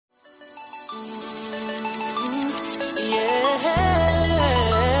Like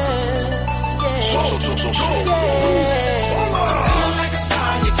a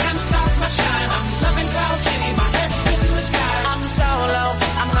star, you can't stop my shine. I'm loving Cloud City, my head's in the sky. I'm solo,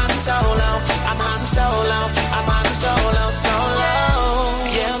 I'm Han Solo, I'm Han Solo, I'm Han Solo, solo.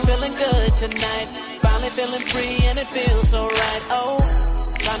 Yeah, I'm feeling good tonight. Finally feeling free and it feels so right. Oh,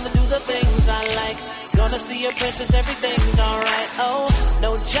 time to do the things I like. Gonna see a princess, everything's alright. Oh,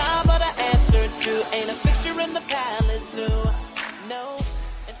 no job but an answer to. Ain't a fixture in the palace zoo. No,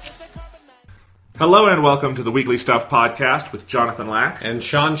 it's just a carbonite. Hello and welcome to the Weekly Stuff Podcast with Jonathan Lack. And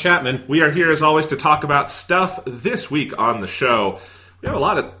Sean Chapman. We are here as always to talk about stuff this week on the show. We have a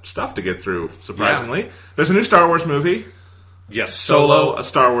lot of stuff to get through, surprisingly. Yeah. There's a new Star Wars movie. Yes, Solo, a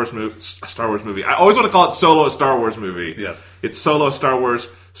Star Wars movie. I always want to call it Solo, a Star Wars movie. Yes. It's Solo, a Star Wars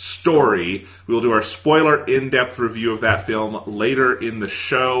story. We will do our spoiler in-depth review of that film later in the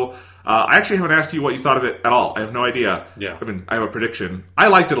show. I actually haven't asked you what you thought of it at all. I have no idea. Yeah. I mean, I have a prediction. I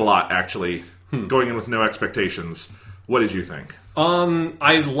liked it a lot, actually, going in with no expectations. What did you think?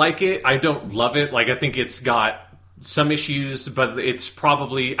 I like it. I don't love it. Like, I think it's got some issues, but it's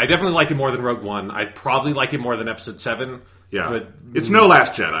probably... I definitely like it more than Rogue One. I'd probably like it more than Episode 7. Yeah, but it's no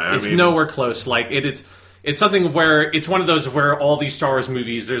Last Jedi. It's nowhere close. Like it's something where it's one of those where all these Star Wars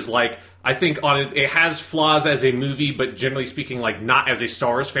movies, there's like, I think on it has flaws as a movie, but generally speaking, like not as a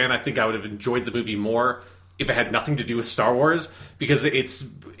Star Wars fan, I think I would have enjoyed the movie more if it had nothing to do with Star Wars, because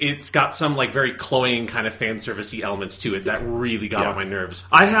it's got some like very cloying kind of fan servicey elements to it that really got on my nerves.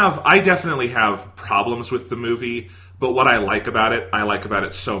 I definitely have problems with the movie, but what I like about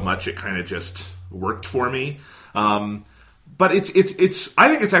it so much it kind of just worked for me. But it's I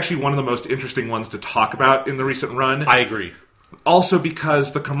think it's actually one of the most interesting ones to talk about in the recent run. I agree. Also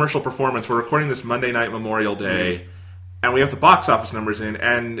because the commercial performance, we're recording this Monday night, Memorial Day, and we have the box office numbers in,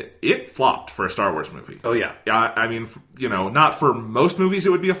 and it flopped for a Star Wars movie. Oh, yeah. I mean, you know, not for most movies it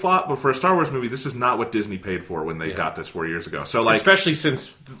would be a flop, but for a Star Wars movie, this is not what Disney paid for when they got this 4 years ago. So, like, especially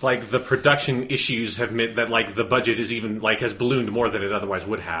since, like, the production issues have meant that, like, the budget is even, like, has ballooned more than it otherwise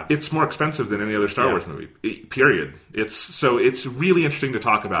would have. It's more expensive than any other Star Wars movie, period. It's really interesting to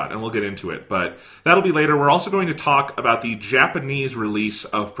talk about, and we'll get into it, but that'll be later. We're also going to talk about the Japanese release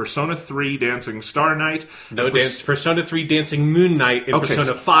of Persona 3 Dancing Star Knight. Persona 3 Dancing Moon Knight and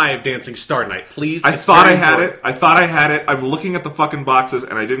Persona 5 Dancing Star Knight. Please. I thought I had it. I'm looking at the fucking boxes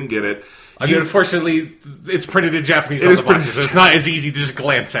and I didn't get it. I mean, unfortunately, it's printed in Japanese on the boxes, so it's not as easy to just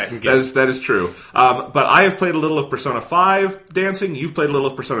glance at and get. That is true. But I have played a little of Persona 5 Dancing. You've played a little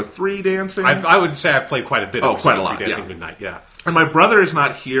of Persona 3 Dancing. I would say I've played quite a bit of Persona 3 Dancing Moon Knight, And my brother is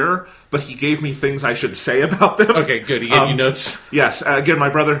not here, but he gave me things I should say about them. Okay, good. He gave you notes? Yes. Again, my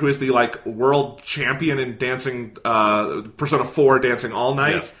brother, who is the world champion in dancing, Persona 4 Dancing All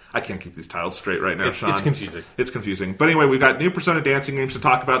Night. Yes. I can't keep these titles straight right now, Sean. It's confusing. It's confusing. But anyway, we've got new Persona dancing games to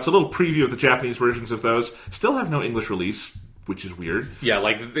talk about. It's a little preview of the Japanese versions of those. Still have no English release, which is weird. Yeah,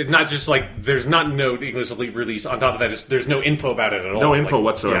 like, not just like, there's not no English release. On top of that, there's no info about it at all. No info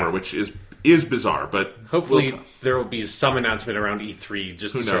whatsoever, which is bizarre, but hopefully there will be some announcement around E3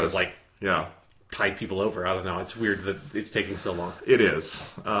 just to sort of like tide people over. I don't know. It's weird that it's taking so long. It is.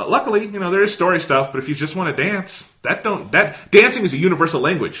 Luckily, there is story stuff, but if you just want to dance, dancing is a universal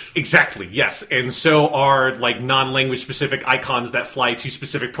language. Exactly, yes. And so are like non-language specific icons that fly to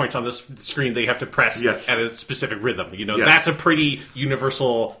specific points on the screen they have to press at a specific rhythm. That's a pretty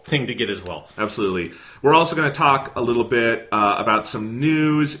universal thing to get as well. Absolutely. We're also going to talk a little bit about some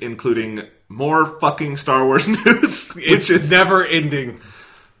news, including more fucking Star Wars news. It's never ending.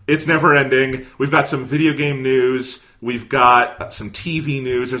 It's never ending. We've got some video game news. We've got some TV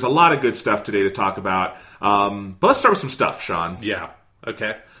news. There's a lot of good stuff today to talk about. But let's start with some stuff, Sean. Yeah.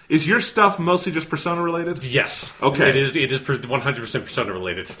 Okay. Is your stuff mostly just Persona related? Yes. Okay. It is 100% Persona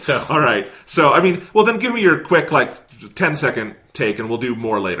related. So. All right. So, I mean, well then give me your quick 10-second take and we'll do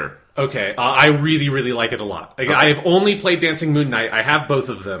more later. Okay, I really, really like it a lot. Okay. I have only played Dancing Moon Knight. I have both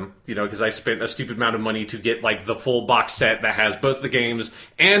of them, because I spent a stupid amount of money to get the full box set that has both the games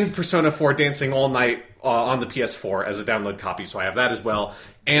and Persona 4 Dancing All Night on the PS4 as a download copy. So I have that as well,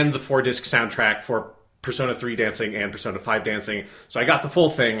 and the 4-disc soundtrack for Persona 3 Dancing and Persona 5 Dancing. So I got the full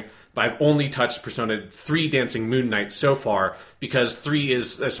thing, but I've only touched Persona 3 Dancing Moon Knight so far because 3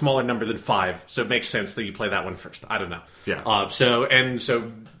 is a smaller number than 5, so it makes sense that you play that one first. I don't know. Yeah.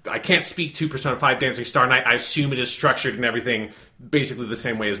 So I can't speak to Persona 5 Dancing Star Knight. I assume it is structured and everything basically the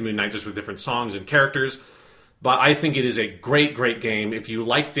same way as Moon Knight, just with different songs and characters. But I think it is a great, great game. If you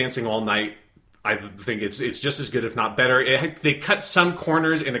liked Dancing All Night, I think it's just as good, if not better. They cut some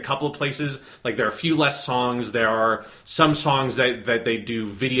corners in a couple of places. Like, there are a few less songs. There are some songs that they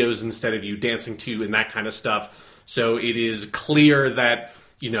do videos instead of you dancing to and that kind of stuff. So it is clear that,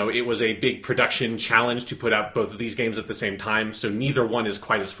 it was a big production challenge to put out both of these games at the same time. So neither one is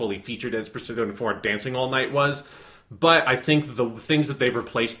quite as fully featured as Persona 4 Dancing All Night was. But I think the things that they've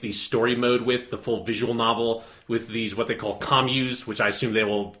replaced the story mode with, the full visual novel, with these what they call communes, which I assume they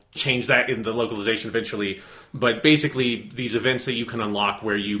will change that in the localization eventually. But basically, these events that you can unlock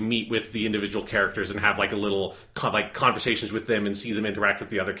where you meet with the individual characters and have like a little conversations with them and see them interact with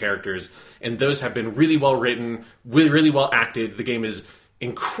the other characters. And those have been really well written, really well acted. The game is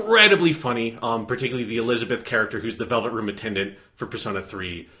incredibly funny, particularly the Elizabeth character, who's the Velvet Room attendant for Persona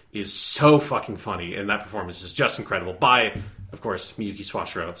 3, is so fucking funny, and that performance is just incredible. By, of course, Miyuki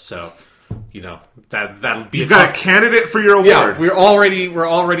Swashiro. So, that'll be. You've got a candidate for your award. Yeah, we're already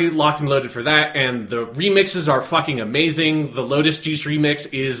locked and loaded for that, and the remixes are fucking amazing. The Lotus Juice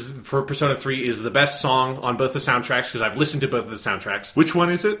remix is for Persona 3 is the best song on both the soundtracks because I've listened to both of the soundtracks. Which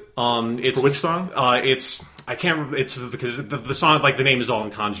one is it? It's for which song? I can't remember. It's because the song, like the name is all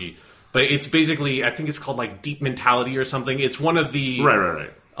in kanji, but it's basically I think it's called like Deep Mentality or something. It's one of the right.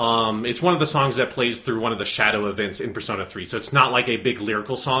 It's one of the songs that plays through one of the shadow events in Persona 3. So it's not like a big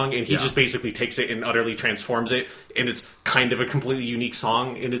lyrical song, and he just basically takes it and utterly transforms it, and it's kind of a completely unique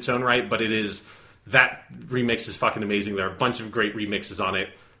song in its own right, but it is... That remix is fucking amazing. There are a bunch of great remixes on it.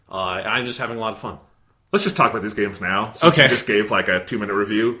 I'm just having a lot of fun. Let's just talk about these games now. Since you just gave like a 2-minute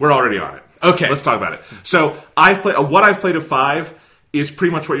review. We're already on it. Okay. Let's talk about it. So what I've played of 5... is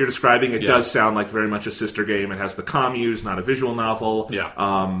pretty much what you're describing. It does sound like very much a sister game. It has the communes, not a visual novel.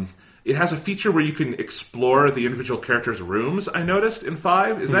 Yeah. It has a feature where you can explore the individual characters' rooms, I noticed, in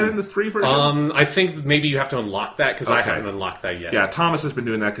 5. Is that in the 3 version? I think maybe you have to unlock that, because I haven't unlocked that yet. Yeah, Thomas has been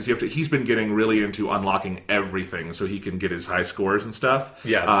doing that, because he's been getting really into unlocking everything so he can get his high scores and stuff.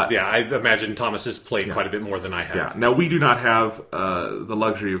 Yeah, I imagine Thomas has played quite a bit more than I have. Yeah. Now, we do not have the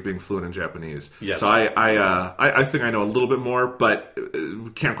luxury of being fluent in Japanese. Yes. So I think I know a little bit more, but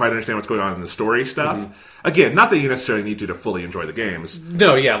can't quite understand what's going on in the story stuff. Mm-hmm. Again, not that you necessarily need to fully enjoy the games.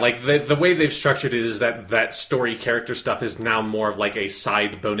 No, yeah, like the way they've structured it is that story character stuff is now more of like a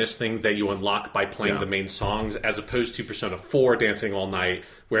side bonus thing that you unlock by playing the main songs, as opposed to Persona 4 Dancing All Night,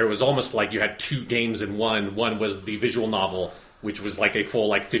 where it was almost like you had 2 games in one. One was the visual novel, which was like a full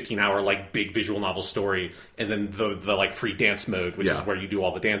 15-hour big visual novel story, and then the like free dance mode, which is where you do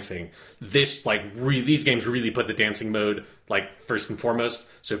all the dancing. This these games really put the dancing mode first and foremost.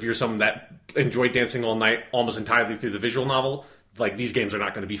 So if you're someone that enjoyed Dancing All Night almost entirely through the visual novel, these games are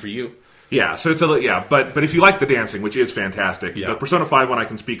not going to be for you. Yeah, so it's but if you like the dancing, which is fantastic, the Persona 5 one I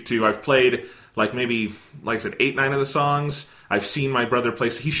can speak to. I've played maybe I said 8-9 of the songs. I've seen my brother play.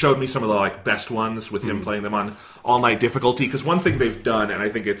 He showed me some of the best ones with him playing them on all night difficulty. Because one thing they've done, and I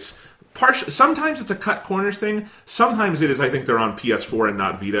think it's sometimes it's a cut corners thing. Sometimes it is. I think they're on PS4 and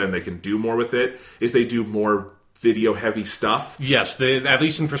not Vita, and they can do more with it. Is they do more video-heavy stuff. Yes, at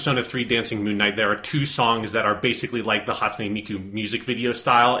least in Persona 3 Dancing Moon Knight, there are 2 songs that are basically like the Hatsune Miku music video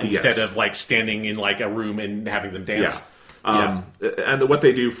style, instead of standing in a room and having them dance. Yeah. And what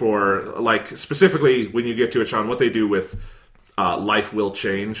they do for, specifically when you get to it, Sean, what they do with Life Will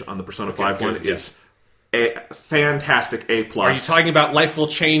Change on the Persona 5 one is a fantastic A+. Are you talking about Life Will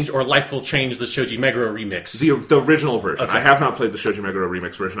Change or Life Will Change the Shoji Meguro remix? The original version. Okay. I have not played the Shoji Meguro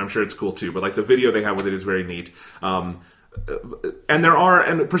remix version. I'm sure it's cool too, but the video they have with it is very neat. And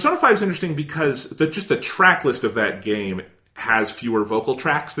Persona 5 is interesting because the track list of that game has fewer vocal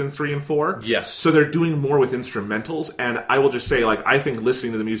tracks than 3 and 4. Yes. So they're doing more with instrumentals, and I will just say, I think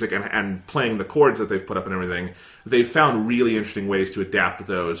listening to the music and playing the chords that they've put up and everything, they've found really interesting ways to adapt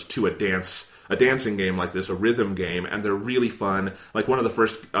those to a dancing game like this, a rhythm game, and they're really fun. One of the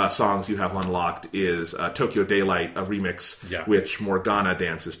first songs you have unlocked is Tokyo Daylight, a remix, which Morgana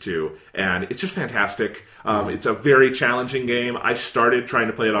dances to, and it's just fantastic. It's a very challenging game. I started trying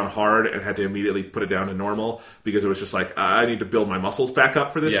to play it on hard and had to immediately put it down to normal because it was just I need to build my muscles back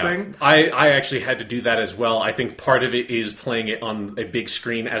up for this thing. I actually had to do that as well. I think part of it is playing it on a big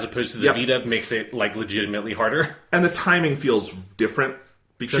screen as opposed to the Vita makes it legitimately harder. And the timing feels different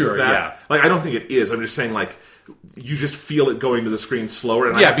because of that. I don't think it is. I'm just saying, you just feel it going to the screen slower,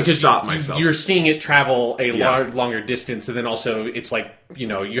 and I have to stop myself. You're seeing it travel a longer distance, and then also it's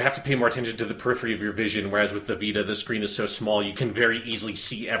you have to pay more attention to the periphery of your vision, whereas with the Vita, the screen is so small, you can very easily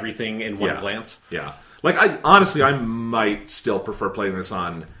see everything in one glance. Yeah. I might still prefer playing this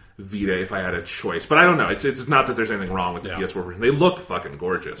on Vita if I had a choice, but I don't know. It's not that there's anything wrong with the PS4 version. They look fucking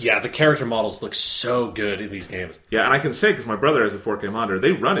gorgeous. Yeah, the character models look so good in these games. Yeah, and I can say, because my brother has a 4K monitor,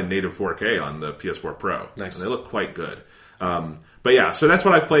 they run in native 4K on the PS4 Pro. Nice. And they look quite good. But yeah, so that's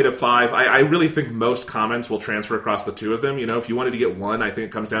what I've played of 5. I really think most comments will transfer across the two of them. You know, if you wanted to get one, I think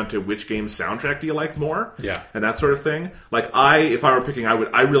it comes down to which game's soundtrack do you like more, and that sort of thing. Like if I were picking,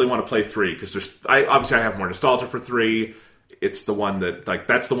 I really want to play 3 because obviously I have more nostalgia for 3. It's the one that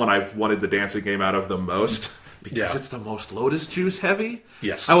that's the one I've wanted the dancing game out of the most. Because it's the most Lotus Juice heavy?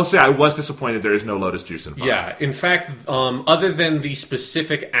 Yes. I will say I was disappointed there is no Lotus Juice in 5. Yeah, in fact, other than the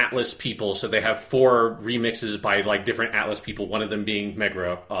specific Atlas people, so they have 4 remixes by different Atlas people, one of them being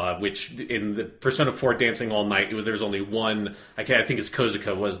Megro, which in the Persona 4 Dancing All Night, there's only one, I think it's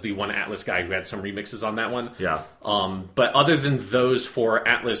Kozuka was the one Atlas guy who had some remixes on that one. Yeah. But other than those 4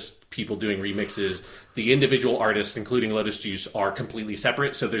 Atlas people doing remixes, the individual artists, including Lotus Juice, are completely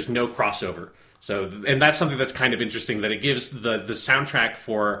separate, so there's no crossover. So, and that's something that's kind of interesting, that it gives the soundtrack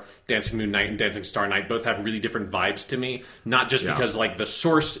for Dancing Moon Night and Dancing Star Night both have really different vibes to me. Not just because the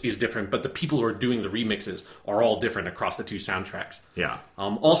source is different, but the people who are doing the remixes are all different across the 2 soundtracks. Yeah.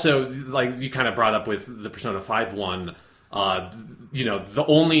 Also, you kind of brought up with the Persona 5 one, the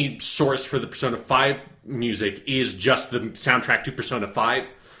only source for the Persona 5 music is just the soundtrack to Persona 5.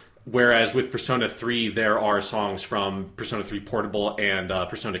 Whereas with Persona 3, there are songs from Persona 3 Portable and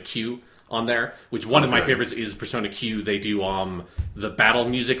Persona Q on there, which one of my favorites is Persona Q. They do the battle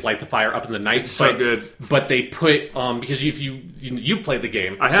music, Light the Fire Up in the Night. It's so good. But they put, because you've played the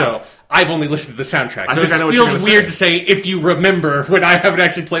game, I have. So I've only listened to the soundtrack. So I know it feels weird to say if you remember when I haven't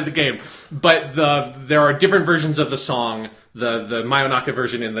actually played the game. But there are different versions of the song, the Mayonaka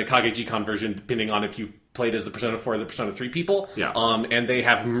version and the Kagejikon version, depending on if you played as the Persona 4 or the Persona 3 people. Yeah. And they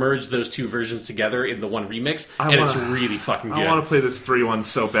have merged those 2 versions together in the one remix, it's really fucking good. I want to play this 3 one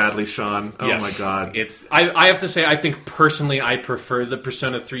so badly, Sean. Oh my god. I have to say, I think personally I prefer the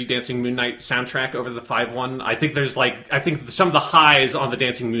Persona 3 Dancing Moon Night soundtrack over the 5 one. I think there's I think some of the highs on the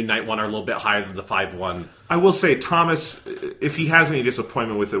Dancing Moon Night one are a little bit higher than the 5 one. I will say, Thomas, if he has any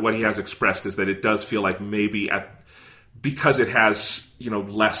disappointment with it, what he has expressed is that it does feel like maybe because it has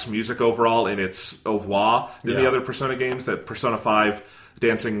less music overall in its au revoir than the other Persona games, that Persona 5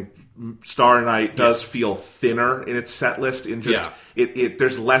 Dancing Star Night does feel thinner in its set list. In just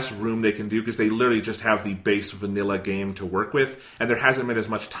there's less room they can do because they literally just have the base vanilla game to work with, and there hasn't been as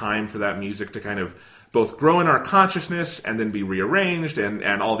much time for that music to kind of both grow in our consciousness and then be rearranged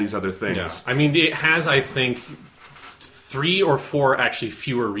and all these other things. Yeah. I mean, it has, I think, 3 or 4 actually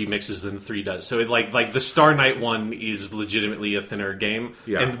fewer remixes than 3 does. So like the Star Night one is legitimately a thinner game.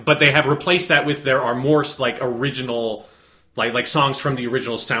 Yeah. But they have replaced that with, there are more original like songs from the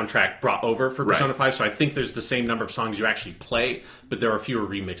original soundtrack brought over for Persona 5. So I think there's the same number of songs you actually play, but there are fewer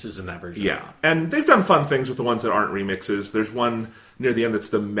remixes in that version. Yeah. And they've done fun things with the ones that aren't remixes. There's one near the end that's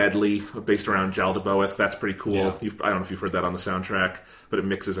the medley based around Jaldabaoth. That's pretty cool. Yeah. I don't know if you've heard that on the soundtrack, but it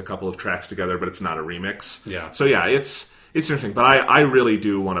mixes a couple of tracks together, but it's not a remix. Yeah. So yeah, it's interesting. But I really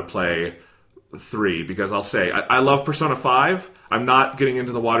do want to play 3 because I'll say I love Persona 5. I'm not getting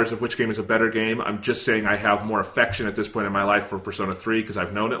into the waters of which game is a better game. I'm just saying I have more affection at this point in my life for Persona 3 because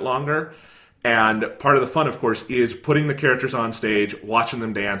I've known it longer. And part of the fun, of course, is putting the characters on stage, watching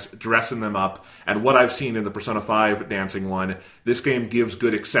them dance, dressing them up. And what I've seen in the Persona 5 dancing one, this game gives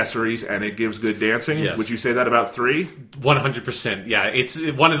good accessories and it gives good dancing. Yes. Would you say that about 3? 100%. Yeah, it's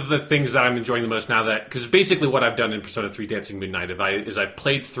one of the things that I'm enjoying the most now, that because basically what I've done in Persona 3 Dancing Midnight is I've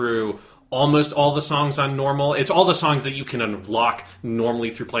played through almost all the songs on normal. It's all the songs that you can unlock normally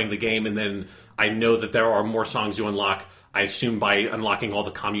through playing the game, and then I know that there are more songs you unlock, I assume, by unlocking all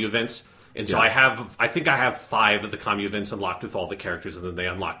the commu events. And so I think I have 5 of the commu events unlocked with all the characters, and then they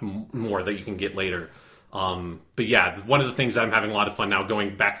unlock more that you can get later. But yeah, one of the things that I'm having a lot of fun now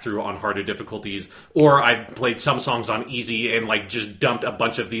going back through on harder difficulties, or I've played some songs on easy and just dumped a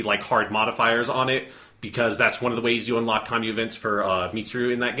bunch of the hard modifiers on it, because that's one of the ways you unlock commu events for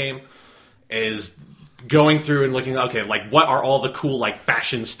Mitsuru in that game, is going through and looking, okay, what are all the cool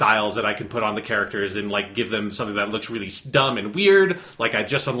fashion styles that I can put on the characters and give them something that looks really dumb and weird. I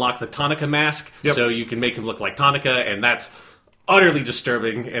just unlocked the Tonica mask, so you can make him look like Tonica, and that's utterly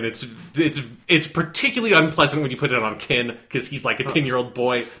disturbing, and it's particularly unpleasant when you put it on Ken, because he's a 10-year-old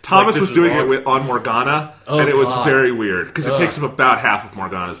boy. Thomas was doing it on Morgana, and it was very weird, because it takes him about half of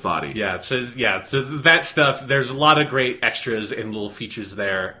Morgana's body. So that stuff, there's a lot of great extras and little features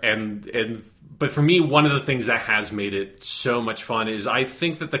there, but for me, one of the things that has made it so much fun is I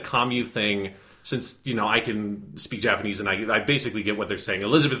think that the commu thing, since I can speak Japanese and I basically get what they're saying.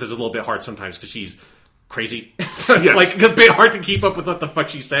 Elizabeth is a little bit hard sometimes because she's crazy, so it's a bit hard to keep up with what the fuck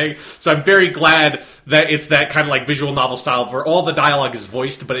she's saying. So I'm very glad that it's that kind of visual novel style where all the dialogue is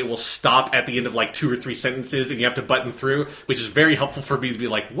voiced, but it will stop at the end of 2 or 3 sentences, and you have to button through, which is very helpful for me to be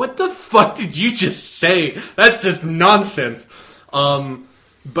what the fuck did you just say? That's just nonsense.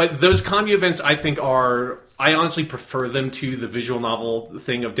 But those comedy events, I think, I honestly prefer them to the visual novel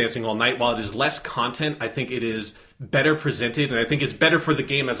thing of Dancing All Night. While it is less content, I think it is better presented, and I think it's better for the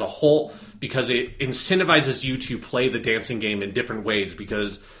game as a whole because it incentivizes you to play the dancing game in different ways.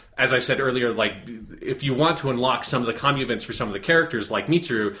 Because, as I said earlier, like if you want to unlock some of the comedy events for some of the characters, like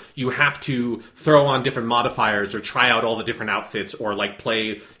Mitsuru, you have to throw on different modifiers or try out all the different outfits or like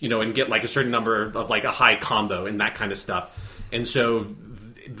play, and get like a certain number of like a high combo and that kind of stuff. And so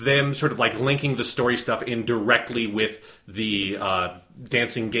them sort of like linking the story stuff in directly with the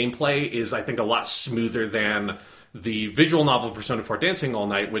dancing gameplay is, I think, a lot smoother than the visual novel Persona 4 Dancing All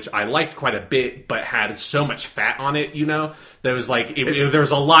Night, which I liked quite a bit, but had so much fat on it, There was like there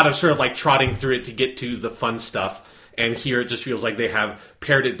was a lot of sort of like trotting through it to get to the fun stuff. And here it just feels like they have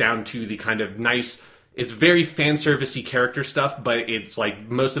pared it down to the kind of nice. It's very fan servicey character stuff, but it's like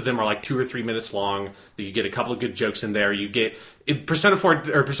most of them are like 2 or 3 minutes long. That you get a couple of good jokes in there. You get Persona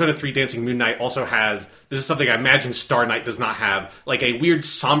 4 or Persona 3 Dancing Moon Knight also has. This is something I imagine Star Knight does not have, like a weird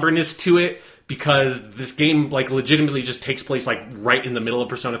somberness to it. Because this game, like, legitimately just takes place, like, right in the middle of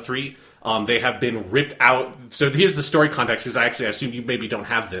Persona 3. They have been ripped out. So here's the story context, because I assume you maybe don't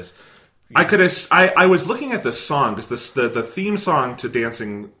have this. I was looking at the song, because the theme song to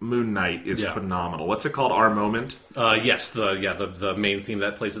Dancing Moon Knight is phenomenal. What's it called? Our Moment? Yes, the main theme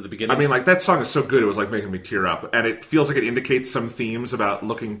that plays at the beginning. I mean, like, that song is so good, it was, like, making me tear up. And it feels like it indicates some themes about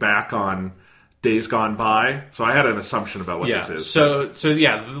looking back on days gone by, so I had an assumption about what this is. So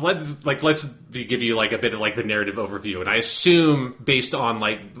let's give you like a bit of like the narrative overview, and I assume based on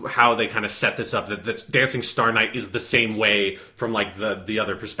like how they kind of set this up that this Dancing Star Knight is the same way from like the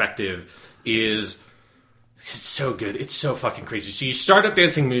other perspective. It's so good, it's so fucking crazy. So you start up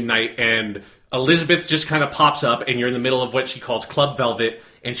Dancing Moon Knight, and Elizabeth just kind of pops up, and you're in the middle of what she calls Club Velvet,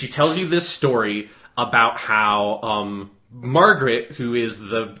 and she tells you this story about how Margaret, who is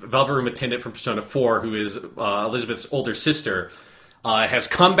the Velvet Room attendant from Persona 4, who is Elizabeth's older sister, has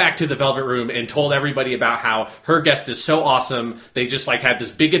come back to the Velvet Room and told everybody about how her guest is so awesome. They just like had this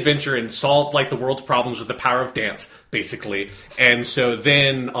big adventure and solved like the world's problems with the power of dance, basically. And so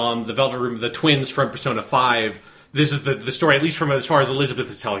then the Velvet Room, the twins from Persona 5, this is the story, at least from as far as Elizabeth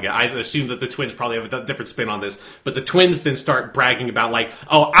is telling it. I assume that the twins probably have a different spin on this. But the twins then start bragging about like,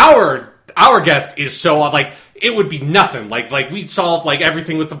 oh, our guest is so like it would be nothing. Like we'd solve like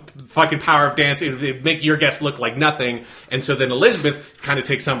everything with the fucking power of dance. It'd make your guest look like nothing. And so then Elizabeth kind of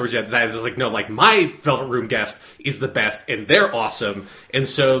takes umbrage at that. It's like, no, like my Velvet Room guest is the best and they're awesome. And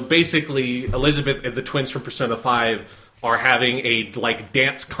so basically Elizabeth and the twins from Persona 5 are having a like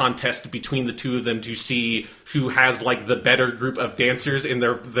dance contest between the two of them to see who has like the better group of dancers in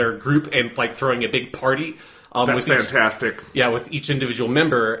their group, and like throwing a big party. That's fantastic. With each individual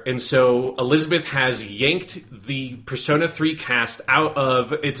member. And so Elizabeth has yanked the Persona 3 cast out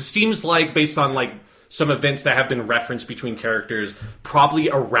of, it seems like, based on like some events that have been referenced between characters, probably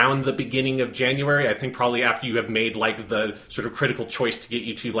around the beginning of January. I think probably after you have made like the sort of critical choice to get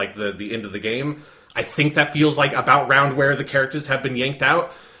you to like the end of the game. I think that feels like about round where the characters have been yanked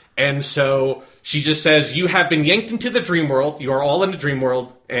out. And so she just says, you have been yanked into the dream world. You are all in the dream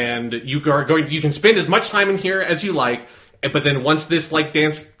world, and you can spend as much time in here as you like. But then once this like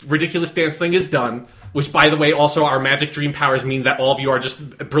ridiculous dance thing is done, which by the way, also our magic dream powers mean that all of you are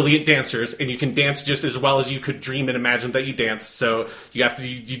just brilliant dancers, and you can dance just as well as you could dream and imagine that you dance. So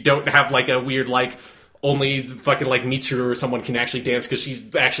you don't have like a weird like only fucking like Mitsuru or someone can actually dance because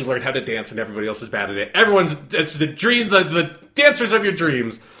she's actually learned how to dance and everybody else is bad at it. It's the dream, the dancers of your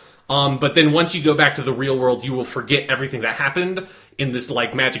dreams. But then once you go back to the real world, you will forget everything that happened in this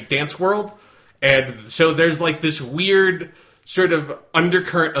like magic dance world. And so there's like this weird sort of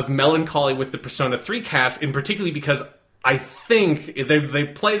undercurrent of melancholy with the Persona 3 cast, and particularly because I think they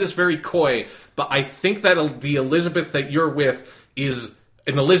play this very coy, but I think that the Elizabeth that you're with is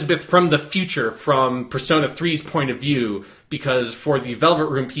an Elizabeth from the future, from Persona 3's point of view, because for the Velvet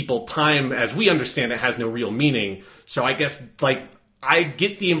Room people, time, as we understand it, has no real meaning. So I guess, like, I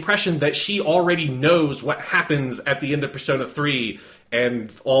get the impression that she already knows what happens at the end of Persona 3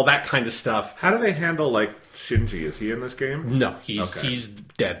 and all that kind of stuff. How do they handle, like, Shinji? Is he in this game? No, he's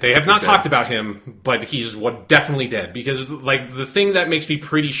dead. They have not talked about him, but he's definitely dead. Because, like, the thing that makes me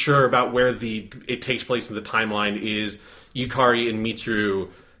pretty sure about where it takes place in the timeline is Yukari and Mitsuru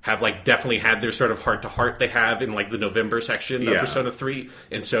have, like, definitely had their sort of heart-to-heart they have in, like, the November section of Persona 3.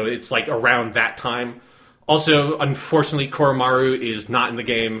 And so it's, like, around that time. Also, unfortunately, Koromaru is not in the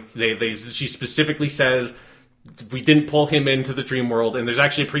game. She specifically says we didn't pull him into the dream world, and there's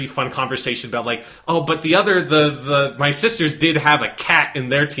actually a pretty fun conversation about like, oh, but my sisters did have a cat in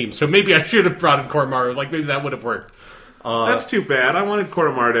their team, so maybe I should have brought in Koromaru. Like, maybe that would have worked. That's too bad. I wanted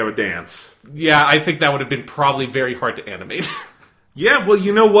Koromaru to have a dance. Yeah, I think that would have been probably very hard to animate. Yeah, well,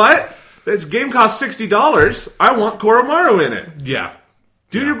 you know what? This game costs $60. I want Koromaru in it. Yeah.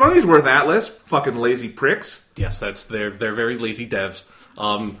 Dude, your money's worth, Atlas. Fucking lazy pricks. Yes, they're very lazy devs.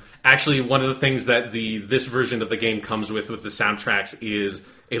 Actually, one of the things that this version of the game comes with the soundtracks is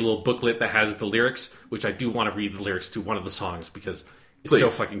a little booklet that has the lyrics, which I do want to read the lyrics to one of the songs because it's so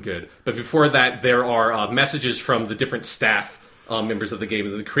fucking good. But before that, there are messages from the different staff members of the game.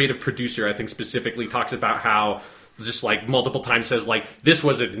 And the creative producer, I think, specifically talks about how just like multiple times says like this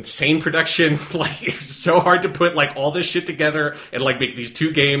was an insane production, like it's so hard to put like all this shit together and like make these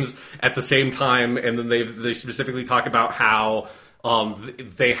two games at the same time. And then they specifically talk about how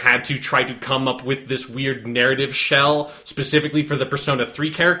they had to try to come up with this weird narrative shell specifically for the Persona 3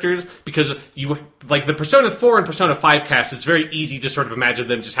 characters, because you like the Persona 4 and Persona 5 cast, it's very easy to sort of imagine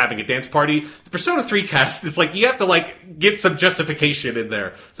them just having a dance party. The Persona 3 cast, it's like you have to like get some justification in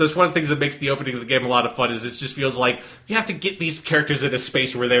there. So it's one of the things that makes the opening of the game a lot of fun, is it just feels like you have to get these characters in a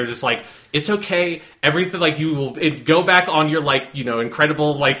space where they're just like, it's okay, everything, like you will go back on your like, you know,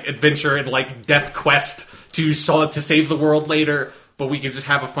 incredible like adventure and like death quest to save the world later, but we can just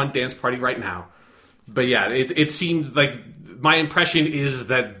have a fun dance party right now. But yeah, it seems like my impression is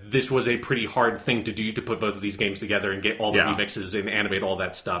that this was a pretty hard thing to do, to put both of these games together and get all the remixes and animate all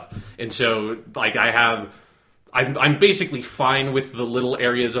that stuff. And so, like, I'm basically fine with the little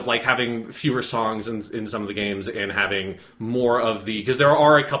areas of like having fewer songs in some of the games and having more of because there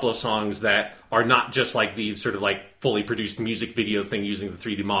are a couple of songs that are not just like the sort of like fully produced music video thing using the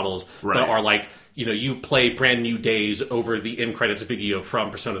 3D models, but are like, you know, you play Brand New Days over the end credits video from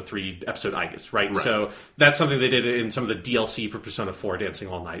Persona 3 episode Aegis, right? So that's something they did in some of the DLC for Persona 4 Dancing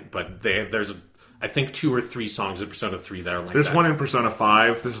All Night, but there's I think 2 or 3 songs in Persona 3 that are like There's one in Persona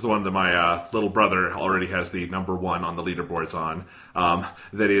 5. This is the one that my little brother already has the number 1 on the leaderboards on.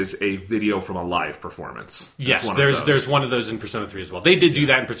 That is a video from a live performance. Yes, there's one of those in Persona 3 as well. They did do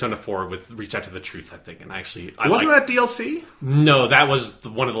that in Persona 4 with Reach Out to the Truth, I think. And actually, wasn't that DLC? No, that was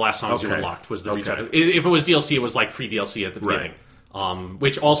one of the last songs you unlocked. Was the Reach Out to, if it was DLC, it was like free DLC at the beginning.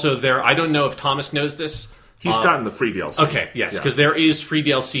 Which also I don't know if Thomas knows this. He's gotten the free DLC. Okay, yes, because there is free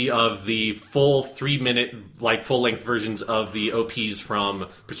DLC of the full 3-minute, like full-length versions of the OPs from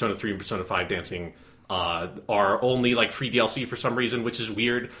Persona 3 and Persona 5 Dancing are only like free DLC for some reason, which is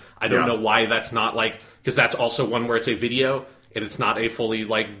weird. I don't know why that's not like, because that's also one where it's a video and it's not a fully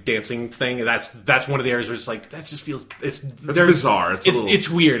like dancing thing. And that's one of the areas where it's like, that just feels it's bizarre. It's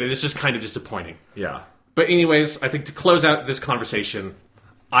weird and it's just kind of disappointing. Yeah. But anyways, I think to close out this conversation,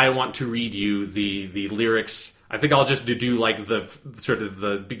 I want to read you the lyrics. I think I'll just do like the sort of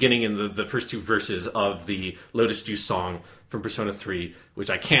the beginning and the first 2 verses of the Lotus Juice song from Persona 3, which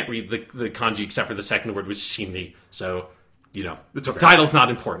I can't read the kanji except for the second word, which is Shinri. So, you know, the title's not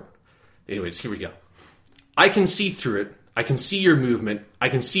important. Anyways, here we go. I can see through it. I can see your movement. I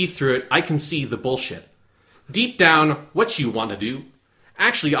can see through it. I can see the bullshit. Deep down, what you want to do.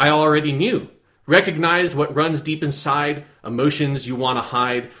 Actually, I already knew. Recognized what runs deep inside, emotions you want to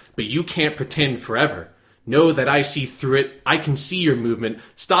hide, but you can't pretend forever. Know that I see through it, I can see your movement,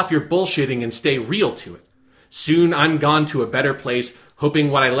 stop your bullshitting and stay real to it. Soon I'm gone to a better place,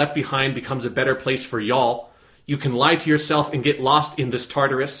 hoping what I left behind becomes a better place for y'all. You can lie to yourself and get lost in this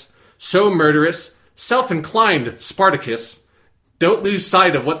Tartarus. So murderous, self-inclined Spartacus. Don't lose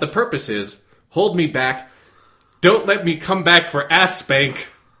sight of what the purpose is. Hold me back. Don't let me come back for ass spank.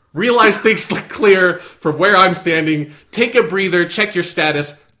 Realize things look clear from where I'm standing. Take a breather, check your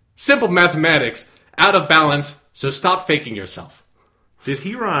status. Simple mathematics. Out of balance, so stop faking yourself. Did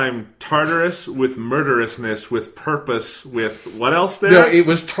he rhyme Tartarus with murderousness with purpose with what else there? No, it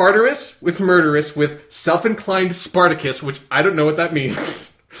was Tartarus with murderous with self-inclined Spartacus, which I don't know what that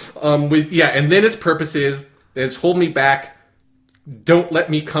means. And then its purpose is hold me back. Don't let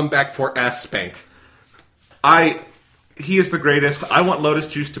me come back for ass spank. He is the greatest. I want Lotus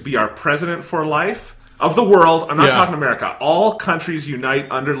Juice to be our president for life of the world. I'm not talking America. All countries unite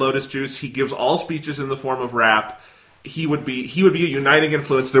under Lotus Juice. He gives all speeches in the form of rap. He would be a uniting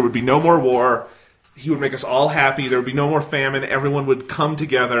influence. There would be no more war. He would make us all happy. There would be no more famine. Everyone would come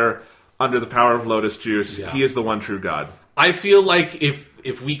together under the power of Lotus Juice. Yeah. He is the one true God. I feel like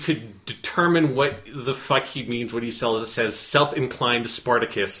if we could determine what the fuck he means when he says self-inclined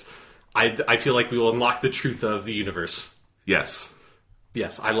Spartacus, I feel like we will unlock the truth of the universe. Yes.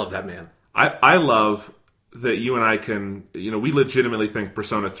 Yes, I love that man. I love that you and I can, we legitimately think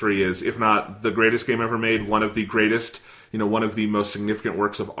Persona 3 is, if not the greatest game ever made, one of the greatest, one of the most significant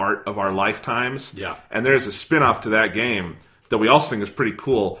works of art of our lifetimes. Yeah. And there's a spin-off to that game that we also think is pretty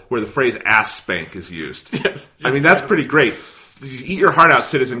cool, where the phrase "ass spank" is used. Yes. I mean, that's pretty great. Eat your heart out,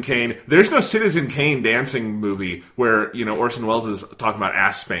 Citizen Kane. There's no Citizen Kane dancing movie where, Orson Welles is talking about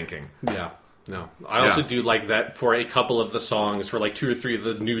ass spanking. Yeah. No. I also do like that for a couple of the songs, for like 2 or 3 of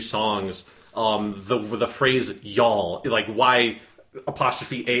the new songs, the phrase y'all, like Y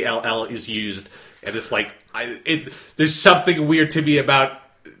apostrophe ALL is used. And it's like, there's something weird to me about.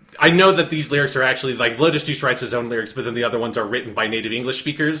 I know that these lyrics are actually, like, Lotus Juice writes his own lyrics, but then the other ones are written by native English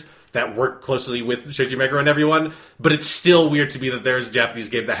speakers that work closely with Shoji Meguro and everyone. But it's still weird to me that there's a Japanese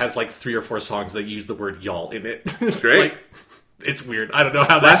game that has, like, 3 or 4 songs that use the word y'all in it. Great. Like, it's weird. I don't know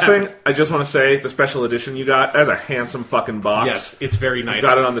how that Last happens. thing, I just want to say, the special edition you got, that's a handsome fucking box. Yes, it's very nice. You've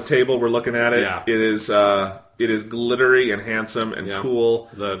got it on the table. We're looking at it. Yeah. It is glittery and handsome and cool.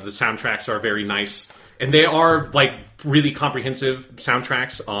 The soundtracks are very nice. And they are, like, really comprehensive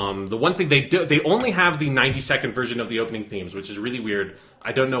soundtracks. The one thing they only have the 90-second version of the opening themes, which is really weird.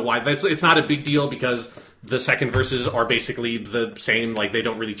 I don't know why. It's not a big deal because the second verses are basically the same. Like, they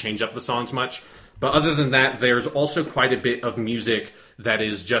don't really change up the songs much. But other than that, there's also quite a bit of music that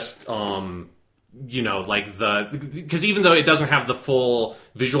is just, because even though it doesn't have the full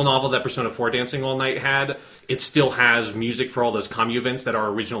visual novel that Persona 4 Dancing All Night had, it still has music for all those Kamyu events that are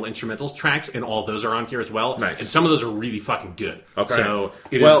original instrumentals tracks, and all those are on here as well. Nice. And some of those are really fucking good. Okay. So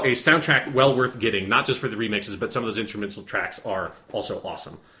it is a soundtrack well worth getting, not just for the remixes, but some of those instrumental tracks are also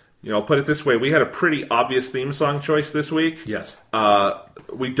awesome. I'll put it this way. We had a pretty obvious theme song choice this week. Yes.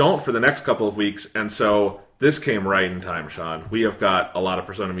 We don't for the next couple of weeks, and so this came right in time, Sean. We have got a lot of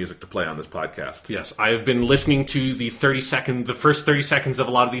Persona music to play on this podcast. Yes, I have been listening to the first 30 seconds of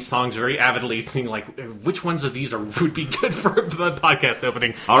a lot of these songs very avidly, thinking like, which ones of these would be good for the podcast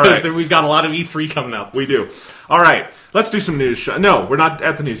opening? All right. We've got a lot of E3 coming up. We do. All right, let's do some news. No, we're not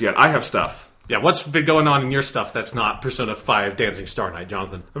at the news yet. I have stuff. Yeah, what's been going on in your stuff that's not Persona 5 Dancing Star Night,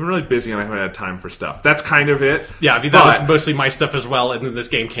 Jonathan? I've been really busy and I haven't had time for stuff. That's kind of it. Yeah, I mean, that was mostly my stuff as well, and then this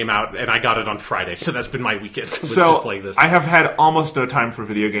game came out, and I got it on Friday, so that's been my weekend. Just playing this. I have had almost no time for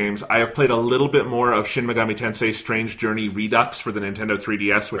video games. I have played a little bit more of Shin Megami Tensei Strange Journey Redux for the Nintendo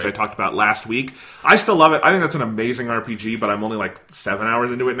 3DS, which I talked about last week. I still love it. I think that's an amazing RPG, but I'm only like 7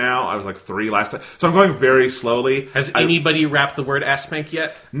 hours into it now. I was like 3 last time. So I'm going very slowly. Has anybody wrapped the word ass spank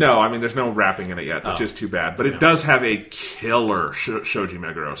yet? No, I mean, there's no rapping in it yet, which is too bad. But it does have a killer Shoji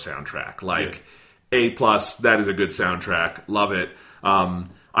Meguro soundtrack. Like, A+, that is a good soundtrack. Love it.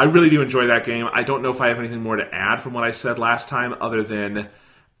 I really do enjoy that game. I don't know if I have anything more to add from what I said last time, other than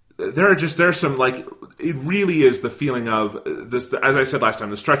there's some, like, it really is the feeling of this. As I said last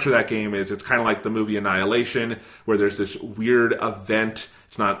time, the structure of that game is it's kind of like the movie Annihilation, where there's this weird event.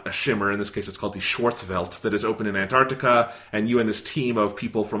 It's not a shimmer. In this case, it's called the Schwarzwelt, that is open in Antarctica, and you and this team of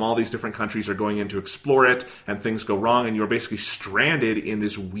people from all these different countries are going in to explore it, and things go wrong, and you're basically stranded in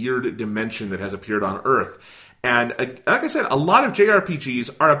this weird dimension that has appeared on Earth. And like I said, a lot of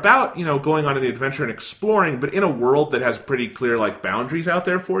JRPGs are about, going on an adventure and exploring, but in a world that has pretty clear, like, boundaries out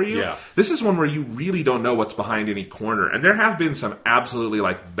there for you. Yeah. This is one where you really don't know what's behind any corner. And there have been some absolutely,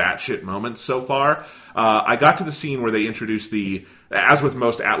 like, batshit moments so far. I got to the scene where they introduced as with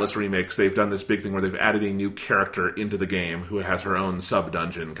most Atlas remakes, they've done this big thing where they've added a new character into the game who has her own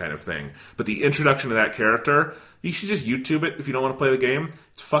sub-dungeon kind of thing. But the introduction to that character, you should just YouTube it if you don't want to play the game.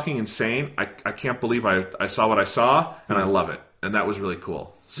 It's fucking insane. I can't believe I saw what I saw, and I love it. And that was really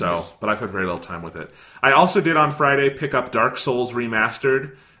cool. So, nice. But I've had very little time with it. I also did on Friday pick up Dark Souls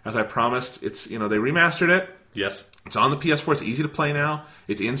Remastered, as I promised. It's, they remastered it. Yes. It's on the PS4. It's easy to play now.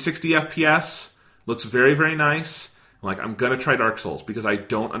 It's in 60 FPS. Looks very, very nice. I'm going to try Dark Souls because I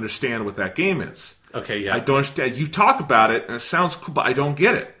don't understand what that game is. Okay, yeah. I don't understand. You talk about it, and it sounds cool, but I don't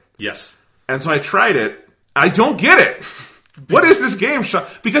get it. Yes. And so I tried it. I don't get it. What is this game?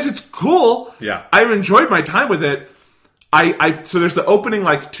 Because it's cool. Yeah. I've enjoyed my time with it. So there's the opening,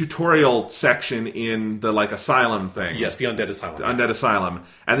 like, tutorial section in the, like, asylum thing. Yes, the Undead Asylum. The Undead Asylum.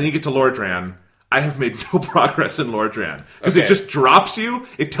 And then you get to Lordran. I have made no progress in Lordran. Because it just drops you.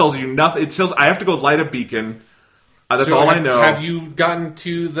 It tells you nothing. It tells I have to go light a beacon. That's all I know. Have you gotten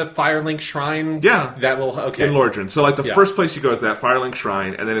to the Firelink Shrine? Yeah. That little... Okay. In Lordran. So, like, the first place you go is that Firelink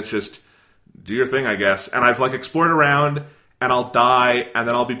Shrine, and then it's just, do your thing, I guess. And I've, like, explored around, and I'll die, and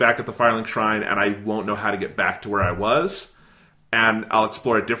then I'll be back at the Firelink Shrine, and I won't know how to get back to where I was. And I'll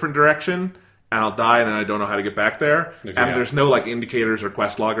explore a different direction, and I'll die, and then I don't know how to get back there. Okay, and there's no, like, indicators or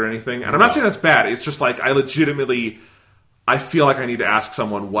quest log or anything. And I'm not saying that's bad. It's just, like, I feel like I need to ask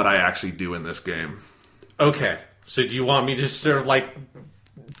someone what I actually do in this game. Okay. So do you want me to sort of, like,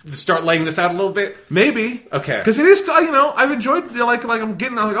 start laying this out a little bit? Maybe. Okay. Because it is, I've enjoyed,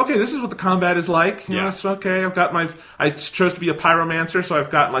 I'm okay, this is what the combat is like. You know, it's okay. I've got I chose to be a pyromancer, so I've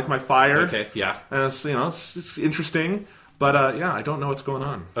got, my fire. Okay, yeah. And it's interesting. But, I don't know what's going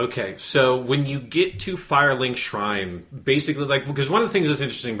on. Okay, so when you get to Firelink Shrine, basically, because one of the things that's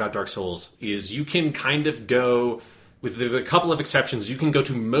interesting about Dark Souls is you can kind of go, with a couple of exceptions, you can go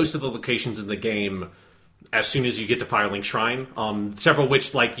to most of the locations in the game as soon as you get to Firelink Shrine. Several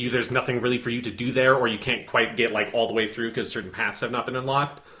which, there's nothing really for you to do there, or you can't quite get, all the way through because certain paths have not been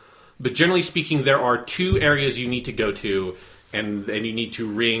unlocked. But generally speaking, there are 2 areas you need to go to, and you need to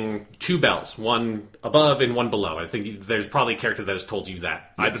ring 2 bells, one above and one below. I think there's probably a character that has told you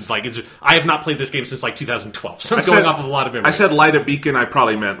that. Yes. I have not played this game since 2012, so I'm going off of a lot of memory. I said light a beacon, I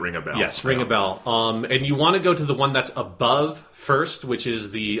probably meant ring a bell. Yes, ring a bell. And you want to go to the one that's above first, which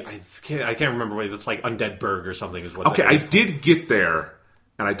is I can't remember what it's Undead Burg or something is what. Okay, I did get there,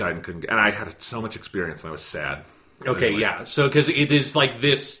 and I died and couldn't get, and I had so much experience, and I was sad. Okay, anyway. Yeah. So, because it is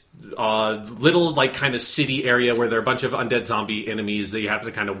this little, kind of city area where there are a bunch of undead zombie enemies that you have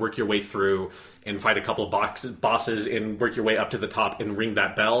to kind of work your way through and fight a couple of bosses and work your way up to the top and ring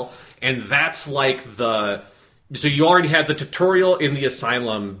that bell. And that's so you already had the tutorial in the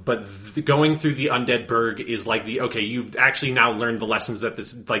asylum, but going through the Undead Burg is you've actually now learned the lessons that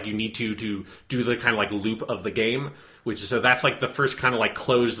this, you need to do the kind of loop of the game. That's the first kind of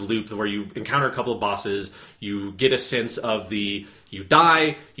closed loop where you encounter a couple of bosses, you get a sense of you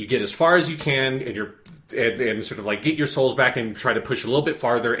die, you get as far as you can, and sort of get your souls back and try to push a little bit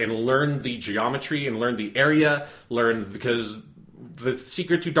farther and learn the geometry and learn the area, because the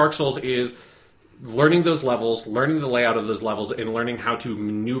secret to Dark Souls is learning those levels, learning the layout of those levels, and learning how to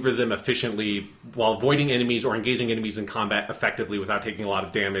maneuver them efficiently while avoiding enemies or engaging enemies in combat effectively without taking a lot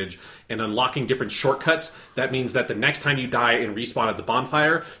of damage, and unlocking different shortcuts. That means that the next time you die and respawn at the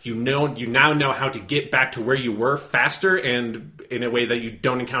bonfire, you now know how to get back to where you were faster and in a way that you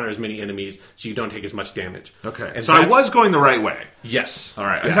don't encounter as many enemies, so you don't take as much damage. Okay, and so I was going the right way. Yes. All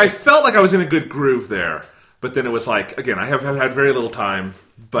right, because I felt like I was in a good groove there. But then it was again, I have had very little time,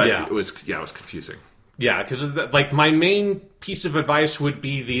 but it was confusing. Yeah, because my main piece of advice would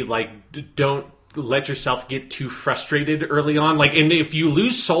be don't let yourself get too frustrated early on. And if you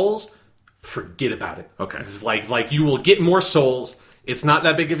lose souls, forget about it. Okay. It's you will get more souls. It's not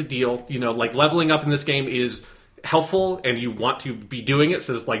that big of a deal. Leveling up in this game is helpful, and you want to be doing it.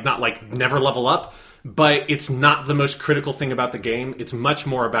 So it's not never level up, but it's not the most critical thing about the game. It's much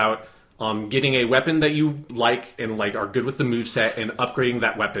more about getting a weapon that you like and are good with the moveset and upgrading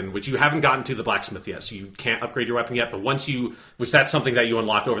that weapon, which you haven't gotten to the blacksmith yet, so you can't upgrade your weapon yet. But which that's something that you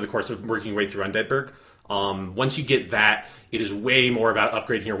unlock over the course of working your way through Undeadburg. Once you get that, it is way more about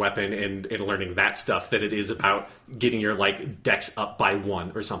upgrading your weapon and learning that stuff than it is about getting your dex up by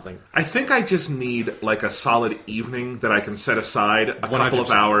 1 or something. I think I just need a solid evening that I can set aside a 100%. Couple of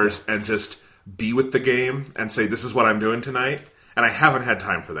hours and just be with the game and say, this is what I'm doing tonight. And I haven't had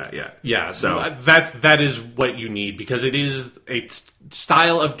time for that yet. Yeah, so that is what you need, because it is a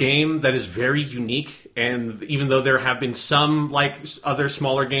style of game that is very unique. And even though there have been some other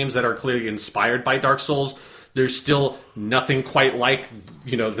smaller games that are clearly inspired by Dark Souls, there's still nothing quite like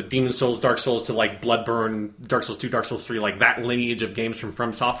the Demon Souls, Dark Souls to Bloodborne, Dark Souls 2, Dark Souls 3. That lineage of games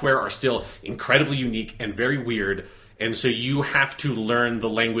from Software are still incredibly unique and very weird. And so you have to learn the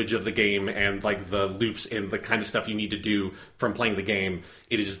language of the game and the loops and the kind of stuff you need to do from playing the game.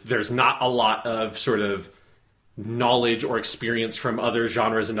 There's not a lot of sort of knowledge or experience from other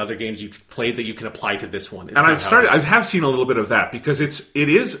genres and other games you played that you can apply to this one. And I have seen a little bit of that, because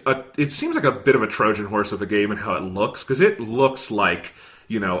it seems like a bit of a Trojan horse of a game in how it looks, because it looks like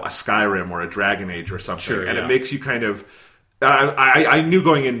a Skyrim or a Dragon Age or something, sure, and it makes you kind of. I knew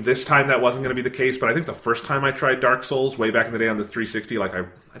going in this time that wasn't going to be the case, but I think the first time I tried Dark Souls way back in the day on the 360, I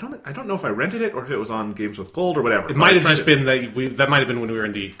don't know if I rented it or if it was on Games with Gold or whatever. It might have just been that might have been when we were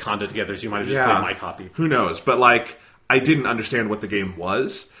in the condo together, so you might have just played my copy. Who knows? But I didn't understand what the game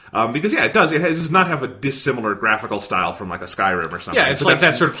was. Because it does. It does not have a dissimilar graphical style from a Skyrim or something. Yeah, it's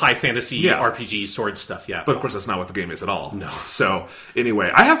that sort of high fantasy RPG sword stuff. Yeah, but of course that's not what the game is at all. No. So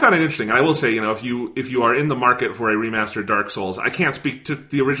anyway, I have found it interesting, and I will say, if you are in the market for a remastered Dark Souls, I can't speak to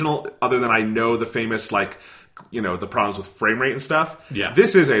the original other than I know the famous the problems with frame rate and stuff. Yeah.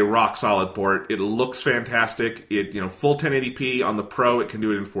 This is a rock solid port. It looks fantastic. It full 1080p on the Pro. It can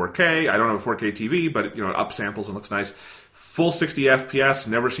do it in 4K. I don't have a 4K TV, but it upsamples and looks nice. Full 60 FPS,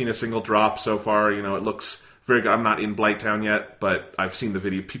 never seen a single drop so far. It looks very good. I'm not in Blighttown yet, but I've seen the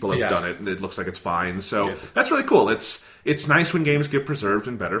video. People have done it, and it looks like it's fine. So that's really cool. It's nice when games get preserved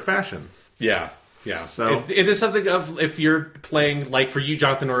in better fashion. Yeah. Yeah. So It is something of, if you're playing, like for you,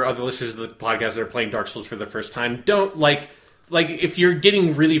 Jonathan, or other listeners of the podcast that are playing Dark Souls for the first time, don't like if you're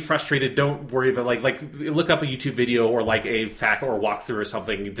getting really frustrated, don't worry about like look up a YouTube video or like a fact or walkthrough or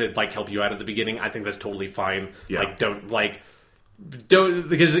something to like help you out at the beginning. I think that's totally fine. Yeah. Don't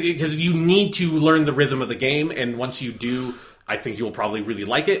because you need to learn the rhythm of the game, and once you do, I think you'll probably really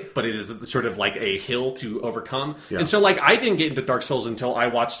like it, but it is sort of like a hill to overcome. Yeah. And so like I didn't get into Dark Souls until I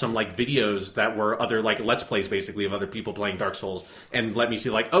watched some like videos that were other like Let's Plays basically of other people playing Dark Souls, and let me see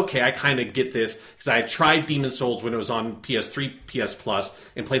like, okay, I kind of get this, because I had tried Demon Souls when it was on PS3, PS Plus,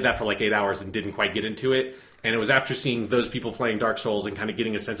 and played that for like 8 hours and didn't quite get into it. And it was after seeing those people playing Dark Souls and kind of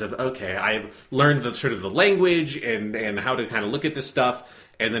getting a sense of, okay, I learned the sort of the language and how to kind of look at this stuff,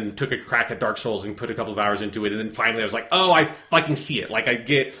 and then took a crack at Dark Souls and put a couple of hours into it, and then finally I was like, oh, I fucking see it. Like, I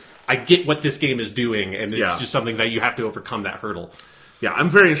get what this game is doing, and it's just something that you have to overcome that hurdle. Yeah, I'm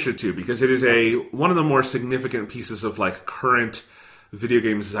very interested too, because it is one of the more significant pieces of like current video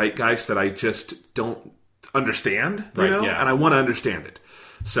game zeitgeist that I just don't understand, you know? And I want to understand it.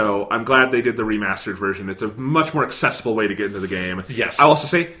 So I'm glad they did the remastered version. It's a much more accessible way to get into the game. Yes. I'll also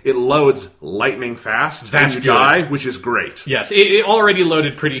say it loads lightning fast That's when you die, which is great. Yes, it already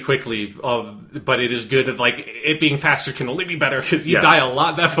loaded pretty quickly, but it is good. Like, it being faster can only be better, because you die a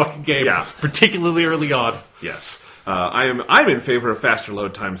lot in that fucking game, particularly early on. Yes. I'm in favor of faster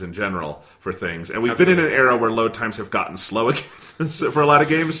load times in general for things, and we've been in an era where load times have gotten slow again for a lot of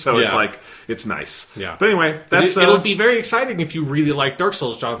games, so it's nice. Yeah. But anyway, it'll be very exciting if you really like Dark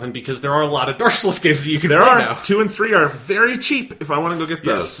Souls, Jonathan, because there are a lot of Dark Souls games that you can play now. 2 and 3 are very cheap if I want to go get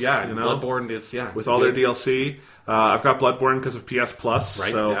those. Yeah, you know? Bloodborne is with all their DLC. I've got Bloodborne because of PS Plus,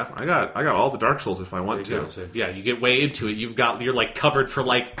 so I got all the Dark Souls if I want to. So, you get way into it. You're like covered for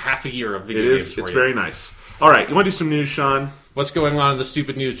like half a year of video games. It's very nice. All right, you want to do some news, Sean? What's going on in the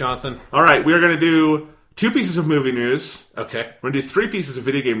stupid news, Jonathan? All right, we are going to do 2 pieces of movie news. Okay. We're going to do 3 pieces of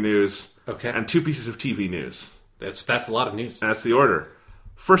video game news. Okay. And 2 pieces of TV news. That's a lot of news. That's the order.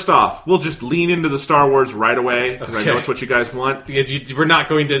 First off, we'll just lean into the Star Wars right away, because I know it's what you guys want. We're not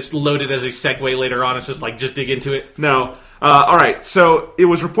going to load it as a segue later on. It's just dig into it. No. All right, so it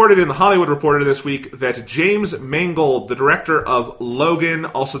was reported in the Hollywood Reporter this week that James Mangold, the director of Logan,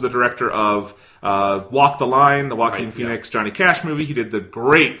 also the director of Walk the Line, the Joaquin Phoenix, Johnny Cash movie. He did the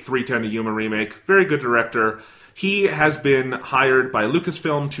great 3:10 to Yuma remake. Very good director. He has been hired by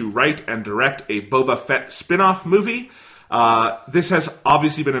Lucasfilm to write and direct a Boba Fett spin-off movie. This has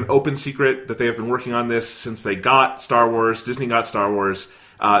obviously been an open secret that they have been working on this since they got Star Wars. Disney got Star Wars.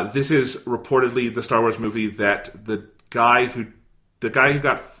 This is reportedly the Star Wars movie that the guy who did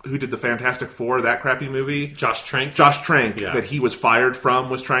the Fantastic Four, that crappy movie, Josh Trank, that he was fired from,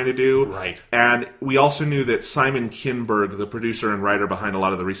 was trying to do. Right. And we also knew that Simon Kinberg, the producer and writer behind a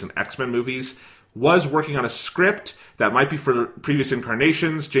lot of the recent X-Men movies, was working on a script that might be for previous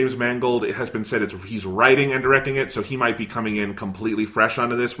incarnations. James Mangold, it has been said he's writing and directing it, so he might be coming in completely fresh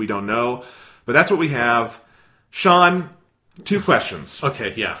onto this. We don't know. But that's what we have. Sean, 2 questions.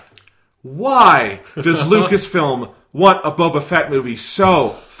 Okay, yeah. Why does Lucasfilm want a Boba Fett movie so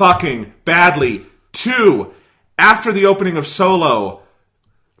fucking badly? 2, after the opening of Solo,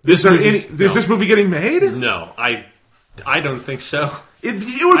 is this movie getting made? No, I don't think so. It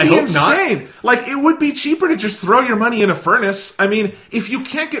would be insane. Like, it would be cheaper to just throw your money in a furnace. I mean, if you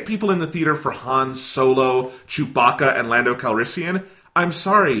can't get people in the theater for Han Solo, Chewbacca, and Lando Calrissian, I'm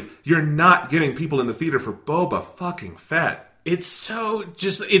sorry, you're not getting people in the theater for Boba fucking Fett. It's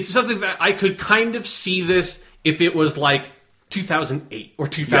something that I could kind of see this if it was like 2008 or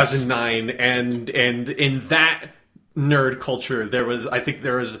 2009, and in that nerd culture, I think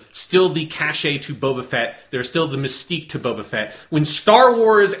there was still the cachet to Boba Fett. There's still the mystique to Boba Fett. When Star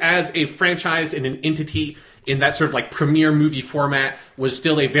Wars as a franchise and an entity in that sort of like premiere movie format was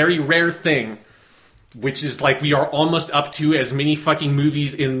still a very rare thing, which is like we are almost up to as many fucking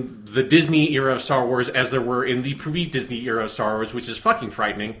movies in the Disney era of Star Wars as there were in the pre-Disney era of Star Wars, which is fucking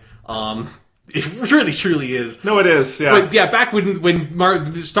frightening. It really, truly is. No, it is, yeah. But yeah, back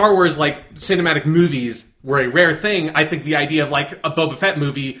when Star Wars, like, cinematic movies were a rare thing, I think the idea of, like, a Boba Fett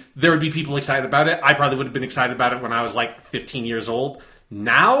movie, there would be people excited about it. I probably would have been excited about it when I was, like, 15 years old.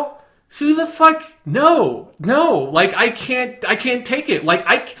 Now? Who the fuck? No. Like, I can't take it. Like,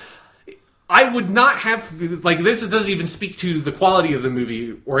 I would not have, like, this doesn't even speak to the quality of the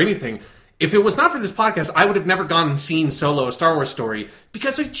movie or anything. If it was not for this podcast, I would have never gone and seen Solo, A Star Wars Story,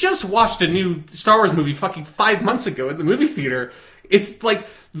 because I just watched a new Star Wars movie fucking 5 months ago at the movie theater. It's like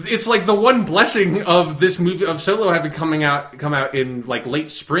the one blessing of this movie, of Solo having come out in like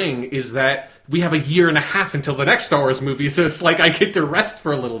late spring, is that we have a year and a half until the next Star Wars movie, so it's like I get to rest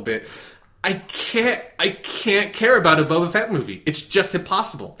for a little bit. I can't care about a Boba Fett movie. It's just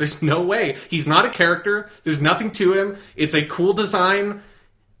impossible. There's no way. He's not a character. There's nothing to him. It's a cool design,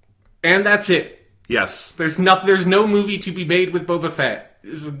 and that's it. Yes. There's no movie to be made with Boba Fett.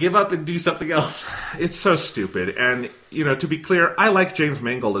 Just give up and do something else. It's so stupid. And, to be clear, I like James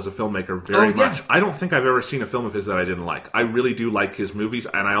Mangold as a filmmaker very much. I don't think I've ever seen a film of his that I didn't like. I really do like his movies,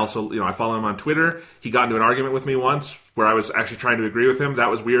 and I also, I follow him on Twitter. He got into an argument with me once where I was actually trying to agree with him.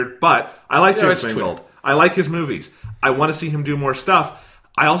 That was weird. But I like James Mangold. Twitter. I like his movies. I want to see him do more stuff.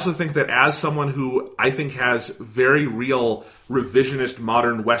 I also think that as someone who I think has very real revisionist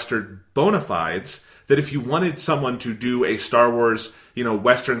modern Western bona fides, that if you wanted someone to do a Star Wars,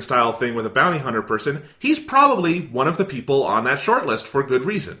 Western-style thing with a bounty hunter person, he's probably one of the people on that shortlist for good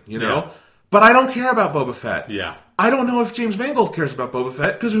reason, Yeah. But I don't care about Boba Fett. Yeah. I don't know if James Mangold cares about Boba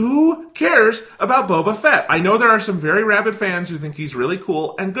Fett, because who cares about Boba Fett? I know there are some very rabid fans who think he's really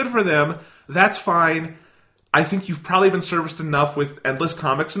cool, and good for them. That's fine. I think you've probably been serviced enough with endless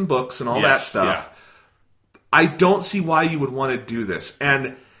comics and books and all that stuff. Yeah. I don't see why you would want to do this.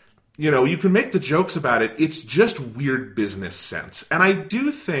 And you can make the jokes about it. It's just weird business sense. And I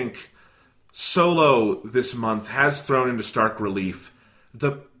do think Solo this month has thrown into stark relief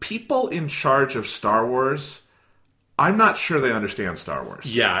the people in charge of Star Wars. I'm not sure they understand Star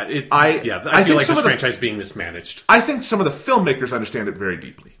Wars. Yeah, I feel like this franchise being mismanaged. I think some of the filmmakers understand it very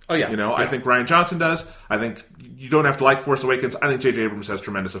deeply. Oh, yeah. I think Rian Johnson does. I think you don't have to like Force Awakens. I think J.J. Abrams has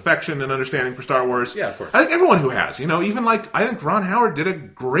tremendous affection and understanding for Star Wars. Yeah, of course. I think everyone who has. Even I think Ron Howard did a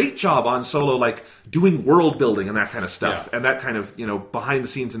great job on Solo, doing world building and that kind of stuff. Yeah. And that kind of, behind the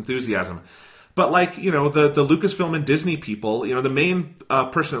scenes enthusiasm. But the Lucasfilm and Disney people, the main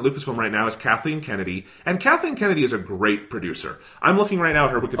person at Lucasfilm right now is Kathleen Kennedy. And Kathleen Kennedy is a great producer. I'm looking right now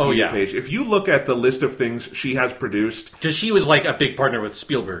at her Wikipedia page. If you look at the list of things she has produced... Because she was a big partner with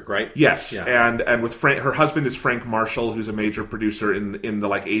Spielberg, right? Yes. Yeah. And with her husband is Frank Marshall, who's a major producer in the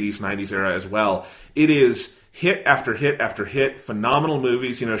 80s, 90s era as well. It is... hit after hit after hit, phenomenal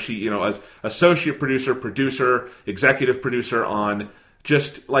movies. She, as associate producer, executive producer on...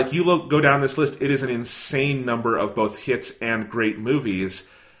 Just go down this list, it is an insane number of both hits and great movies.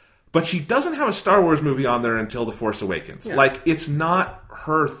 But she doesn't have a Star Wars movie on there until The Force Awakens. Yeah. It's not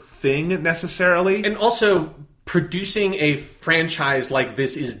her thing necessarily. And also, producing a franchise like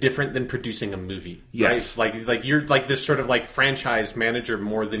this is different than producing a movie. Yes. Right? You're this sort of franchise manager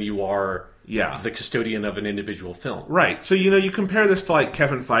more than you are the custodian of an individual film. Right. So, you compare this to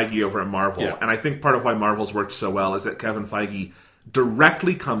Kevin Feige over at Marvel. Yeah. And I think part of why Marvel's worked so well is that Kevin Feige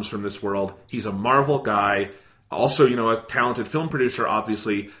directly comes from this world. He's a Marvel guy, also, a talented film producer,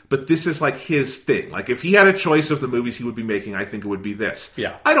 obviously, but this is his thing. If he had a choice of the movies he would be making, I think it would be this.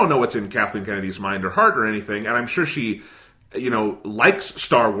 Yeah. I don't know what's in Kathleen Kennedy's mind or heart or anything, and I'm sure she, likes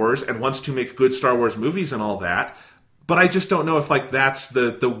Star Wars and wants to make good Star Wars movies and all that, but I just don't know if, that's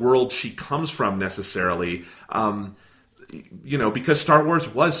the world she comes from necessarily. Because Star Wars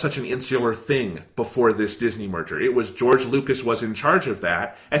was such an insular thing before this Disney merger. It was George Lucas was in charge of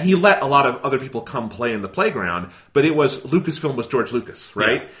that, and he let a lot of other people come play in the playground, but it was Lucasfilm was George Lucas,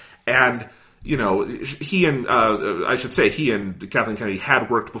 right? Yeah. And, he and Kathleen Kennedy had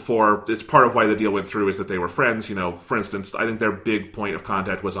worked before. It's part of why the deal went through is that they were friends. For instance, I think their big point of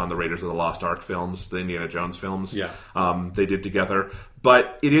contact was on the Raiders of the Lost Ark films, the Indiana Jones films. Yeah. They did together.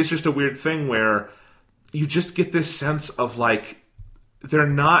 But it is just a weird thing where you just get this sense of they're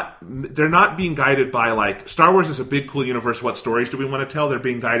not being guided by Star Wars is a big cool universe. What stories do we want to tell? They're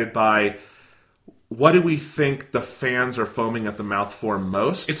being guided by what do we think the fans are foaming at the mouth for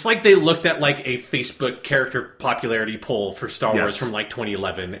most. It's they looked at a Facebook character popularity poll for Star Wars from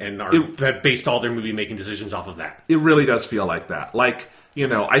 2011 and have based all their movie making decisions off of that. It really does feel like that.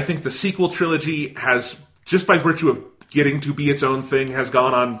 I think the sequel trilogy has, just by virtue of getting to be its own thing, has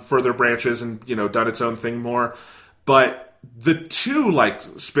gone on further branches and, done its own thing more. But the two,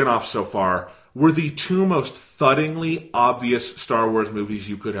 spin-offs so far were the two most thuddingly obvious Star Wars movies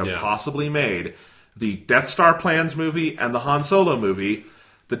you could have possibly made. The Death Star Plans movie and the Han Solo movie.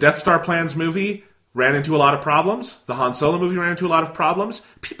 The Death Star Plans movie ran into a lot of problems. The Han Solo movie ran into a lot of problems.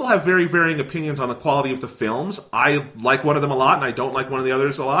 People have very varying opinions on the quality of the films. I like one of them a lot, and I don't like one of the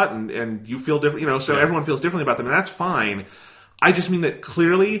others a lot, and you feel different, so everyone feels differently about them, and that's fine. I just mean that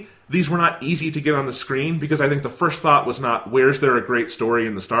clearly these were not easy to get on the screen, because I think the first thought was not, where's there a great story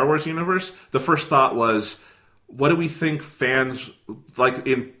in the Star Wars universe? The first thought was, what do we think fans,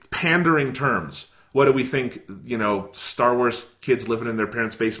 in pandering terms, what do we think, Star Wars kids living in their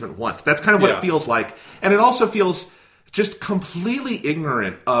parents' basement want? That's kind of what it feels like. And it also feels just completely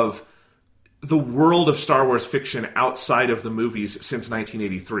ignorant of the world of Star Wars fiction outside of the movies since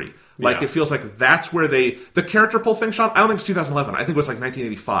 1983. Like, it feels like that's where the character pull thing, Sean, I don't think it's 2011. I think it was like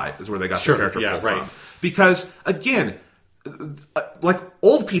 1985 is where they got the character pull from. Because, again, like,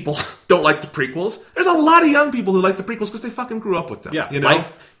 old people don't like the prequels. There's a lot of young people who like the prequels because they fucking grew up with them. Yeah, you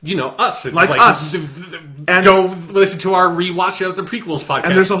know? Us. Like us. And go listen to our rewatch of the prequels podcast.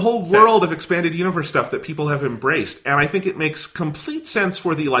 And there's a whole world of expanded universe stuff that people have embraced. And I think it makes complete sense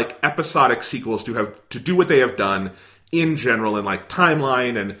for the, like, episodic sequels to do what they have done in general in, like,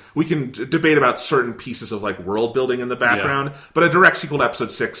 timeline. And we can debate about certain pieces of, like, world building in the background. But a direct sequel to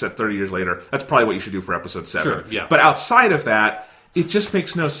Episode 6 set 30 years later, that's probably what you should do for Episode 7. Sure, yeah. But outside of that, it just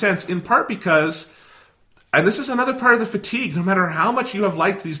makes no sense, in part because... And this is another part of the fatigue, no matter how much you have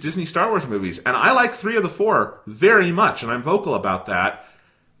liked these Disney Star Wars movies. And I like 3 of the 4 very much, and I'm vocal about that.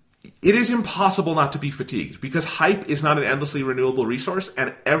 It is impossible not to be fatigued, because hype is not an endlessly renewable resource,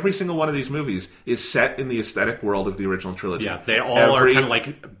 and every single one of these movies is set in the aesthetic world of the original trilogy. Yeah, they all are kind of like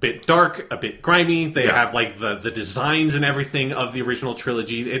a bit dark, a bit grimy. They have like the designs and everything of the original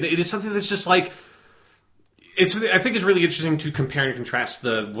trilogy. It is something that's just like... I think it's really interesting to compare and contrast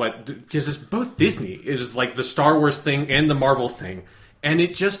because it's both Disney is like the Star Wars thing and the Marvel thing, and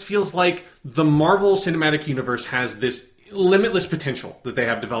it just feels like the Marvel Cinematic Universe has this limitless potential that they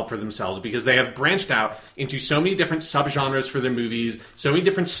have developed for themselves because they have branched out into so many different subgenres for their movies, so many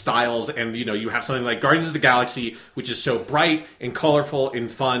different styles, and you have something like Guardians of the Galaxy, which is so bright and colorful and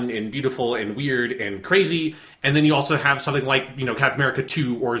fun and beautiful and weird and crazy, and then you also have something like Captain America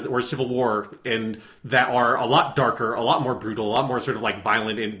 2 or Civil War, and that are a lot darker, a lot more brutal, a lot more sort of like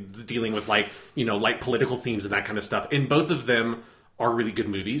violent and dealing with like political themes and that kind of stuff. And both of them are really good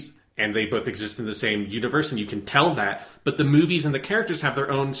movies. And they both exist in the same universe, and you can tell that. But the movies and the characters have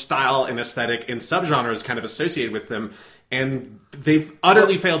their own style and aesthetic and subgenres kind of associated with them. And they've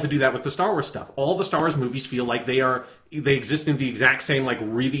utterly failed to do that with the Star Wars stuff. All the Star Wars movies feel like they exist in the exact same, like,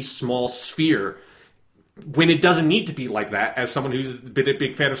 really small sphere, when it doesn't need to be like that. As someone who's been a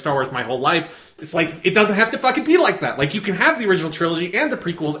big fan of Star Wars my whole life, it's like, it doesn't have to fucking be like that. Like, you can have the original trilogy and the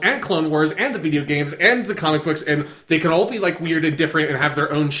prequels and Clone Wars and the video games and the comic books, and they can all be like weird and different and have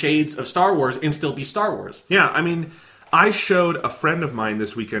their own shades of Star Wars and still be Star Wars. Yeah, I mean, I showed a friend of mine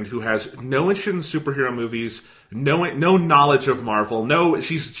this weekend who has no interest in superhero movies, no knowledge of Marvel,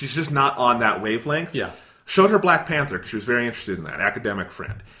 she's just not on that wavelength. Yeah. Showed her Black Panther because she was very interested in that, academic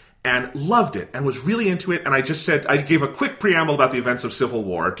friend. And loved it, and was really into it, and I gave a quick preamble about the events of Civil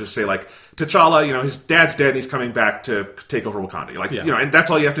War, to say, like, T'Challa, his dad's dead, and he's coming back to take over Wakanda. Like, and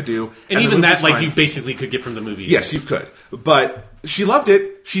that's all you have to do. And even that, like, you basically could get from the movie. Yes, you could. But she loved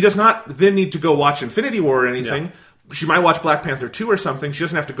it. She does not then need to go watch Infinity War or anything. Yeah. She might watch Black Panther 2 or something. She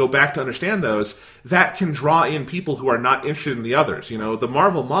doesn't have to go back to understand those. That can draw in people who are not interested in the others. The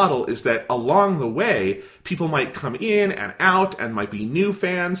Marvel model is that along the way, people might come in and out and might be new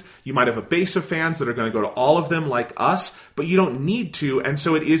fans. You might have a base of fans that are going to go to all of them like us, but you don't need to. And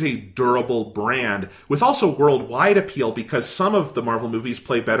so it is a durable brand with also worldwide appeal, because some of the Marvel movies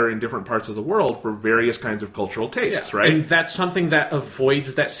play better in different parts of the world for various kinds of cultural tastes, right? And that's something that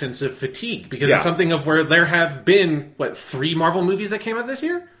avoids that sense of fatigue, because it's something of where there have been 3 Marvel movies that came out this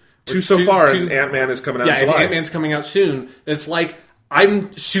year? 2 so far, and Ant-Man is coming out in July. Yeah, Ant-Man's coming out soon. It's like,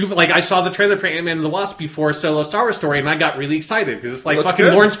 I'm super, like, I saw the trailer for Ant-Man and the Wasp before Solo Star Wars Story, and I got really excited, because it's like, fucking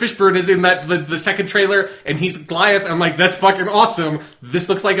good. Lawrence Fishburne is in that the second trailer, and he's Goliath. I'm like, that's fucking awesome. This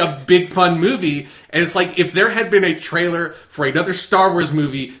looks like a big, fun movie. And it's like, if there had been a trailer for another Star Wars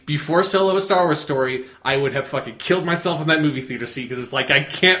movie before Solo Star Wars Story, I would have fucking killed myself in that movie theater seat, because it's like, I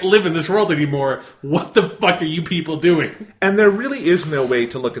can't live in this world anymore. What the fuck are you people doing? And there really is no way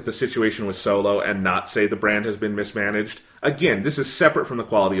to look at the situation with Solo and not say the brand has been mismanaged. Again, this is separate from the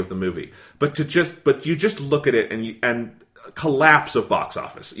quality of the movie. But you just look at it and collapse of box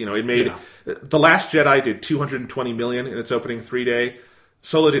office. It made The Last Jedi did $220 million in its opening 3-day.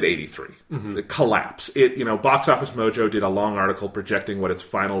 Solo did 83. Mm-hmm. The collapse. Box Office Mojo did a long article projecting what its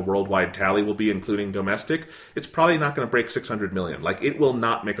final worldwide tally will be, including domestic. It's probably not going to break 600 million. Like, it will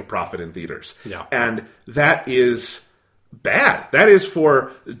not make a profit in theaters. Yeah. And that is bad. That is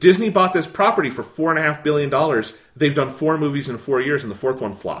for Disney bought this property for $4.5 billion. They've done 4 movies in 4 years, and the 4th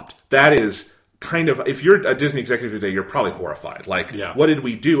one flopped. That is kind of, if you're a Disney executive today, you're probably horrified. Like, what did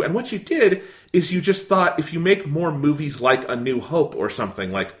we do? And what you did is you just thought, if you make more movies like A New Hope or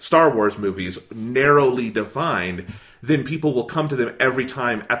something, like Star Wars movies, narrowly defined, then people will come to them every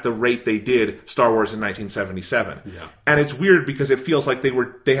time at the rate they did Star Wars in 1977. Yeah. And it's weird, because it feels like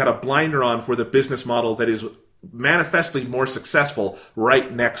they had a blinder on for the business model that is manifestly more successful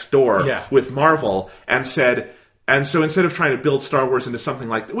right next door with Marvel, and said, And so instead of trying to build Star Wars into something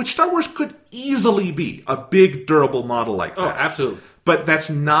like that, which Star Wars could easily be, a big, durable model like that. Oh, absolutely. But that's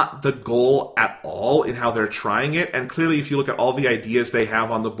not the goal at all in how they're trying it. And clearly, if you look at all the ideas they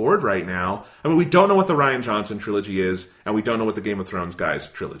have on the board right now, I mean, we don't know what the Rian Johnson trilogy is, and we don't know what the Game of Thrones guys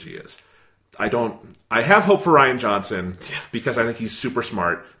trilogy is. I have hope for Rian Johnson because I think he's super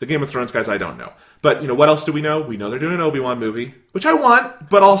smart. The Game of Thrones guys, I don't know. But, what else do we know? We know they're doing an Obi-Wan movie, which I want,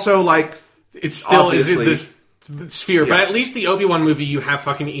 but also, it still obviously, is in this sphere. Yeah. But at least the Obi-Wan movie, you have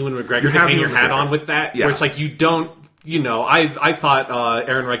fucking Ewan McGregor to hang your hat on with that. Yeah. Where it's like, you don't, I thought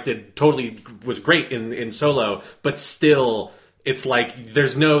Aaron Reich was great in Solo, but still, it's like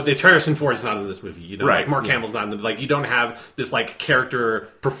it's Harrison Ford's not in this movie, right? Like Mark Hamill's not in the you don't have this character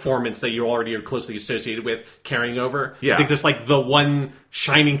performance that you already are closely associated with carrying over. Yeah. I think that's the one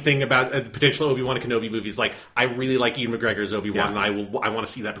shining thing about the potential Obi-Wan Kenobi movies. I really like Ewan McGregor's Obi-Wan, and I want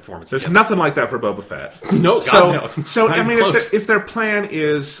to see that performance. There's nothing like that for Boba Fett. No, God, no. So I mean, if their plan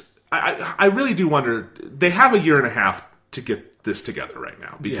is, I really do wonder. They have a year and a half to get this together right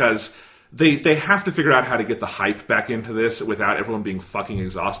now because. Yeah. They have to figure out how to get the hype back into this without everyone being fucking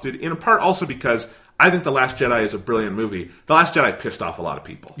exhausted. In part also because I think The Last Jedi is a brilliant movie. The Last Jedi pissed off a lot of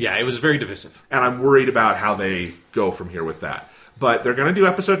people. Yeah, it was very divisive. And I'm worried about how they go from here with that. But they're going to do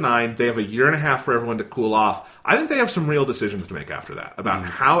Episode 9. They have a year and a half for everyone to cool off. I think they have some real decisions to make after that about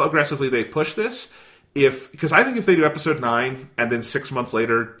how aggressively they push this. Because I think if they do Episode 9 and then 6 months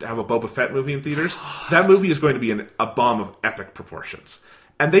later have a Boba Fett movie in theaters, that movie is going to be a bomb of epic proportions.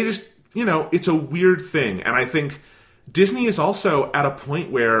 And they just... it's a weird thing. And I think Disney is also at a point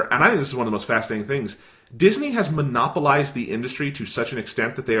where, and I think this is one of the most fascinating things, Disney has monopolized the industry to such an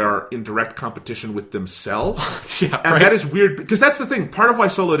extent that they are in direct competition with themselves. And that is weird, because that's the thing. Part of why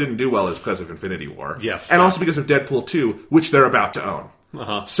Solo didn't do well is because of Infinity War. Yes. And also because of Deadpool 2, which they're about to own.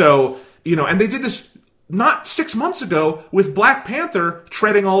 Uh-huh. So, and they did this not 6 months ago with Black Panther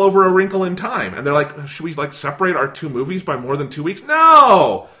treading all over A Wrinkle in Time. And they're like, should we separate our two movies by more than 2 weeks?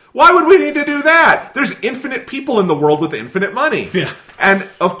 No! Why would we need to do that? There's infinite people in the world with infinite money. Yeah. And,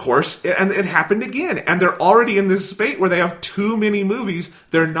 of course, it happened again. And they're already in this spate where they have too many movies.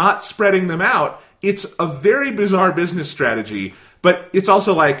 They're not spreading them out. It's a very bizarre business strategy. But it's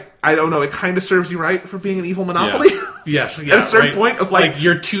also I don't know, it kind of serves you right for being an evil monopoly. Yeah. Yes. Yeah, at a certain point of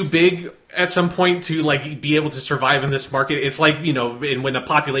you're too big at some point to be able to survive in this market. It's when a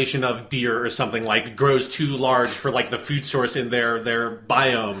population of deer or something grows too large for the food source in their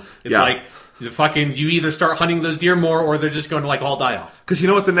biome. It's you either start hunting those deer more or they're just going to all die off. Because you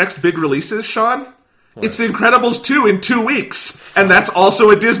know what the next big release is, Sean? What? It's The Incredibles 2 in 2 weeks. And that's also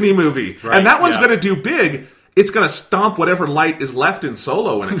a Disney movie. Right, and that one's going to do big. It's going to stomp whatever light is left in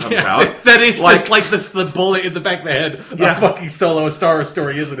Solo when it comes out. That is just the bullet in the back of the head of fucking Solo, a Star Wars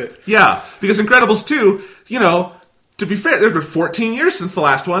story, isn't it? Yeah, because Incredibles 2, to be fair, there's been 14 years since the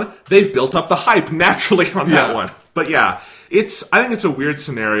last one. They've built up the hype naturally on that one. But yeah, I think it's a weird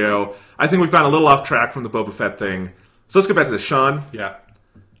scenario. I think we've gone a little off track from the Boba Fett thing. So let's get back to this. Sean? Yeah.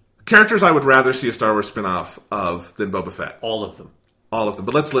 Characters I would rather see a Star Wars spin-off of than Boba Fett. All of them. All of them.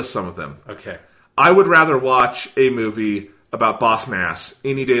 But let's list some of them. Okay. I would rather watch a movie about Boss Nass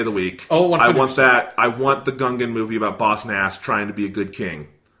any day of the week. Oh, 100%. I want that. I want the Gungan movie about Boss Nass trying to be a good king.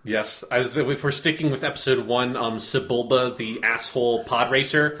 Yes. If we're sticking with episode 1, Sebulba, the asshole pod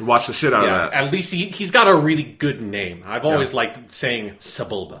racer. Watch the shit out of that. At least he's got a really good name. I've always liked saying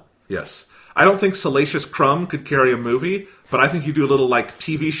Sebulba. Yes. I don't think Salacious Crumb could carry a movie, but I think you do a little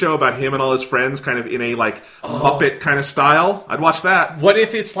TV show about him and all his friends, kind of in a Muppet kind of style. I'd watch that. What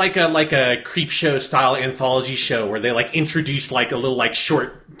if it's like a creep show style anthology show where they introduce a little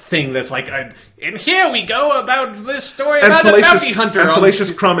short thing that's and here we go about this story about a bounty hunter. And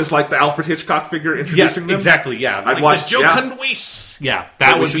Salacious Crumb is the Alfred Hitchcock figure introducing them. Exactly. Yeah, I'd watch Joe Conway's. Yeah,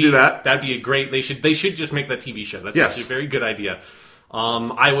 we should do that. That'd be a great. They should just make that TV show. That's actually a very good idea.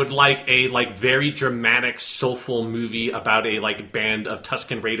 I would like a very dramatic, soulful movie about a band of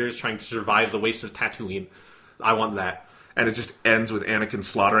Tusken Raiders trying to survive the wastes of Tatooine. I want that. And it just ends with Anakin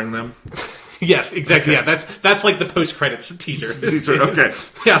slaughtering them? Yes, exactly. Okay. Yeah, that's the post-credits teaser. Okay.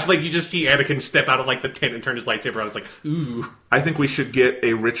 Yeah, you just see Anakin step out of the tent and turn his lightsaber on. It's ooh. I think we should get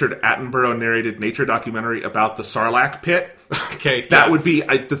a Richard Attenborough narrated nature documentary about the Sarlacc pit. Okay. That would be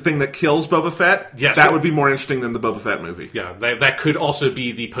the thing that kills Boba Fett. Yes. That would be more interesting than the Boba Fett movie. Yeah, that could also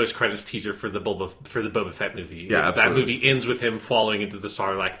be the post-credits teaser for the Boba Fett movie. Yeah, absolutely. That movie ends with him falling into the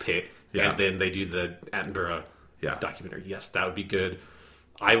Sarlacc pit, Yeah. and then they do the Attenborough Yeah. documentary. Yes, that would be good.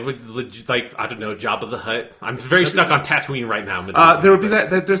 I would I don't know, Jabba the Hutt. I'm very stuck on Tatooine right now. There would be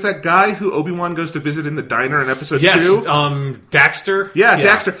that. There's that guy who Obi-Wan goes to visit in the diner in episode 2. Yes, Daxter. Yeah,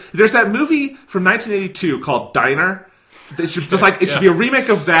 Daxter. There's that movie from 1982 called Diner. It should be a remake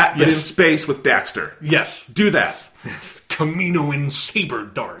of that, but in space with Daxter. Yes, do that. Camino and saber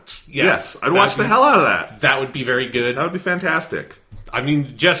darts. Yeah, yes, I'd watch the hell out of that. That would be very good. That would be fantastic. I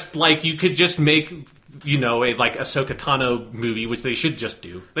mean, just like you could just make, a Ahsoka Tano movie, which they should just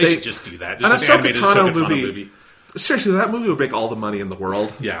do. They should just do that. Just an Ahsoka Tano movie. Seriously, that movie would make all the money in the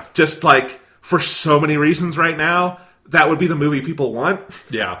world. Yeah. Just for so many reasons right now, that would be the movie people want.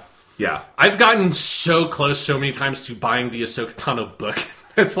 Yeah. Yeah. I've gotten so close so many times to buying the Ahsoka Tano book.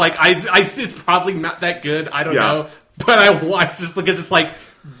 It's it's probably not that good. I don't know. But I watch just because it's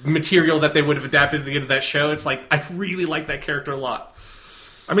material that they would have adapted at the end of that show. It's I really like that character a lot.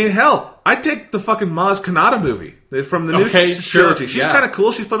 I mean, hell, I'd take the fucking Maz Kanata movie from the new trilogy. She's kind of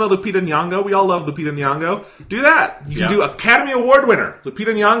cool. She's played by Lupita Nyong'o. We all love Lupita Nyong'o. Do that. You can do Academy Award winner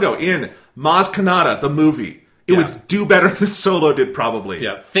Lupita Nyong'o in Maz Kanata, the movie. It would do better than Solo did, probably.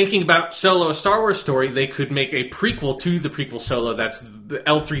 Yeah. Thinking about Solo, a Star Wars story, they could make a prequel to the prequel Solo. That's the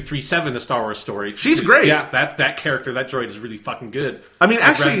L337, a Star Wars story. She's great. Yeah, that's that character. That droid is really fucking good. I mean,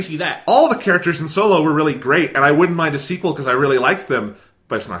 I'd rather see that. All the characters in Solo were really great, and I wouldn't mind a sequel because I really liked them.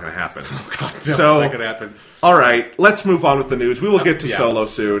 But it's not going to happen. Oh, God. No, so, it's not going to happen. All right, let's move on with the news. We will get to Solo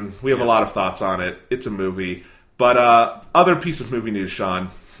soon. We have a lot of thoughts on it. It's a movie. But other piece of movie news, Sean.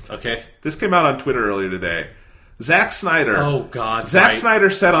 Okay. This came out on Twitter earlier today. Zack Snyder. Oh, God. Zack Snyder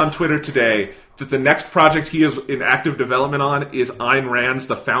said on Twitter today that the next project he is in active development on is Ayn Rand's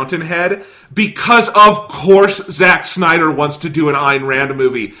The Fountainhead, because of course Zack Snyder wants to do an Ayn Rand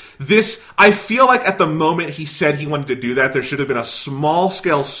movie. I feel like at the moment he said he wanted to do that, there should have been a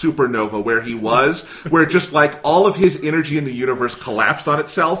small-scale supernova where he was, where just all of his energy in the universe collapsed on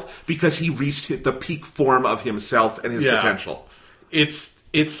itself because he reached the peak form of himself and his potential. It's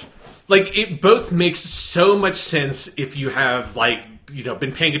it both makes so much sense if you have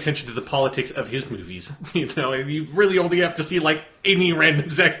been paying attention to the politics of his movies. You really only have to see any random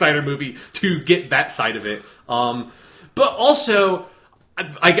Zack Snyder movie to get that side of it. But also,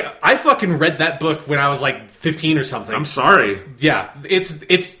 I fucking read that book when I was 15 or something. I'm sorry. Yeah,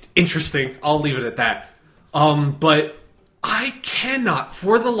 it's interesting. I'll leave it at that. But I cannot,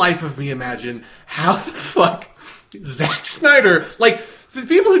 for the life of me, imagine how the fuck Zack Snyder, for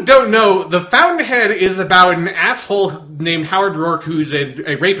people who don't know, The Fountainhead is about an asshole named Howard Rourke who's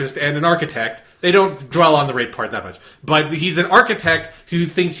a rapist and an architect. They don't dwell on the rape part that much. But he's an architect who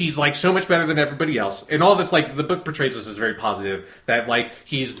thinks he's so much better than everybody else. And all this, the book portrays this as very positive. That,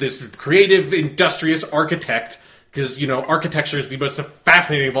 he's this creative, industrious architect. Because, architecture is the most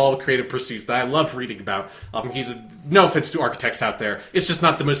fascinating of all the creative pursuits that I love reading about. No offense to architects out there. It's just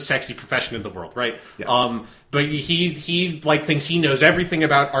not the most sexy profession in the world, right? Yeah. But he thinks he knows everything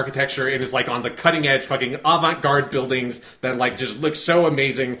about architecture and is on the cutting edge fucking avant-garde buildings that just look so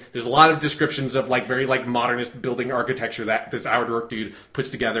amazing. There's a lot of descriptions of very modernist building architecture that this Howard Rourke dude puts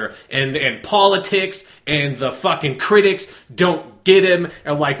together. And politics and the fucking critics don't get him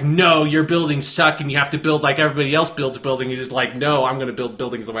and no, your buildings suck and you have to build like everybody else builds buildings. He's just no, I'm going to build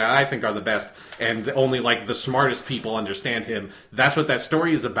buildings the way I think are the best. And only the smartest people understand him. That's what that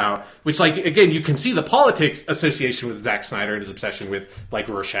story is about. Which again, you can see the politics association with Zack Snyder and his obsession with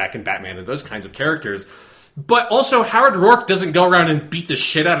Rorschach and Batman and those kinds of characters. But also, Howard Rourke doesn't go around and beat the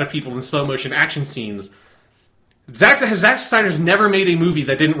shit out of people in slow motion action scenes. Zack Snyder's never made a movie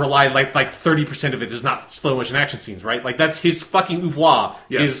that didn't rely 30% of it is not slow motion action scenes, right? That's his fucking oeuvre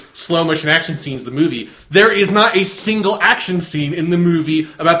is slow motion action scenes. The movie, there is not a single action scene in the movie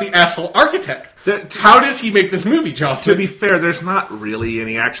about the asshole architect. How does he make this movie, Jonathan? To be fair, there's not really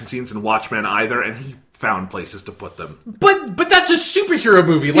any action scenes in Watchmen either, and he found places to put them. But that's a superhero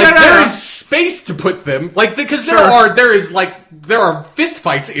movie. There is space to put them. Because there are fist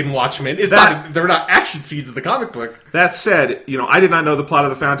fights in Watchmen. They're not action scenes in the comic book. That said, I did not know the plot of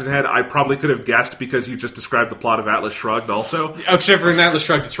The Fountainhead. I probably could have guessed because you just described the plot of Atlas Shrugged also. Except for in Atlas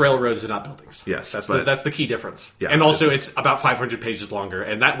Shrugged, it's railroads and not buildings. Yes. That's the key difference. Yeah, and also it's about 500 pages longer,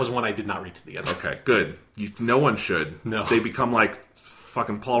 and that was one I did not read to the end. Okay, good. No one should. No. They become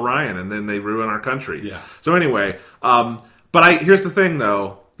fucking Paul Ryan, and then they ruin our country. Yeah. So anyway, but here's the thing,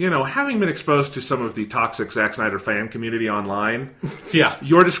 though. Having been exposed to some of the toxic Zack Snyder fan community online,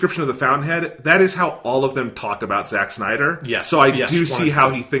 your description of The Fountainhead, that is how all of them talk about Zack Snyder. Yes. So I do see how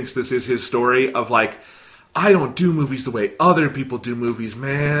he thinks this is his story of I don't do movies the way other people do movies,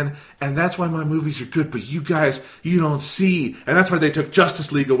 man. And that's why my movies are good, but you guys, you don't see. And that's why they took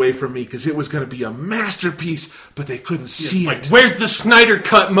Justice League away from me, because it was going to be a masterpiece, but they couldn't see it. Where's the Snyder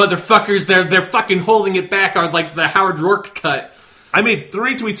cut, motherfuckers? They're fucking holding it back on, like, the Howard Rourke cut. I made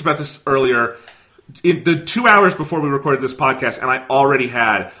 3 tweets about this earlier, in the 2 hours before we recorded this podcast, and I already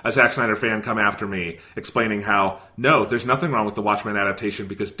had a Zack Snyder fan come after me explaining how, no, there's nothing wrong with the Watchmen adaptation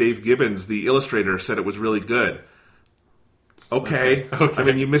because Dave Gibbons, the illustrator, said it was really good. Okay. I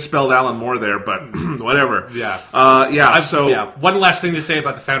mean, you misspelled Alan Moore there, but whatever. One last thing to say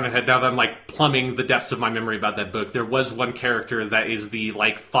about The Fountainhead, now that I'm, like, plumbing the depths of my memory about that book. There was one character that is the,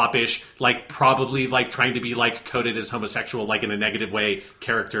 like, foppish, like, probably, like, trying to be, like, coded as homosexual, like, in a negative way,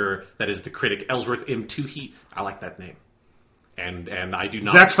 character that is the critic, Ellsworth M. Toohey. I like that name. And I do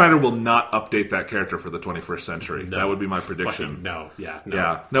not... Zack Snyder will not update that character for the 21st century. No, that would be my prediction. No.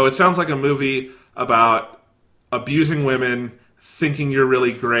 No, it sounds like a movie about abusing women, thinking you're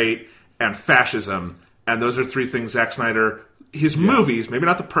really great, and fascism. And those are 3 things Zack Snyder, his movies, maybe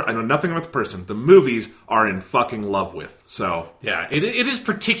not I know nothing about the person, the movies are in fucking love with. So yeah, it is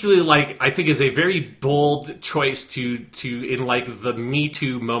particularly, like, I think is a very bold choice to in, like, the Me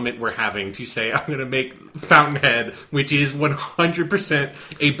Too moment we're having, to say, I'm going to make Fountainhead, which is 100%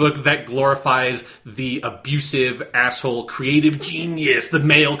 a book that glorifies the abusive asshole creative genius, the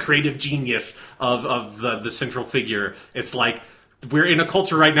male creative genius of the central figure. It's like, we're in a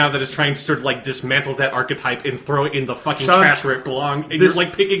culture right now that is trying to sort of, like, dismantle that archetype and throw it in the fucking trash where it belongs. And you're,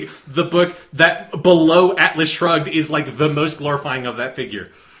 like, picking the book that below Atlas Shrugged is, like, the most glorifying of that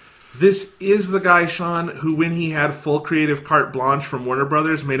figure. This is the guy, Sean, who, when he had full creative carte blanche from Warner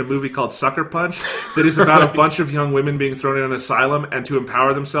Brothers, made a movie called Sucker Punch that is about a bunch of young women being thrown in an asylum, and to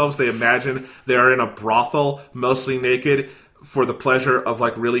empower themselves, they imagine they are in a brothel, mostly naked, for the pleasure of,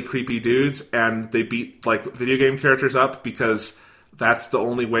 like, really creepy dudes, and they beat, like, video game characters up because that's the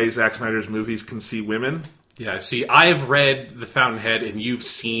only way Zack Snyder's movies can see women. Yeah, see, I've read The Fountainhead, and you've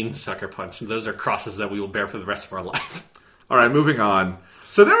seen Sucker Punch, and those are crosses that we will bear for the rest of our life. All right, moving on.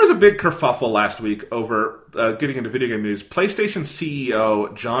 So there was a big kerfuffle last week over getting into video game news. PlayStation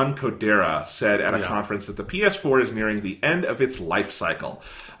CEO John Codera said at a conference that the PS4 is nearing the end of its life cycle.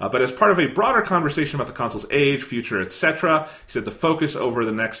 But as part of a broader conversation about the console's age, future, etc., he said the focus over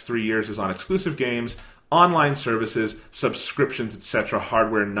the next 3 years is on exclusive games, online services, subscriptions, etc.,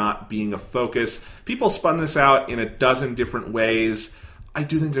 hardware not being a focus. People spun this out in a dozen different ways. I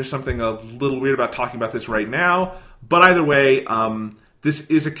do think there's something a little weird about talking about this right now, but either way, this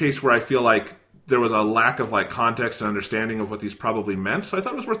is a case where I feel like there was a lack of, like, context and understanding of what these probably meant, so I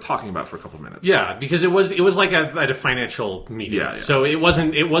thought it was worth talking about for a couple minutes. Yeah, because it was like at a financial meeting. Yeah. So it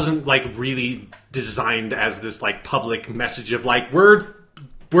wasn't like really designed as this, like, public message of, like, we're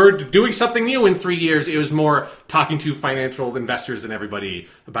doing something new in 3 years. It was more talking to financial investors and everybody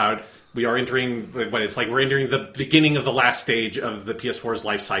about, we are entering we're entering the beginning of the last stage of the PS4's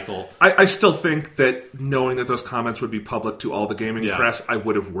life cycle. I still think that knowing that those comments would be public to all the gaming press, I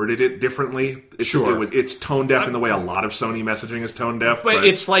would have worded it differently. It's tone deaf in the way a lot of Sony messaging is tone deaf. But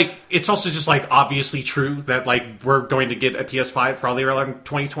it's like, it's also just, like, obviously true that, like, we're going to get a PS5 probably around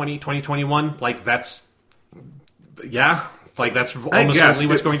 2020, 2021. Like, that's, yeah. Like, that's almost certainly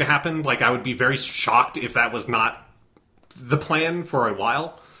what's going to happen. Like, I would be very shocked if that was not the plan for a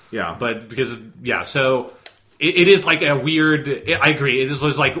while. Yeah. But because, so it is like a weird, I agree. It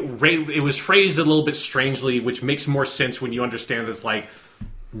was like, it was phrased a little bit strangely, which makes more sense when you understand this, like,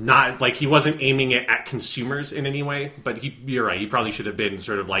 not, like, he wasn't aiming it at consumers in any way, but you're right. He probably should have been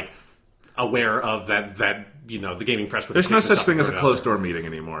sort of, like, aware of that, the gaming press would. There's no such thing as a closed door meeting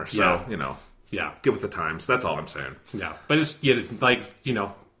anymore. So, Yeah. Get with the times. That's all I'm saying. Yeah. But it's,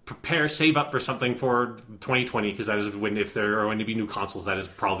 prepare, save up for something for 2020, because that is when, if there are going to be new consoles, that is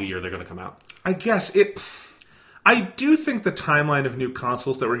probably the year they're going to come out. I guess I do think the timeline of new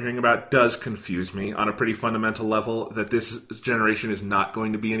consoles that we're hearing about does confuse me on a pretty fundamental level, that this generation is not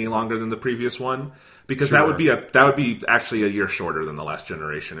going to be any longer than the previous one. Because that would be actually a year shorter than the last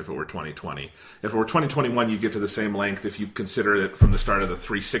generation if it were 2020. If it were 2021, you'd get to the same length if you consider it from the start of the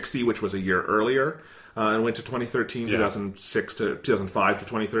 360, which was a year earlier, and went to 2013, 2006 to 2005 to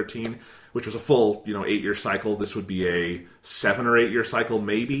 2013, which was a full 8-year cycle. This would be a 7 or 8 year cycle,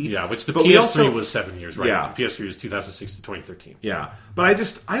 maybe. Yeah, which the PS3 was 7 years, right? Yeah, the PS3 was 2006 to 2013. Yeah, but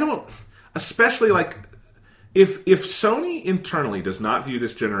I don't, especially like. If Sony internally does not view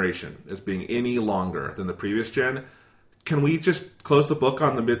this generation as being any longer than the previous gen, can we just close the book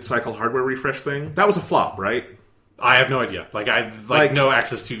on the mid-cycle hardware refresh thing? That was a flop, right? I have no idea. Like, I no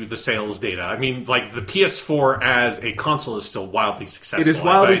access to the sales data. I mean, like, the PS4 as a console is still wildly successful. It is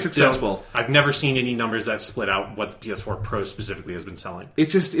wildly successful. I've never seen any numbers that split out what the PS4 Pro specifically has been selling.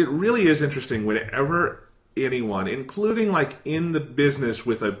 It really is interesting whenever anyone, including like in the business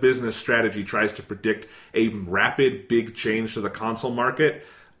with a business strategy, tries to predict a rapid, big change to the console market,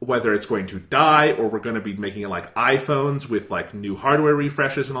 whether it's going to die or we're going to be making it like iPhones with like new hardware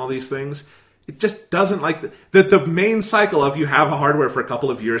refreshes and all these things. It just doesn't like the main cycle of you have a hardware for a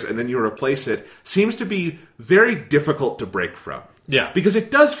couple of years and then you replace it seems to be very difficult to break from. Yeah. Because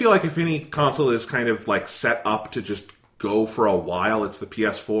it does feel like if any console is kind of like set up to just go for a while, it's the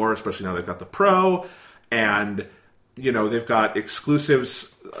PS4, especially now they've got the Pro, and you know they've got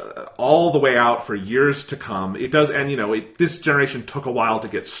exclusives all the way out for years to come. It does, and you know this generation took a while to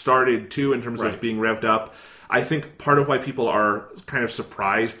get started too in terms of being revved up. I think part of why people are kind of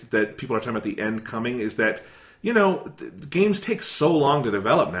surprised that people are talking about the end coming is that, you know, games take so long to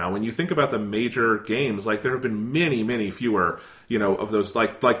develop now. When you think about the major games, like there have been many, many fewer, you know, of those.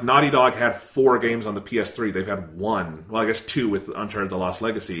 Like Naughty Dog had 4 games on the PS3. They've had 1. Well, I guess 2 with Uncharted: The Lost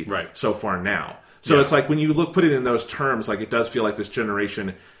Legacy so far now. So it's like when you put it in those terms, like it does feel like this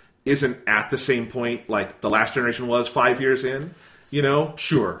generation isn't at the same point like the last generation was 5 years in, you know?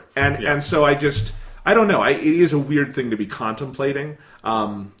 Sure. And so I don't know. It is a weird thing to be contemplating.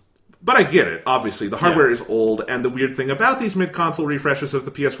 But I get it, obviously. The hardware is old, and the weird thing about these mid-console refreshes of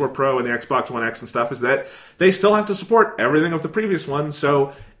the PS4 Pro and the Xbox One X and stuff is that they still have to support everything of the previous one,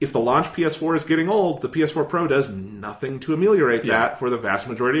 so if the launch PS4 is getting old, the PS4 Pro does nothing to ameliorate that for the vast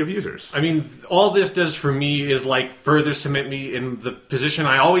majority of users. I mean, all this does for me is, like, further cement me in the position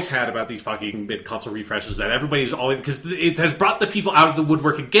I always had about these fucking mid-console refreshes, that everybody's always... Because it has brought the people out of the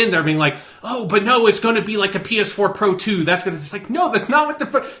woodwork again. They're being like, oh, but no, it's going to be like a PS4 Pro 2. That's going to... It's like, no, that's not what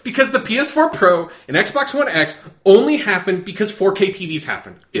the... Because the PS4 Pro and Xbox One X only happened because 4K TVs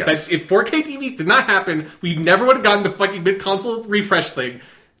happened. Yes. If 4K TVs did not happen, we never would have gotten the fucking mid-console refresh thing.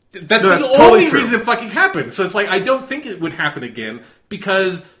 That's the only reason it fucking happened. So it's like, I don't think it would happen again,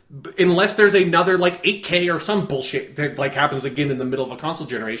 because unless there's another, like, 8K or some bullshit that, like, happens again in the middle of a console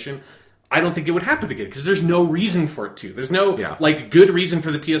generation, I don't think it would happen again, because there's no reason for it to. There's no, like, good reason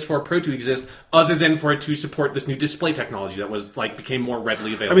for the PS4 Pro to exist, other than for it to support this new display technology that was, like, became more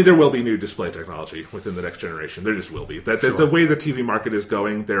readily available. I mean, there will be new display technology within the next generation. There just will be. The way the TV market is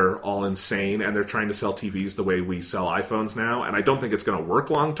going, they're all insane, and they're trying to sell TVs the way we sell iPhones now, and I don't think it's going to work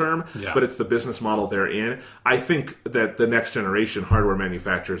long term, but it's the business model they're in. I think that the next generation hardware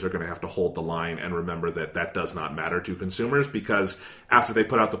manufacturers are going to have to hold the line and remember that that does not matter to consumers, because after they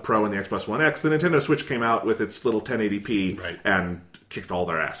put out the Pro and the Xbox One X, the Nintendo Switch came out with its little 1080p and kicked all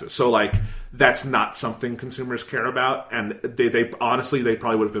their asses. So, like, that's not something consumers care about, and they honestly, they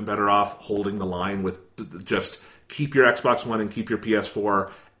probably would have been better off holding the line with just keep your Xbox One and keep your PS4,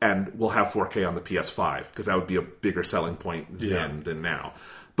 and we'll have 4K on the PS5, because that would be a bigger selling point then than now.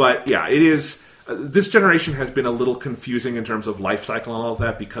 But yeah, it is... this generation has been a little confusing in terms of life cycle and all of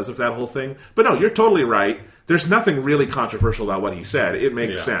that because of that whole thing. But no, you're totally right. There's nothing really controversial about what he said. It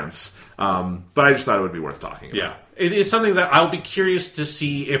makes sense. But I just thought it would be worth talking about. Yeah. It is something that I'll be curious to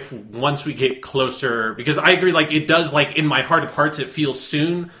see if once we get closer, because I agree, like, it does, like, in my heart of hearts, it feels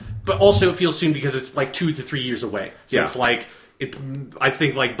soon, but also it feels soon because it's, like, 2 to 3 years away. So it's, like, I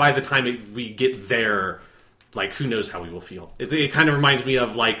think, like, by the time we get there... like, who knows how we will feel. It kind of reminds me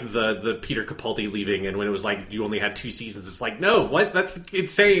of, like, the Peter Capaldi leaving, and when it was like, you only had 2 seasons, it's like, no, what? That's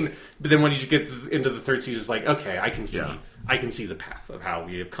insane. But then when you get into the 3rd season, it's like, okay, I can see the path of how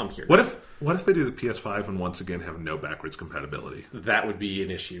we have come here. What if they do the PS5 and once again have no backwards compatibility? That would be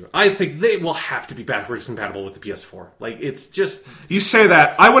an issue. I think they will have to be backwards compatible with the PS4. Like, it's just... You say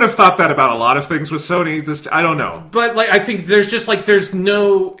that. I would have thought that about a lot of things with Sony. I don't know. But, like, I think there's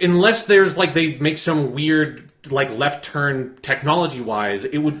no... Unless there's, like, they make some weird... like, left turn technology wise,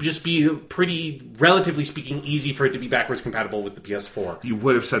 it would just be pretty, relatively speaking, easy for it to be backwards compatible with the PS4. You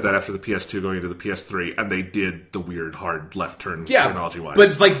would have said that after the PS2 going into the PS3, and they did the weird hard left turn technology wise.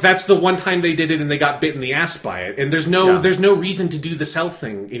 But, like, that's the one time they did it and they got bit in the ass by it. And there's no reason to do the cell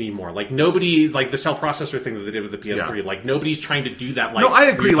thing anymore. Like, nobody, like, the cell processor thing that they did with the PS3, like, nobody's trying to do that, like, no, I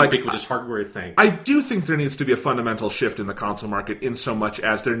agree, like, ubiquitous hardware thing. I do think there needs to be a fundamental shift in the console market in so much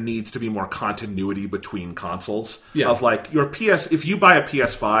as there needs to be more continuity between consoles. Of, like, your if you buy a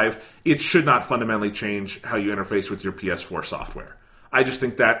PS5, it should not fundamentally change how you interface with your PS4 software. I just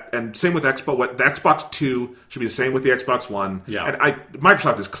think that, and same with Xbox. The Xbox 2 should be the same with the Xbox One. Yeah. And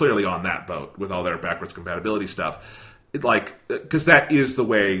Microsoft is clearly on that boat with all their backwards compatibility stuff. because that is the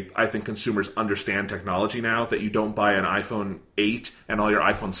way I think consumers understand technology now, that you don't buy an iPhone 8 and all your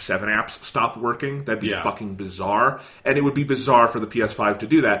iPhone 7 apps stop working. That'd be fucking bizarre. And it would be bizarre for the PS5 to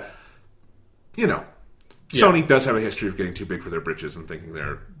do that. Sony does have a history of getting too big for their britches and thinking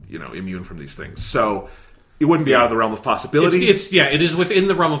they're, immune from these things. So it wouldn't be out of the realm of possibility. It is within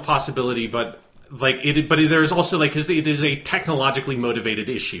the realm of possibility, but there's also because it is a technologically motivated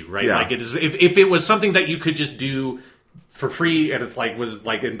issue, right? Yeah. Like it is, if it was something that you could just do for free and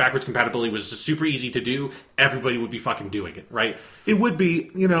and backwards compatibility was just super easy to do, everybody would be fucking doing it, right? It would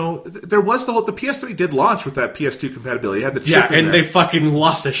be, there was the PS3 did launch with that PS2 compatibility. It had the chip in there. They fucking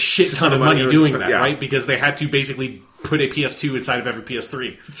lost a shit ton of money doing that, yeah. right? Because they had to basically put a PS2 inside of every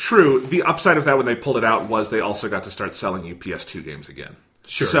PS3. True. The upside of that when they pulled it out was they also got to start selling you PS2 games again.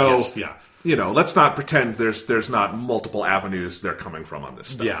 Sure. So, yes, yeah. Let's not pretend there's not multiple avenues they're coming from on this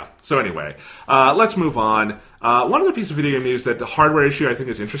stuff. Yeah. So anyway, let's move on. One other piece of video game news that the hardware issue I think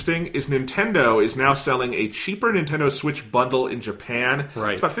is interesting is Nintendo is now selling a cheaper Nintendo Switch bundle in Japan.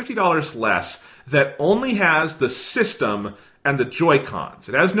 Right. It's about $50 less that only has the system and the Joy-Cons.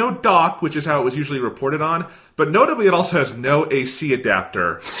 It has no dock, which is how it was usually reported on, but notably it also has no AC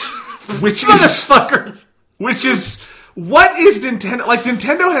adapter, which Motherfuckers! Which is... What is Nintendo...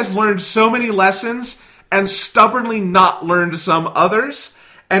 Nintendo has learned so many lessons and stubbornly not learned some others,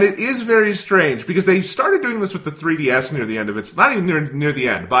 and it is very strange, because they started doing this with the 3DS near the end of it. Not even near the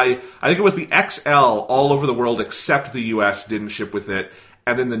end. I think it was the XL all over the world except the US didn't ship with it,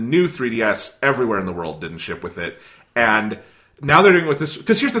 and then the new 3DS everywhere in the world didn't ship with it. And now they're doing it with this...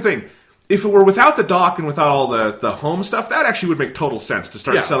 Because here's the thing. If it were without the dock and without all the home stuff, that actually would make total sense to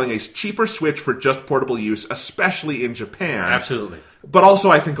start selling a cheaper Switch for just portable use, especially in Japan. Absolutely. But also,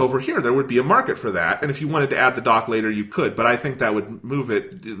 I think over here, there would be a market for that. And if you wanted to add the dock later, you could. But I think that would move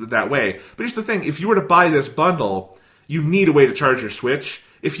it that way. But here's the thing. If you were to buy this bundle, you need a way to charge your Switch.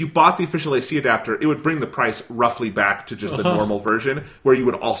 If you bought the official AC adapter, it would bring the price roughly back to just the normal version, where you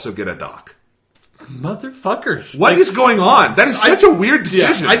would also get a dock. Motherfuckers. What is going on? That is such a weird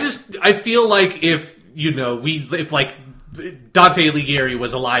decision. Yeah, I feel like if Dante Alighieri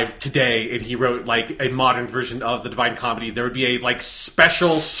was alive today and he wrote a modern version of the Divine Comedy, there would be a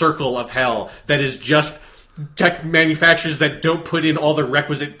special circle of hell that is just tech manufacturers that don't put in all the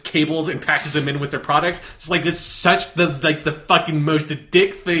requisite cables and package them in with their products. It's such the fucking most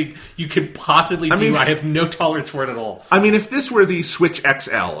dick thing you could possibly do. I have no tolerance for it at all. I mean, if this were the Switch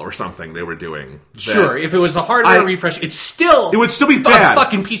XL or something they were doing, sure. If it was a hardware refresh, it would still be bad. A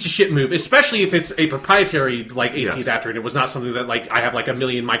fucking piece of shit move, especially if it's a proprietary AC adapter and it was not something that I have a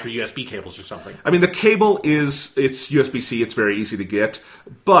million micro USB cables or something. I mean, the cable it's USB-C. It's very easy to get,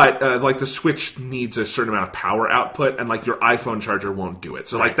 but the Switch needs a certain amount of power output, and your iPhone charger won't do it.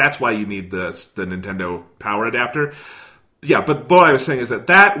 So that's why you need the Nintendo power adapter. Yeah, but what I was saying is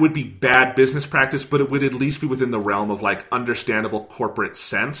that would be bad business practice, but it would at least be within the realm of understandable corporate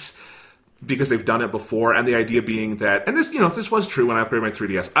sense, because they've done it before. And the idea being that, and this was true when I upgraded my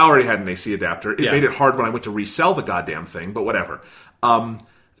 3DS. I already had an AC adapter. It made it hard when I went to resell the goddamn thing, but whatever.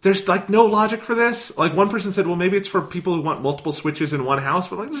 There's no logic for this. One person said, well, maybe it's for people who want multiple Switches in one house,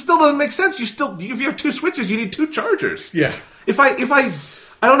 but this still doesn't make sense. If you have two Switches, you need two chargers. Yeah. If I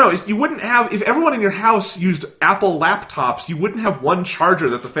don't know, you wouldn't have, if everyone in your house used Apple laptops, you wouldn't have one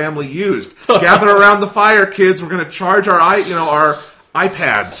charger that the family used. Gather around the fire, kids. We're going to charge our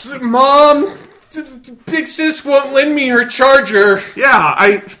iPads. Mom, Big Sis won't lend me her charger.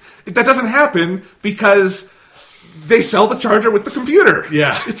 Yeah, that doesn't happen because they sell the charger with the computer.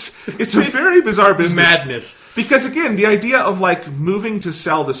 Yeah. It's a very bizarre business. Madness. Because, again, the idea of, moving to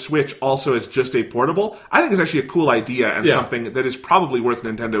sell the Switch also as just a portable, I think is actually a cool idea and something that is probably worth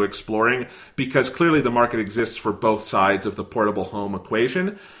Nintendo exploring, because clearly the market exists for both sides of the portable home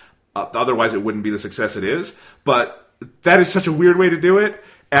equation. Otherwise, it wouldn't be the success it is. But that is such a weird way to do it.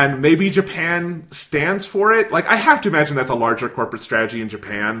 And maybe Japan stands for it. I have to imagine that's a larger corporate strategy in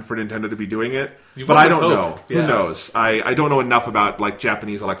Japan for Nintendo to be doing it. But I don't know. Yeah. Who knows? I don't know enough about,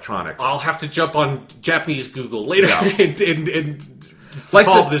 Japanese electronics. I'll have to jump on Japanese Google later and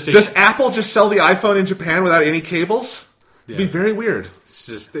solve this issue. Does Apple just sell the iPhone in Japan without any cables? It'd be very weird.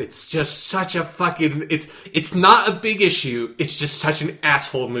 It's just such a fucking... It's not a big issue. It's just such an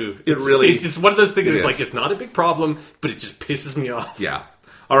asshole move. It's just one of those things that's it's not a big problem, but it just pisses me off. Yeah.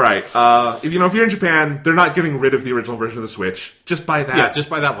 All right. If you're in Japan, they're not getting rid of the original version of the Switch. Just buy that. Yeah, just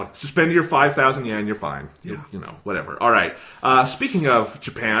buy that one. Suspend your 5,000 yen. You're fine. Yeah. Whatever. All right. Speaking of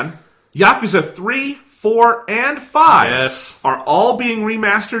Japan, Yakuza 3, 4, and 5 are all being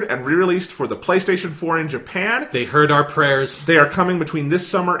remastered and re-released for the PlayStation 4 in Japan. They heard our prayers. They are coming between this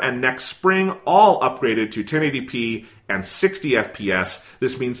summer and next spring, all upgraded to 1080p and 60 FPS.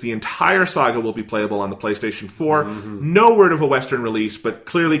 This means the entire saga will be playable on the PlayStation 4. No word of a Western release, but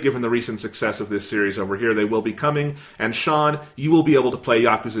clearly given the recent success of this series over here, they will be coming. And Sean, you will be able to play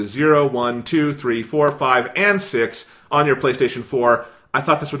Yakuza 0, 1, 2, 3, 4, 5, and 6 on your PlayStation 4. I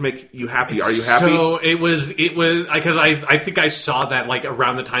thought this would make you happy. Are you happy? So it was because I think I saw that like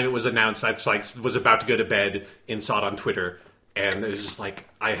around the time it was announced. I was about to go to bed and saw it on Twitter, and it was just like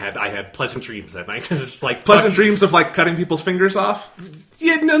I had pleasant dreams that night. It's like pleasant dreams of like cutting people's fingers off.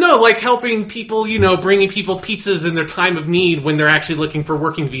 Yeah, no, like helping people, bringing people pizzas in their time of need when they're actually looking for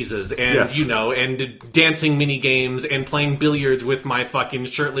working visas, and Yes. and dancing mini games and playing billiards with my fucking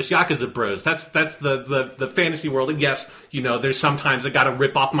shirtless Yakuza bros. That's the fantasy world. And yes, there's sometimes I got to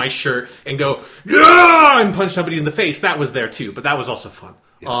rip off my shirt and go yeah and punch somebody in the face. That was there too, but that was also fun.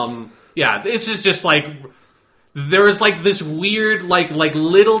 Yes. Yeah, this is just like. There was like this weird, like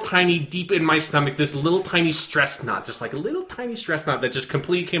little tiny deep in my stomach, this little tiny stress knot, just like a little tiny stress knot that just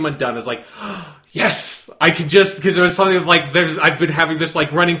completely came undone. It's like, yes, I could just, because there was something of like, I've been having this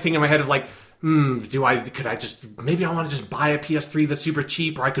like running thing in my head of like, maybe I want to just buy a PS3 that's super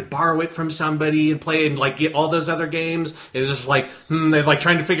cheap, or I could borrow it from somebody and play and like get all those other games. It's just like, they're like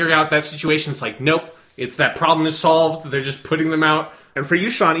trying to figure out that situation. It's like, nope, it's that problem is solved. They're just putting them out. And for you,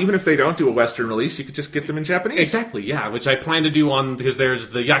 Sean, even if they don't do a Western release, you could just get them in Japanese. Exactly, yeah, which I plan to do because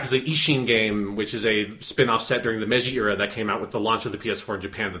there's the Yakuza Ishin game, which is a spin-off set during the Meiji era that came out with the launch of the PS4 in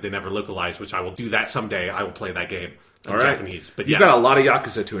Japan that they never localized, which I will do that someday. I will play that game in Japanese. But You've got a lot of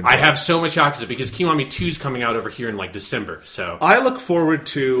Yakuza to enjoy. I have so much Yakuza because Kiwami 2 is coming out over here in like December. So I look forward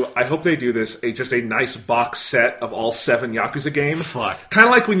to, I hope they do this, just a nice box set of all 7 Yakuza games. Fuck. Kind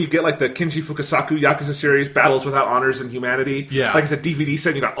of like when you get like the Kinji Fukasaku Yakuza series, Battles Without Honors and Humanity. Yeah. Like it's a DVD set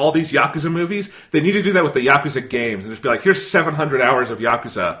and you got all these Yakuza movies. They need to do that with the Yakuza games and just be like, here's 700 hours of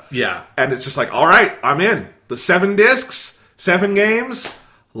Yakuza. Yeah. And it's just like, all right, I'm in. The 7 discs, 7 games,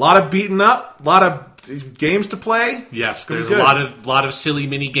 a lot of beating up, a lot of games to play. Yes, there's a lot of silly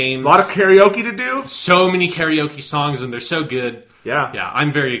mini games. A lot of karaoke to do. So many karaoke songs, and they're so good. Yeah. Yeah,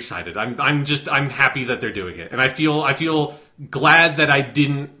 I'm very excited. I'm happy that they're doing it. And I feel glad that I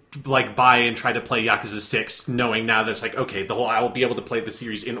didn't like buy and try to play Yakuza 6 knowing now that it's like, okay, I will be able to play the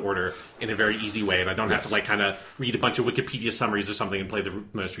series in order in a very easy way, and I don't have to like kind of read a bunch of Wikipedia summaries or something and play the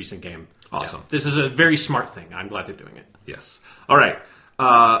most recent game. Awesome. Yeah. This is a very smart thing. I'm glad they're doing it. Yes. All right.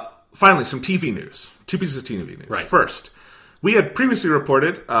 Finally, some TV news. 2 pieces of TV news. Right. First, we had previously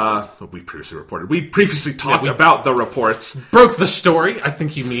reported, we previously talked about the reports. Broke the story, I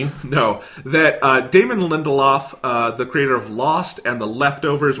think you mean. No, that Damon Lindelof, the creator of Lost and The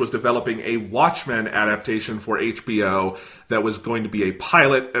Leftovers, was developing a Watchmen adaptation for HBO that was going to be a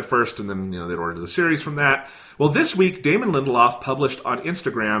pilot at first, and then they'd order the series from that. Well, this week, Damon Lindelof published on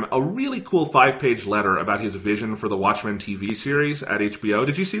Instagram a really cool 5-page letter about his vision for the Watchmen TV series at HBO.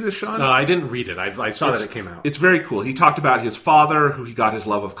 Did you see this, Sean? I didn't read it. I saw that it came out. It's very cool. He talked about his father, who he got his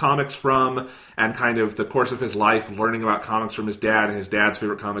love of comics from, and kind of the course of his life learning about comics from his dad, and his dad's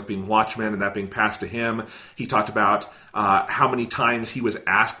favorite comic being Watchmen, and that being passed to him. He talked about how many times he was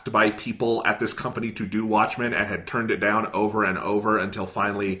asked by people at this company to do Watchmen and had turned it down over and over until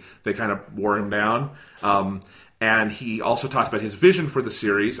finally they kind of wore him down. And he also talked about his vision for the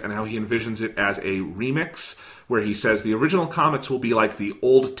series and how he envisions it as a remix, where he says the original comics will be like the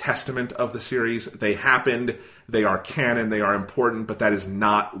Old Testament of the series. They happened, they are canon, they are important, but that is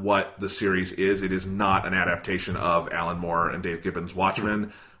not what the series is. It is not an adaptation of Alan Moore and Dave Gibbons'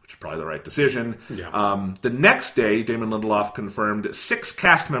 Watchmen, which is probably the right decision. Yeah. The next day, Damon Lindelof confirmed 6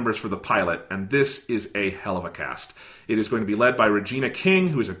 cast members for the pilot, and this is a hell of a cast. It is going to be led by Regina King,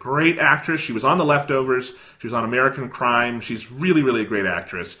 who is a great actress. She was on The Leftovers. She was on American Crime. She's really, really a great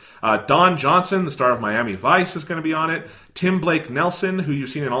actress. Don Johnson, the star of Miami Vice, is going to be on it. Tim Blake Nelson, who you've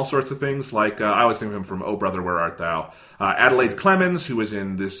seen in all sorts of things, like I always think of him from Oh Brother, Where Art Thou? Adelaide Clemens, who was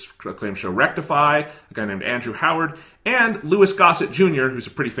in this acclaimed show Rectify, a guy named Andrew Howard, and Louis Gossett Jr., who's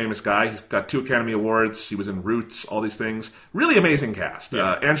a pretty famous guy. He's got 2 Academy Awards. He was in Roots, all these things. Really amazing cast.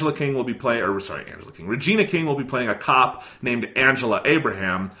 Yeah. Regina King will be playing a cop named Angela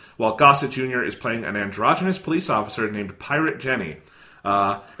Abraham, while Gossett Jr. is playing an androgynous police officer named Pirate Jenny.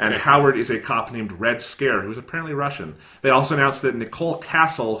 And Howard is a cop named Red Scare, who's apparently Russian. They also announced that Nicole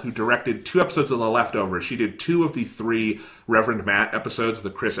Castle, who directed 2 episodes of The Leftovers, she did 2 of the 3 Reverend Matt episodes,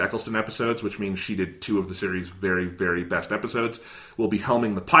 the Chris Eccleston episodes, which means she did 2 of the series' very, very best episodes, will be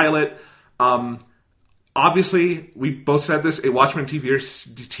helming the pilot. Obviously, we both said this, a Watchmen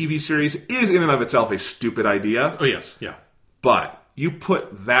TV series is in and of itself a stupid idea. Oh, yes, yeah. But you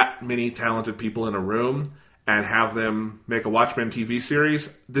put that many talented people in a room, and have them make a Watchmen TV series,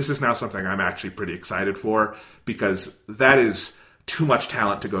 this is now something I'm actually pretty excited for, because that is too much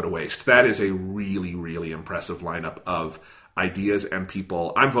talent to go to waste. That is a really, really impressive lineup of ideas and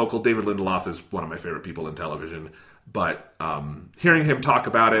people. I'm vocal. David Lindelof is one of my favorite people in television, but hearing him talk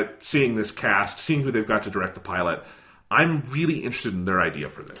about it, seeing this cast, seeing who they've got to direct the pilot, I'm really interested in their idea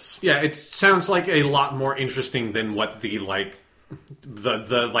for this. Yeah, it sounds like a lot more interesting than what the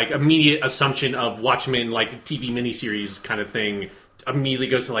immediate assumption of Watchmen TV miniseries kind of thing immediately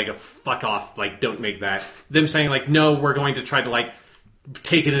goes to a fuck off, don't make that. Them saying no, we're going to try to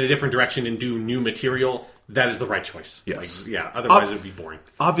take it in a different direction and do new material. That is the right choice. Yes. Otherwise it would be boring.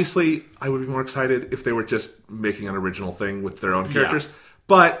 Obviously, I would be more excited if they were just making an original thing with their own characters. Yeah.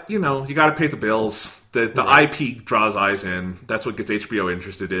 But, you got to pay the bills. The IP draws eyes in. That's what gets HBO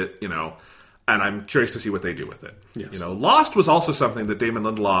interested in, and I'm curious to see what they do with it. Yes. Lost was also something that Damon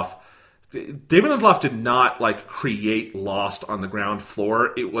Lindelof did not create Lost on the ground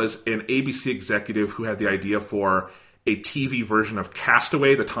floor. It was an ABC executive who had the idea for a TV version of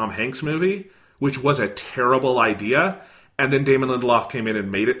Castaway, the Tom Hanks movie, which was a terrible idea. And then Damon Lindelof came in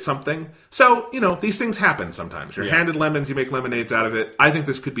and made it something. So, these things happen sometimes. You're handed lemons, you make lemonades out of it. I think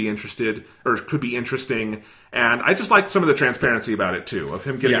this could be interesting. And I just like some of the transparency about it, too, of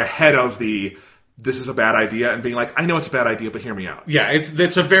him getting ahead of this is a bad idea, and being I know it's a bad idea, but hear me out. Yeah,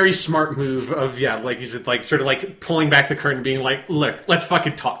 it's a very smart move of, like you said, sort of pulling back the curtain, being look, let's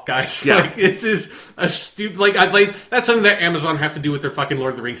fucking talk, guys. Yeah. This is a stupid, that's something that Amazon has to do with their fucking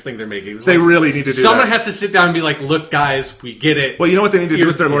Lord of the Rings thing they're making. They really need to do someone that. has to sit down and be look, guys, we get it. Well, you know what they need to do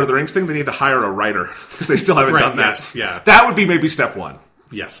with their Lord of the Rings thing? They need to hire a writer, because they still haven't done that. Yes, yeah. That would be maybe step one.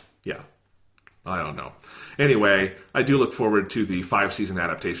 Yes. Yeah. I don't know. Anyway, I do look forward to the 5-season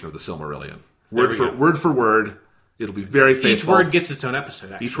adaptation of the Silmarillion. Word for word, it'll be very faithful. Each word gets its own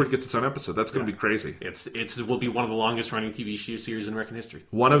episode, actually. Each word gets its own episode. That's going to be crazy. It will be one of the longest running TV series in American history.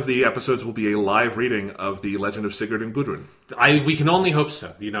 One of the episodes will be a live reading of The Legend of Sigurd and Gudrun. We can only hope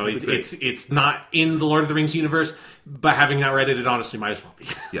so. It's not in the Lord of the Rings universe, but having not read it, it honestly might as well be.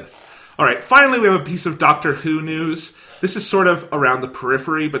 Yes. All right, finally we have a piece of Doctor Who news. This is sort of around the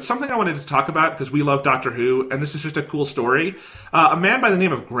periphery, but something I wanted to talk about because we love Doctor Who, and this is just a cool story. A man by the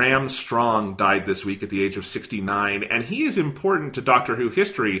name of Graham Strong died this week at the age of 69, and he is important to Doctor Who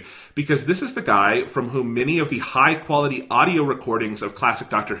history because this is the guy from whom many of the high-quality audio recordings of classic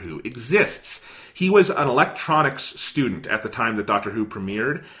Doctor Who exists. He was an electronics student at the time that Doctor Who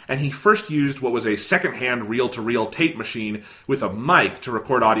premiered, and he first used what was a second-hand reel-to-reel tape machine with a mic to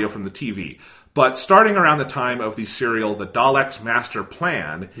record audio from the TV. But starting around the time of the serial The Daleks' Master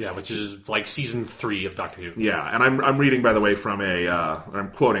Plan... Yeah, which is season 3 of Doctor Who. Yeah, and I'm reading, by the way,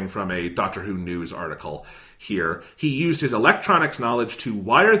 I'm quoting from a Doctor Who news article here. He used his electronics knowledge to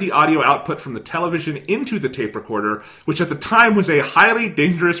wire the audio output from the television into the tape recorder, which at the time was a highly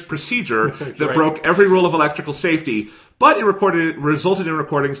dangerous procedure that broke every rule of electrical safety, but it resulted in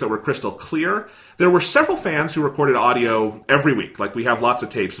recordings that were crystal clear. There were several fans who recorded audio every week, we have lots of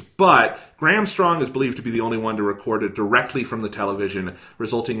tapes, but Graham Strong is believed to be the only one to record it directly from the television,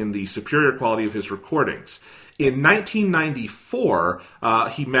 resulting in the superior quality of his recordings. In 1994,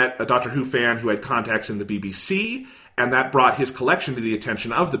 he met a Doctor Who fan who had contacts in the BBC, and that brought his collection to the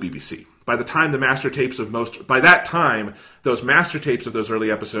attention of the BBC. By that time, those master tapes of those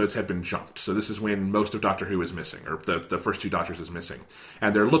early episodes had been junked. So this is when most of Doctor Who is missing, or the first 2 Doctors is missing.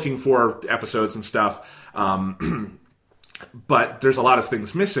 And they're looking for episodes and stuff, but there's a lot of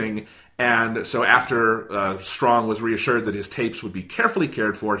things missing. And so after Strong was reassured that his tapes would be carefully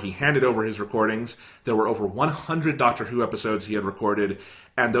cared for, he handed over his recordings. There were over 100 Doctor Who episodes he had recorded,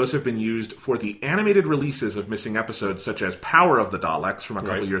 and those have been used for the animated releases of missing episodes, such as Power of the Daleks from a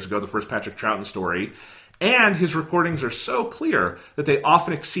couple years ago, the first Patrick Troughton story. And his recordings are so clear that they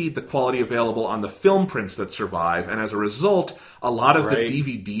often exceed the quality available on the film prints that survive, and as a result, a lot of the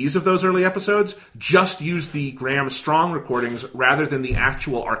DVDs of those early episodes just use the Graham Strong recordings rather than the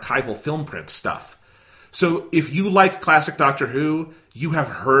actual archival film print stuff. So if you like classic Doctor Who, you have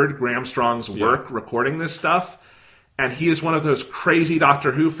heard Graham Strong's work recording this stuff, and he is one of those crazy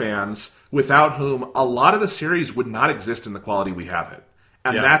Doctor Who fans without whom a lot of the series would not exist in the quality we have it.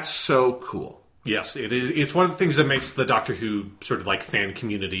 And that's so cool. Yes, it is. It's one of the things that makes the Doctor Who sort of fan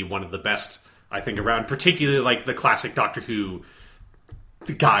community one of the best, I think, around. Particularly the classic Doctor Who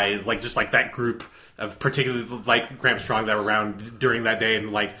guys, just that group of particularly Graham Strong that were around during that day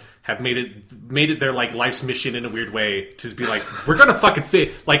and have made it their life's mission in a weird way to be we're gonna fucking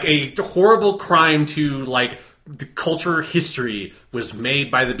fit a horrible crime to the culture history was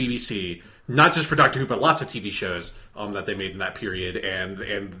made by the BBC, not just for Doctor Who but lots of TV shows that they made in that period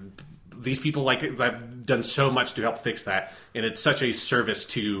and these people have done so much to help fix that, and it's such a service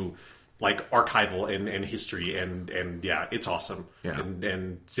to archival and history, and yeah, it's awesome. Yeah.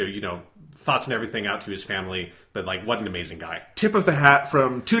 And so thoughts and everything out to his family, but what an amazing guy. Tip of the hat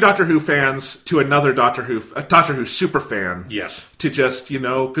from 2 Doctor Who fans to another Doctor Who super fan. Yes. To just,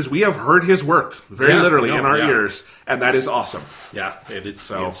 because we have heard his work very literally in our ears, and that is awesome. Yeah,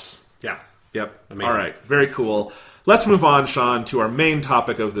 it's yeah. Yep. Amazing. All right. Very cool. Let's move on, Sean, to our main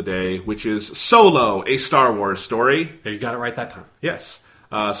topic of the day, which is Solo, a Star Wars story. There, you got it right that time. Yes.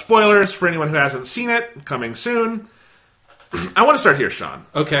 Spoilers for anyone who hasn't seen it, coming soon. I want to start here, Sean.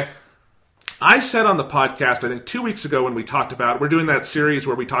 Okay. I said on the podcast, I think 2 weeks ago when we talked about, we're doing that series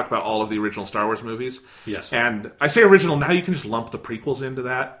where we talk about all of the original Star Wars movies. Yes. And I say original, now you can just lump the prequels into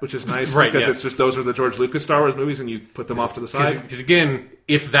that, which is nice. Right, because yes. it's just, those are the George Lucas Star Wars movies and you put them off to the side. Because again,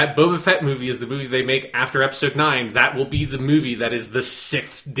 if that Boba Fett movie is the movie they make after Episode 9, that will be the movie that is the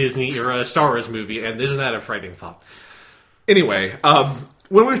 6th Disney-era Star Wars movie, and isn't that a frightening thought? Anyway,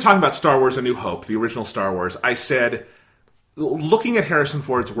 when we were talking about Star Wars A New Hope, the original Star Wars, I said, looking at Harrison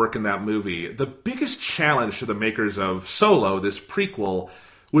Ford's work in that movie, the biggest challenge to the makers of Solo, this prequel,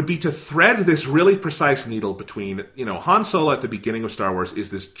 would be to thread this really precise needle between, Han Solo at the beginning of Star Wars is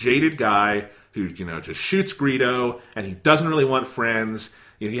this jaded guy who, just shoots Greedo, and he doesn't really want friends.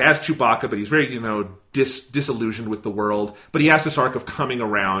 He has Chewbacca, but he's very, disillusioned with the world. But he has this arc of coming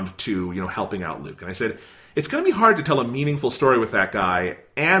around to, helping out Luke. And I said, it's going to be hard to tell a meaningful story with that guy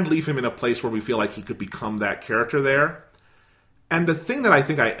and leave him in a place where we feel like he could become that character there. And the thing that I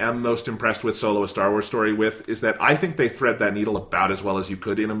think I am most impressed with Solo, a Star Wars story with, is that I think they thread that needle about as well as you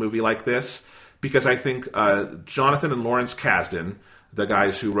could in a movie like this. Because I think Jonathan and Lawrence Kasdan, the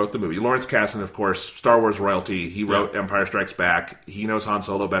guys who wrote the movie, Lawrence Kasdan, of course, Star Wars royalty, he wrote Empire Strikes Back. He knows Han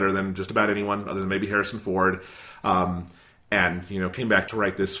Solo better than just about anyone, other than maybe Harrison Ford. And came back to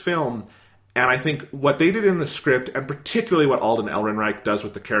write this film. And I think what they did in the script, and particularly what Alden Ehrenreich does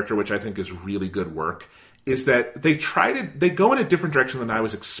with the character, which I think is really good work, is that they go in a different direction than I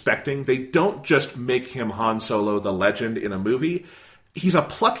was expecting. They don't just make him Han Solo, the legend, in a movie. He's a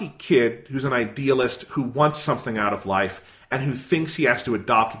plucky kid who's an idealist who wants something out of life and who thinks he has to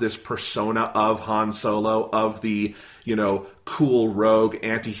adopt this persona of Han Solo, of the, cool rogue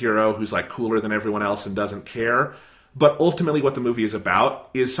anti-hero who's cooler than everyone else and doesn't care. But ultimately what the movie is about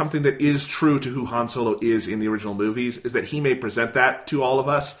is something that is true to who Han Solo is in the original movies, is that he may present that to all of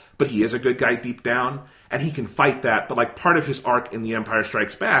us, but he is a good guy deep down, and he can fight that. But part of his arc in The Empire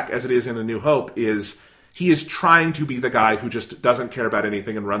Strikes Back, as it is in A New Hope, is he is trying to be the guy who just doesn't care about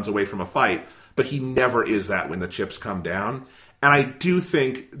anything and runs away from a fight, but he never is that when the chips come down. And I do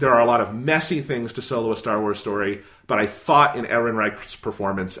think there are a lot of messy things to Solo, a Star Wars story, but I thought in Ehrenreich's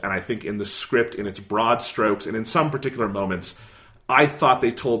performance, and I think in the script, in its broad strokes, and in some particular moments, I thought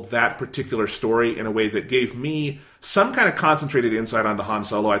they told that particular story in a way that gave me some kind of concentrated insight onto Han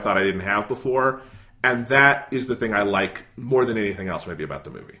Solo I thought I didn't have before. And that is the thing I like more than anything else maybe about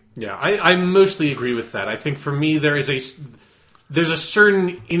the movie. Yeah, I mostly agree with that. I think for me there's a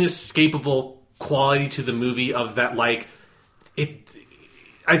certain inescapable quality to the movie of that,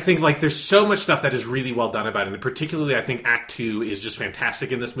 I think there's so much stuff that is really well done about it. And particularly I think Act 2 is just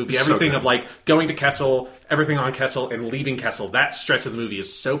fantastic in this movie. It's everything so of going to Kessel, everything on Kessel, and leaving Kessel. That stretch of the movie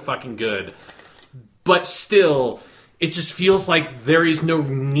is so fucking good. But still, it just feels like there is no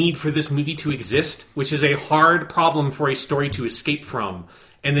need for this movie to exist, which is a hard problem for a story to escape from.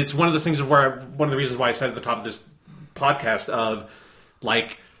 And it's one of those things one of the reasons why I said at the top of this podcast of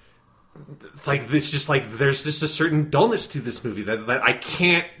there's just a certain dullness to this movie that I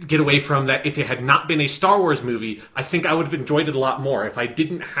can't get away from. That if it had not been a Star Wars movie, I think I would have enjoyed it a lot more. If I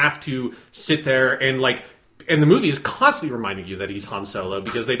didn't have to sit there and the movie is constantly reminding you that he's Han Solo,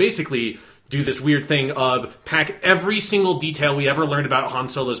 because they basically do this weird thing of pack every single detail we ever learned about Han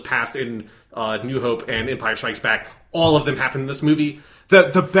Solo's past in New Hope and Empire Strikes Back. All of them happen in this movie.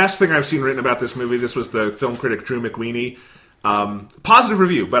 The best thing I've seen written about this movie, this was the film critic Drew McWeeny. Positive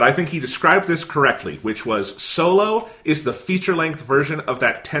review, but I think he described this correctly, which was Solo is the feature-length version of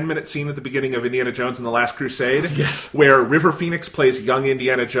that 10-minute scene at the beginning of Indiana Jones and the Last Crusade, yes, where River Phoenix plays young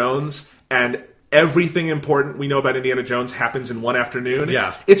Indiana Jones, and everything important we know about Indiana Jones happens in one afternoon.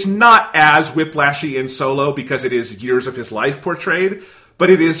 Yeah. It's not as whiplashy in Solo because it is years of his life portrayed, but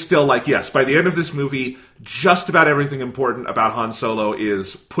it is still yes, by the end of this movie, just about everything important about Han Solo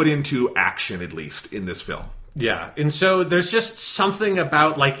is put into action, at least, in this film. Yeah, and so there's just something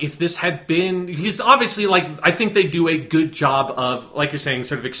about, if this had been... Because obviously, I think they do a good job of, like you're saying,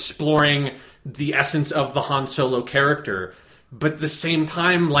 sort of exploring the essence of the Han Solo character. but at the same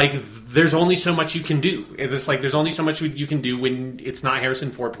time, like, there's only so much you can do. It's like there's only so much you can do when it's not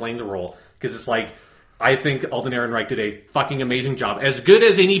Harrison Ford playing the role, because it's like, I think Alden Ehrenreich did a fucking amazing job, as good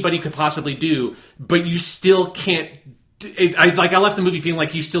as anybody could possibly do, but you still can't. I left the movie feeling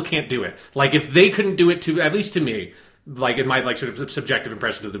like you still can't do it. Like, if they couldn't do it at least to me, like, in my, like, sort of subjective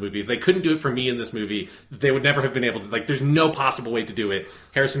impression of the movie, if they couldn't do it for me in this movie, they would never have been able to. Like, there's no possible way to do it.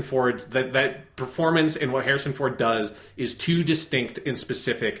 Harrison Ford, that performance and what Harrison Ford does is too distinct and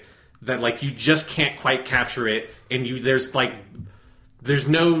specific that, like, you just can't quite capture it. And there's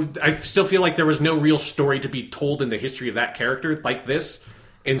no. I still feel like there was no real story to be told in the history of that character like this.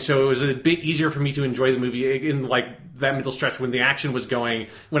 And so it was a bit easier for me to enjoy the movie in, like, that middle stretch when the action was going,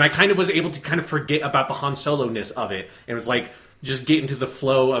 when I kind of was able to kind of forget about the Han Solo-ness of it. And it was like, just get into the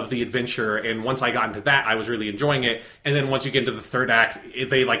flow of the adventure. And once I got into that, I was really enjoying it. And then once you get into the third act,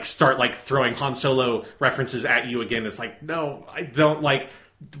 they, like, start, like, throwing Han Solo references at you again. It's like, no, I don't, like,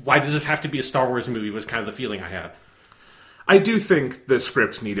 why does this have to be a Star Wars movie, was kind of the feeling I had. I do think the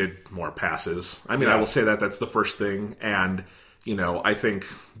script needed more passes. I mean, I will say that that's the first thing. And, you know, I think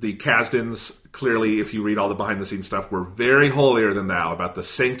the Kasdans, clearly, if you read all the behind-the-scenes stuff, were very holier than thou about the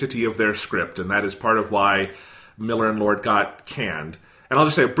sanctity of their script, and that is part of why Miller and Lord got canned. And I'll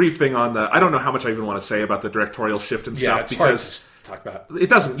just say a brief thing on I don't know how much I even want to say about the directorial shift and stuff, because hard to talk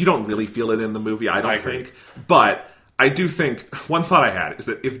about. You don't really feel it in the movie, I don't think. But I do think, one thought I had is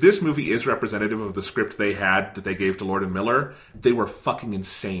that if this movie is representative of the script they had that they gave to Lord and Miller, they were fucking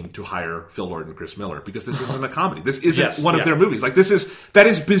insane to hire Phil Lord and Chris Miller, because this isn't a comedy. This isn't one of their movies. Like, that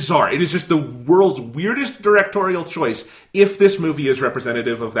is bizarre. It is just the world's weirdest directorial choice if this movie is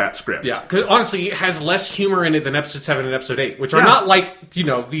representative of that script. Yeah, because honestly, it has less humor in it than Episode 7 and Episode 8, which are not, like, you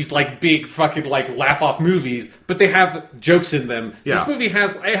know, these, like, big fucking, like, laugh-off movies, but they have jokes in them. Yeah. This movie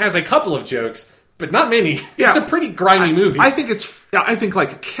has a couple of jokes, but not many. Yeah. It's a pretty grimy movie. I think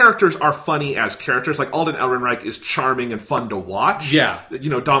like characters are funny as characters. Like Alden Ehrenreich is charming and fun to watch. Yeah.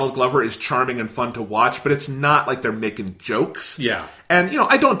 You know, Donald Glover is charming and fun to watch, but it's not like they're making jokes. Yeah. And, you know,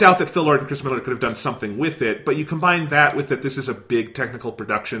 I don't doubt that Phil Lord and Chris Miller could have done something with it, but you combine that with that this is a big technical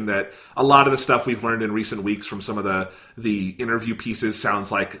production, that a lot of the stuff we've learned in recent weeks from some of the interview pieces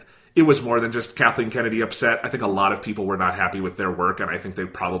sounds like it was more than just Kathleen Kennedy upset. I think a lot of people were not happy with their work, and I think they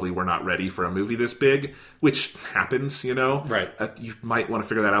probably were not ready for a movie this big, which happens, you know? Right. You might want to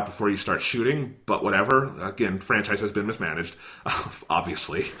figure that out before you start shooting, but whatever. Again, franchise has been mismanaged,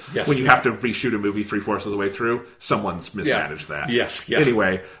 obviously. Yes. When you have to reshoot a movie 3/4 of the way through, someone's mismanaged that. Yes. Yeah.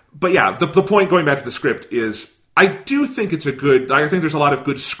 Anyway, but yeah, the point, going back to the script, is I do think it's I think there's a lot of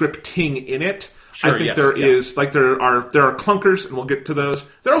good scripting in it. Sure, I think there are clunkers, and we'll get to those.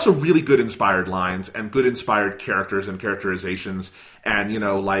 There are also really good inspired lines and good inspired characters and characterizations, and, you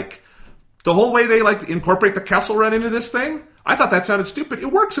know, like the whole way they, like, incorporate the Kessel Run into this thing. I thought that sounded stupid.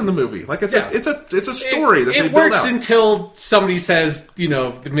 It works in the movie. Like, it's a story that they build out. It works until somebody says, you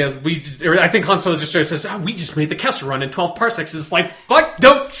know, I think Han Solo just says, "Oh, we just made the Kessel Run in 12 parsecs." It's like, fuck!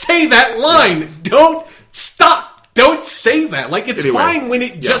 Don't say that line. Yeah. Don't stop. Don't say that. Like, it's fine when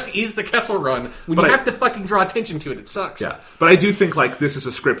it just is the Kessel Run. When you have to fucking draw attention to it, it sucks. Yeah. But I do think, like, this is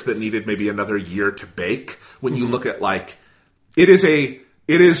a script that needed maybe another year to bake. When you look at, like, it is a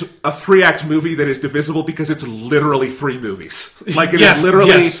 3-act movie that is divisible because it's literally 3 movies. Like, it is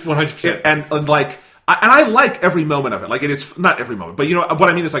literally 100%. And like, I like every moment of it. Like, it's not every moment, but, you know what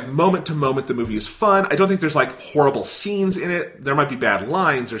I mean is, like, moment to moment, the movie is fun. I don't think there's, like, horrible scenes in it. There might be bad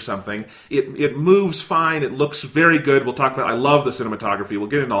lines or something. It moves fine. It looks very good. We'll talk about. I love the cinematography. We'll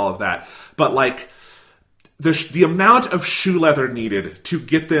get into all of that. But, like, the amount of shoe leather needed to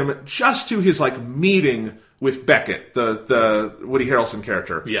get them just to his, like, meeting with Beckett, the Woody Harrelson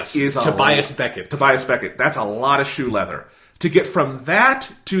character, is Tobias Beckett. Tobias Beckett. That's a lot of shoe leather. To get from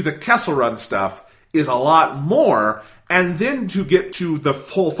that to the Kessel Run stuff is a lot more, and then to get to the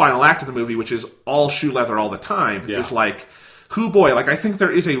whole final act of the movie, which is all shoe leather all the time, is like, boy, like, I think there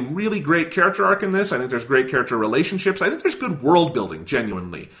is a really great character arc in this. I think there's great character relationships. I think there's good world building,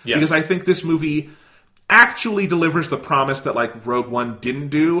 genuinely. Yes. Because I think this movie actually delivers the promise that, like, Rogue One didn't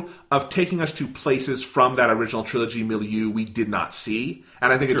do, of taking us to places from that original trilogy milieu we did not see,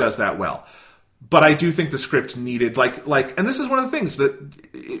 and I think it does that well. But I do think the script needed, like, and this is one of the things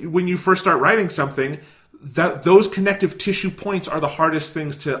that when you first start writing something, that those connective tissue points are the hardest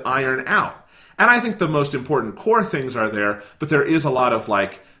things to iron out. And I think the most important core things are there, but there is a lot of,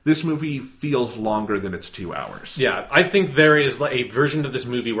 like, this movie feels longer than its 2 hours. Yeah, I think there is, like, a version of this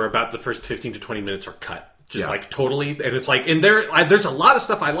movie where about the first 15 to 20 minutes are cut. Just, like, totally. And it's like, and there's a lot of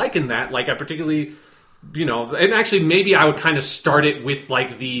stuff I like in that. Like, I particularly, you know, and actually maybe I would kind of start it with,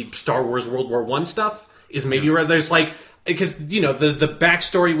 like, the Star Wars World War I stuff, is maybe where there's, like, because the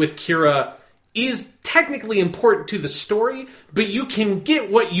backstory with Kira is technically important to the story, but you can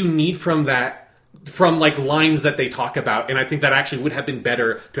get what you need from that from like lines that they talk about, and I think that actually would have been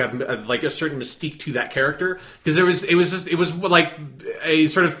better to have like a certain mystique to that character, because it was like a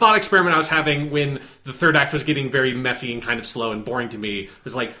sort of thought experiment I was having when the third act was getting very messy and kind of slow and boring to me. It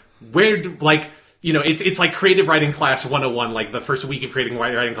was like, it's like creative writing class 101, like the first week of creative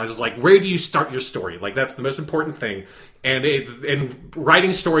writing class is like, where do you start your story? Like, that's the most important thing. And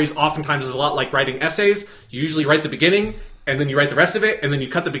writing stories oftentimes is a lot like writing essays. You usually write the beginning, and then you write the rest of it, and then you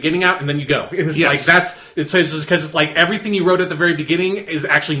cut the beginning out, and then you go. And it's because it's like everything you wrote at the very beginning is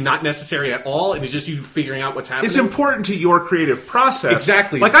actually not necessary at all, and it's just you figuring out what's happening. It's important to your creative process.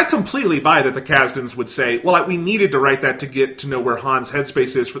 Exactly. Like, I completely buy that the Kasdans would say, well, we needed to write that to get to know where Han's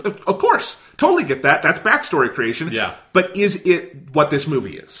headspace is. Of course. Totally get that. That's backstory creation. Yeah. But is it what this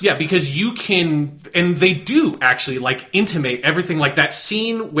movie is? Yeah, because you can, and they do actually like intimate everything, like that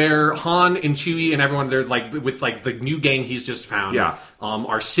scene where Han and Chewie and everyone, they're like with like the new gang he's just found,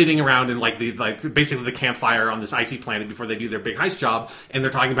 are sitting around in like basically the campfire on this icy planet before they do their big heist job, and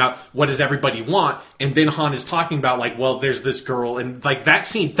they're talking about what does everybody want, and then Han is talking about like, well, there's this girl, and like that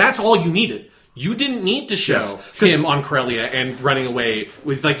scene, that's all you needed. You didn't need to show him on Corellia and running away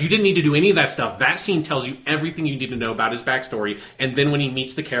with, like, you didn't need to do any of that stuff. That scene tells you everything you need to know about his backstory, and then when he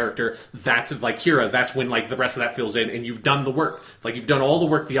meets the character, that's like Kira, that's when like the rest of that fills in, and you've done the work. Like, you've done all the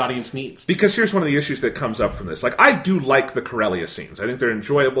work the audience needs. Because here's one of the issues that comes up from this. Like, I do like the Corellia scenes. I think they're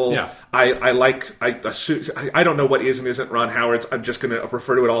enjoyable. Yeah. I don't know what is and isn't Ron Howard's. I'm just going to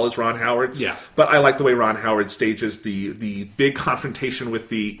refer to it all as Ron Howard's. Yeah. But I like the way Ron Howard stages the big confrontation with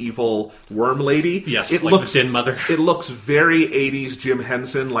the evil worm lady. Yes, it like looks, the Din Mother. It looks very 80s Jim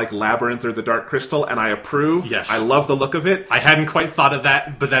Henson, like Labyrinth or The Dark Crystal, and I approve. Yes. I love the look of it. I hadn't quite thought of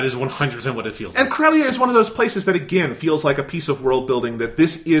that, but that is 100% what it feels like. And Corellia is one of those places that, again, feels like a piece of world building, that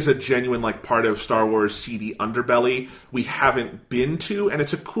this is a genuine like part of Star Wars seedy underbelly we haven't been to, and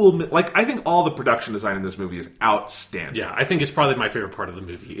it's a cool... Like, I think all the production design in this movie is outstanding. Yeah, I think it's probably my favorite part of the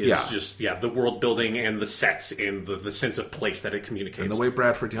movie. Is just the world building and the sets and the sense of place that it communicates. And the way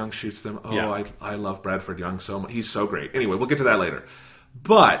Bradford Young shoots them. I love Bradford Young so much. He's so great. Anyway, we'll get to that later.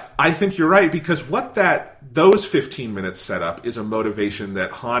 But I think you're right, because what those 15 minutes set up is a motivation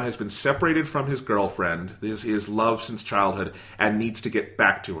that Han has been separated from his girlfriend, his love since childhood, and needs to get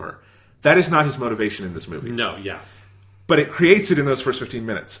back to her. That is not his motivation in this movie. No, yeah. But it creates it in those first 15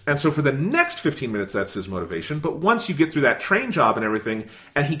 minutes. And so for the next 15 minutes, that's his motivation. But once you get through that train job and everything,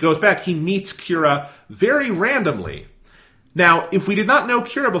 and he goes back, he meets Kira very randomly. Now, if we did not know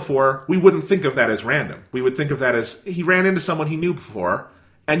Kira before, we wouldn't think of that as random. We would think of that as he ran into someone he knew before,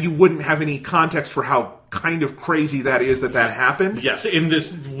 and you wouldn't have any context for how kind of crazy that is that happened. Yes, in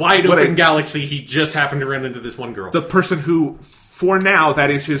this wide-open galaxy, he just happened to run into this one girl. The person who, for now, that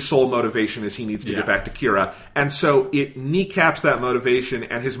is his sole motivation, is he needs to get back to Kira. And so it kneecaps that motivation,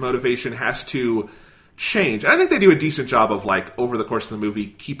 and his motivation has to change. And I think they do a decent job of, like, over the course of the movie,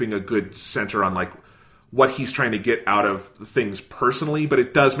 keeping a good center on, like, what he's trying to get out of things personally, but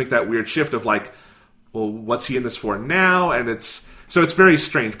it does make that weird shift of like, well, what's he in this for now? And it's very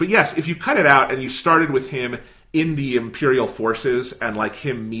strange. But yes, if you cut it out and you started with him in the Imperial forces and like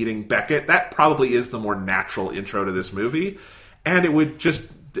him meeting Beckett, that probably is the more natural intro to this movie. And it would just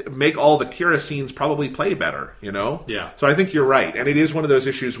make all the Kira scenes probably play better, you know? Yeah. So I think you're right. And it is one of those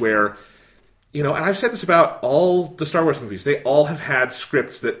issues where, you know, and I've said this about all the Star Wars movies, they all have had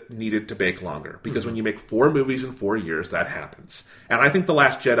scripts that needed to bake longer. Because when you make 4 movies in 4 years, that happens. And I think The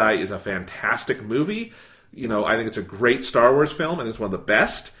Last Jedi is a fantastic movie. You know, I think it's a great Star Wars film, and it's one of the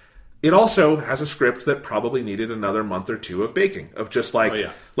best. It also has a script that probably needed another month or 2 of baking. Of just like,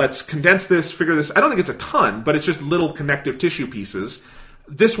 let's condense this, figure this. I don't think it's a ton, but it's just little connective tissue pieces.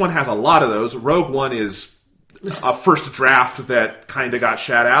 This one has a lot of those. Rogue One is a first draft that kind of got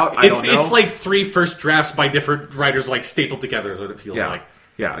shat out. I don't know. It's like 3 first drafts by different writers, like stapled together, is what it feels like.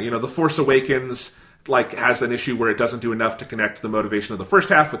 Yeah, you know, The Force Awakens like has an issue where it doesn't do enough to connect the motivation of the first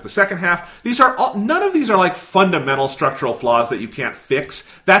half with the second half. None of these are like fundamental structural flaws that you can't fix.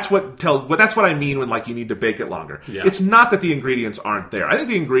 That's what I mean when like you need to bake it longer. Yeah. It's not that the ingredients aren't there. I think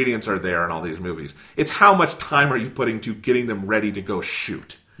the ingredients are there in all these movies. It's how much time are you putting to getting them ready to go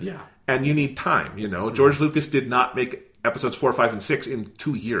shoot. Yeah. And you need time, you know. George Lucas did not make episodes 4, 5, and 6 in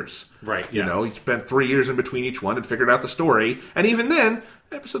 2 years. Right. You know, he spent 3 years in between each one and figured out the story. And even then,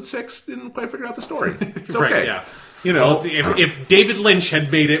 episode 6 didn't quite figure out the story. It's okay. Right, yeah. You know, well, if David Lynch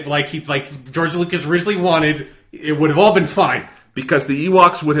had made it like George Lucas originally wanted, it would have all been fine. Because the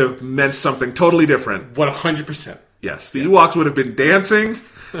Ewoks would have meant something totally different. 100%. Yes, the Ewoks would have been dancing,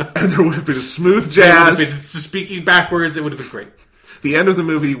 and there would have been smooth It would have jazz. been, just speaking backwards, it would have been great. The end of the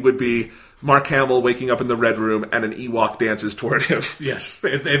movie would be Mark Hamill waking up in the Red Room and an Ewok dances toward him. Yes,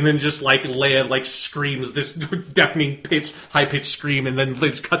 and then just like Leia like screams this deafening high pitched scream, and then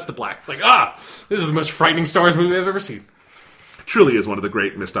Liv cuts to black. It's like, this is the most frightening Star Wars movie I've ever seen. Truly is one of the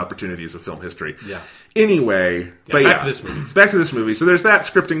great missed opportunities of film history. Yeah. Anyway, back to this movie. Back to this movie. So there's that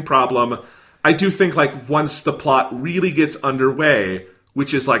scripting problem. I do think like once the plot really gets underway,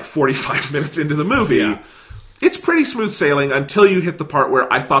 which is like 45 minutes into the movie, it's pretty smooth sailing until you hit the part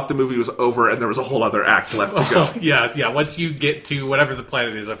where I thought the movie was over and there was a whole other act left to go. Yeah. Once you get to whatever the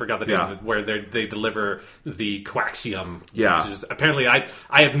planet is, I forgot the name of it, where they deliver the coaxium. Yeah. Which is, apparently, I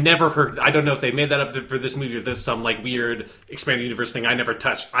have never heard. I don't know if they made that up for this movie or this is some like weird expanded universe thing I never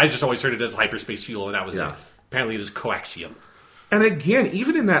touched. I just always heard it as hyperspace fuel, and that was it. Apparently, it is coaxium. And again,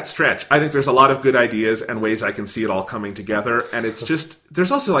 even in that stretch, I think there's a lot of good ideas and ways I can see it all coming together. And it's just, there's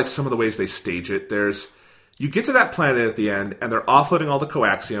also like some of the ways they stage it. You get to that planet at the end, and they're offloading all the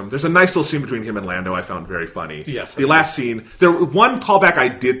coaxium. There's a nice little scene between him and Lando I found very funny. Yes. The last scene, one callback I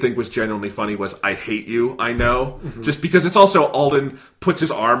did think was genuinely funny was, I hate you, I know. Mm-hmm. Just because it's also Alden puts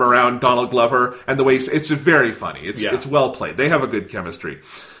his arm around Donald Glover, and the way it's very funny. It's well played. They have a good chemistry.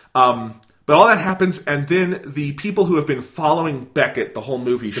 But all that happens, and then the people who have been following Beckett the whole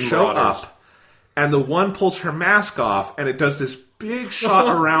movie show up, and the one pulls her mask off, and it does this big shot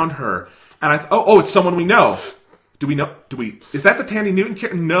around her. And it's someone we know. Do we know? Is that the Tandy Newton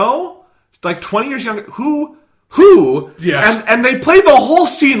character? No? Like 20 years younger? Who? Yeah. And they play the whole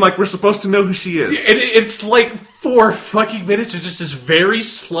scene like we're supposed to know who she is. And it's like 4 fucking minutes. It's just very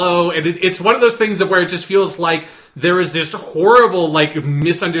slow. And it's one of those things where it just feels like there is this horrible like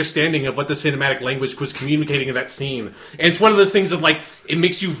misunderstanding of what the cinematic language was communicating in that scene. And it's one of those things that like it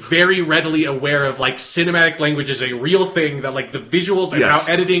makes you very readily aware of like cinematic language is a real thing, that like the visuals and how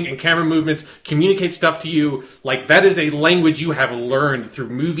editing and camera movements communicate stuff to you, like that is a language you have learned through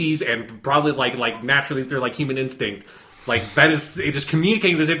movies and probably like naturally through like human instinct. Like that is, it is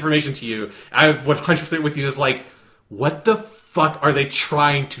communicating this information to you. I'm 100% with you. Is like, what the fuck are they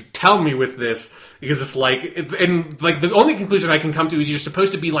trying to tell me with this? Because it's like, and like the only conclusion I can come to is you're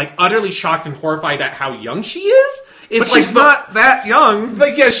supposed to be like utterly shocked and horrified at how young she is. But she's not that young.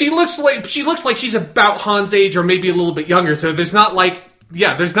 Like, yeah, she looks like she's about Han's age or maybe a little bit younger. So there's not like,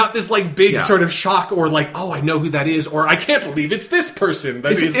 there's not this like big sort of shock or like, oh, I know who that is, or I can't believe it's this person.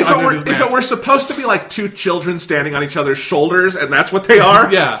 That is if it were supposed to be like two children standing on each other's shoulders and that's what they are,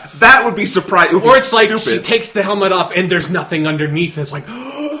 that would be surprising. Or it's like she takes the helmet off and there's nothing underneath. It's like,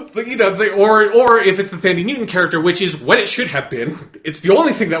 but, or if it's the Thandie Newton character, which is what it should have been. It's the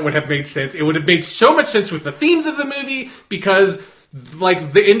only thing that would have made sense. It would have made so much sense with the themes of the movie, because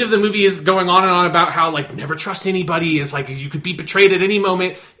like the end of the movie is going on and on about how like never trust anybody, is like you could be betrayed at any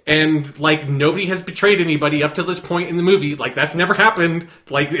moment, and like nobody has betrayed anybody up to this point in the movie. Like that's never happened.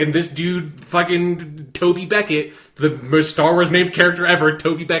 Like, and this dude, fucking Toby Beckett, the most Star Wars named character ever,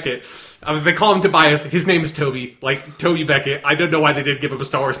 Toby Beckett. They call him Tobias. His name is Toby. Like, Toby Beckett. I don't know why they didn't give him a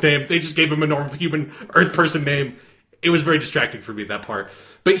Star Wars name. They just gave him a normal human Earth person name. It was very distracting for me, that part.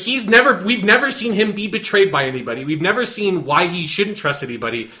 But we've never seen him be betrayed by anybody. We've never seen why he shouldn't trust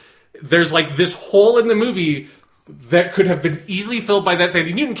anybody. There's like this hole in the movie that could have been easily filled by that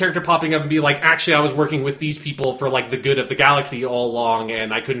Thandie Newton character popping up and be like, actually, I was working with these people for like the good of the galaxy all along,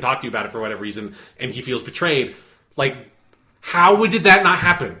 and I couldn't talk to you about it for whatever reason, and he feels betrayed. Like, how did that not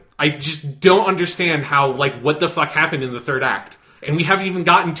happen? I just don't understand how, like, what the fuck happened in the third act. And we haven't even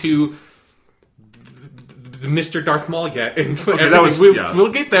gotten to the Mr. Darth Maul yet. And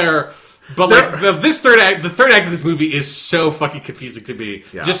we'll get there. But like the third act of this movie is so fucking confusing to me,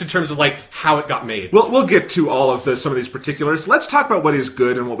 just in terms of like how it got made. We'll get to all of some of these particulars. Let's talk about what is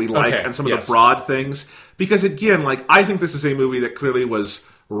good and what we like, and some of the broad things. Because again, like I think this is a movie that clearly was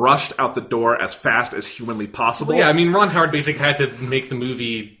rushed out the door as fast as humanly possible. Well, yeah, I mean, Ron Howard basically had to make the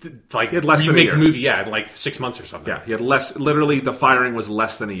movie, like, remake the movie, in like 6 months or something. Yeah, he had literally, the firing was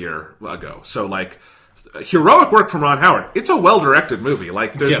less than a year ago. So, like, heroic work from Ron Howard. It's a well-directed movie.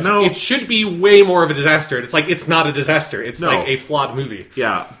 Like, there's it should be way more of a disaster. It's like, it's not a disaster. It's like a flawed movie.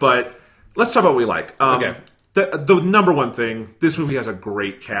 Yeah, but let's talk about what we like. The number one thing, this movie has a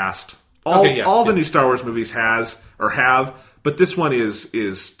great cast. All the new Star Wars movies have, but this one is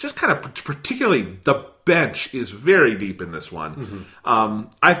just kind of particularly, the bench is very deep in this one. Mm-hmm.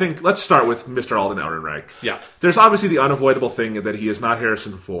 I think, let's start with Mr. Alden Ehrenreich. Yeah. There's obviously the unavoidable thing that he is not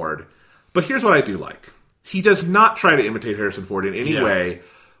Harrison Ford, but here's what I do like. He does not try to imitate Harrison Ford in any way,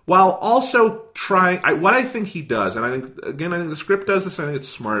 while also trying, what I think he does, and I think the script does this, I think it's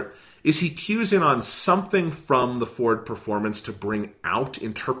smart, is he cues in on something from the Ford performance to bring out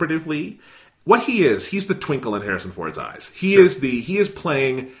interpretively what he's the twinkle in Harrison Ford's eyes. He is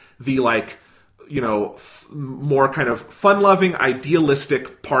playing the more kind of fun-loving,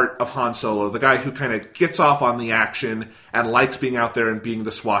 idealistic part of Han Solo, the guy who kind of gets off on the action and likes being out there and being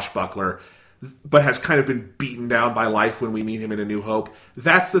the swashbuckler, but has kind of been beaten down by life when we meet him in A New Hope.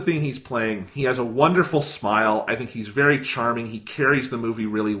 That's the thing he's playing. He has a wonderful smile. I think he's very charming. He carries the movie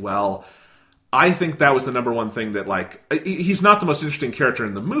really well. I think that was the number one thing that, he's not the most interesting character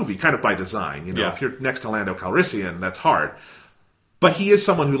in the movie, kind of by design. If you're next to Lando Calrissian, that's hard. But he is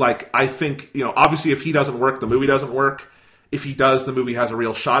someone who, I think, obviously if he doesn't work, the movie doesn't work. If he does, the movie has a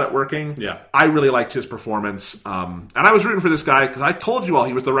real shot at working. Yeah. I really liked his performance. And I was rooting for this guy because I told you all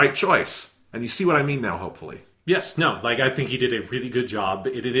he was the right choice. And you see what I mean now, hopefully. Yes, no, I think he did a really good job.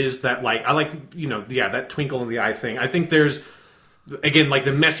 It is that, I like, that twinkle in the eye thing. I think there's, again,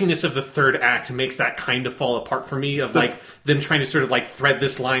 the messiness of the third act makes that kind of fall apart for me, of, them trying to sort of, thread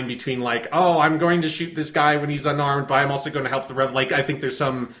this line between, I'm going to shoot this guy when he's unarmed, but I'm also going to help the Rev. I think there's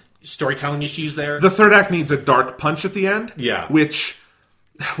some storytelling issues there. The third act needs a dark punch at the end. Yeah. Which,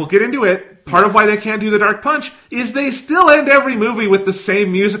 we'll get into it. Part of why they can't do the dark punch is they still end every movie with the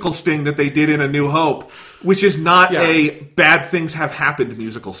same musical sting that they did in A New Hope, which is not a bad things have happened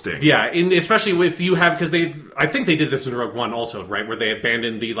musical sting. Yeah, especially with because I think they did this in Rogue One also, right, where they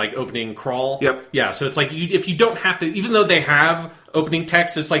abandoned the opening crawl. Yep. Yeah, so it's if you don't have to, even though they have opening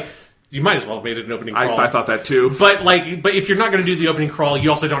text, it's you might as well have made it an opening crawl. I thought that too. But but if you're not going to do the opening crawl, you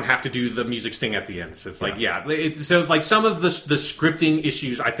also don't have to do the music sting at the end. So it's some of the scripting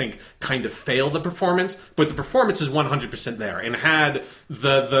issues I think kind of fail the performance, but the performance is 100% there. And had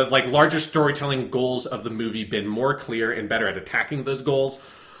the larger storytelling goals of the movie been more clear and better at attacking those goals,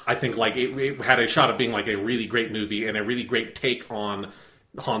 I think it had a shot of being a really great movie and a really great take on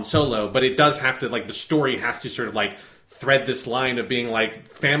Han Solo. But it does have to the story has to sort of thread this line of being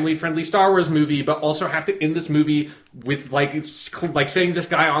family-friendly Star Wars movie, but also have to end this movie with saying this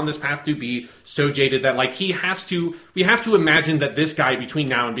guy on this path to be so jaded that we have to imagine that this guy between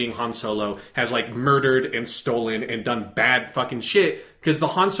now and being Han Solo has murdered and stolen and done bad fucking shit, because the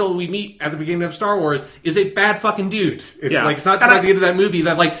Han Solo we meet at the beginning of Star Wars is a bad fucking dude. It's it's not at the end of that movie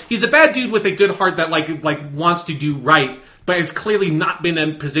that he's a bad dude with a good heart that wants to do right, but it's clearly not been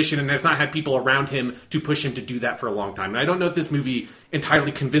in position and has not had people around him to push him to do that for a long time. And I don't know if this movie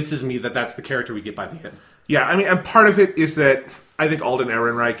entirely convinces me that that's the character we get by the end. Yeah, I mean, and part of it is that I think Alden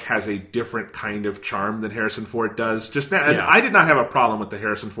Ehrenreich has a different kind of charm than Harrison Ford does. Just now, and I did not have a problem with the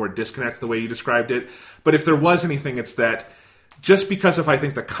Harrison Ford disconnect the way you described it, but if there was anything, it's that just because of, I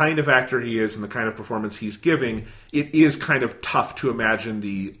think, the kind of actor he is and the kind of performance he's giving, it is kind of tough to imagine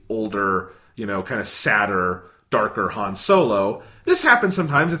the older, kind of sadder, darker Han Solo. This happens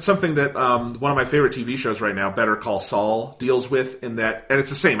sometimes. It's something that one of my favorite TV shows right now, Better Call Saul, deals with in that, and it's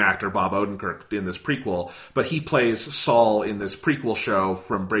the same actor, Bob Odenkirk, in this prequel, but he plays Saul in this prequel show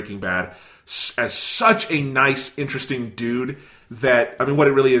from Breaking Bad as such a nice, interesting dude that, I mean, what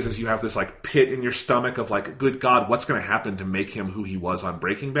it really is you have this pit in your stomach of good God, what's going to happen to make him who he was on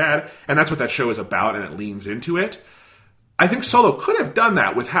Breaking Bad? And that's what that show is about, and it leans into it. I think Solo could have done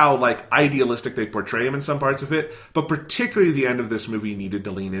that with how idealistic they portray him in some parts of it, but particularly the end of this movie needed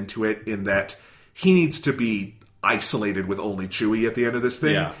to lean into it in that he needs to be isolated with only Chewie at the end of this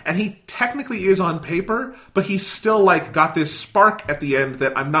thing. Yeah. And he technically is on paper, but he's still got this spark at the end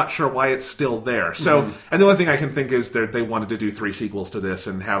that I'm not sure why it's still there. So, and the only thing I can think is that they wanted to do 3 sequels to this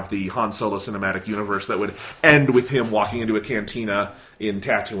and have the Han Solo cinematic universe that would end with him walking into a cantina in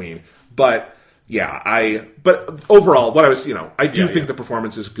Tatooine. But but overall, what I was, I do think the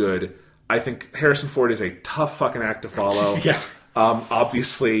performance is good. I think Harrison Ford is a tough fucking act to follow.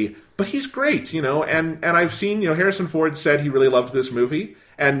 Obviously, but he's great, and I've seen, Harrison Ford said he really loved this movie,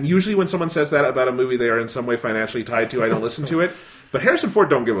 and usually when someone says that about a movie they are in some way financially tied to, I don't listen to it. But Harrison Ford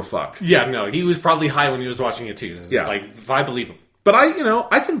don't give a fuck. Yeah, no, he was probably high when he was watching it too. It's I believe him. But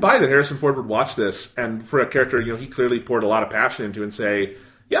I can buy that Harrison Ford would watch this, and for a character, he clearly poured a lot of passion into and say,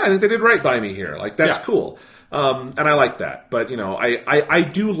 yeah, I think they did right by me here. That's cool. And I like that. But, I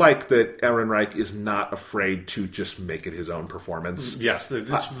do like that Ehrenreich is not afraid to just make it his own performance. Yes, it's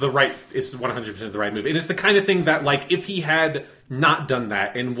 100% the right move. And it's the kind of thing that, if he had not done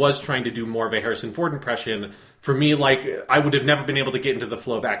that and was trying to do more of a Harrison Ford impression, for me, I would have never been able to get into the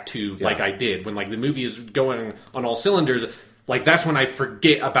flow of Act 2 like I did. When, the movie is going on all cylinders, that's when I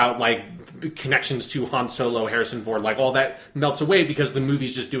forget about, connections to Han Solo, Harrison Ford, all that melts away because the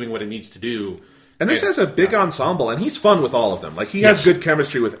movie's just doing what it needs to do. And this has a big ensemble, and he's fun with all of them. He has good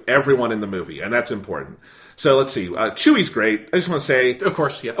chemistry with everyone in the movie, and that's important. So let's see. Chewie's great. I just want to say, Of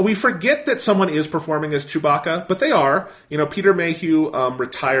course, yeah. we forget that someone is performing as Chewbacca, but they are. Peter Mayhew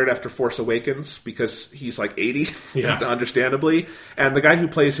retired after Force Awakens because he's like 80, understandably. And the guy who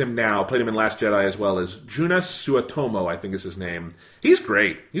plays him now, played him in Last Jedi as well, is Juna Suotomo, I think is his name. He's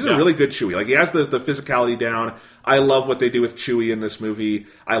great. He's a really good Chewie. Like, he has the physicality down. I love what they do with Chewie in this movie.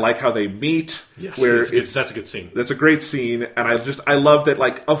 I like how they meet. Yes, where that's a good scene. That's a great scene, and I love that,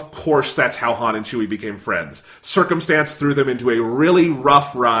 like, of course that's how Han and Chewie became friends. Circumstance threw them into a really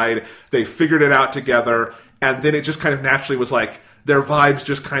rough ride. They figured it out together, and then it just kind of naturally was like, their vibes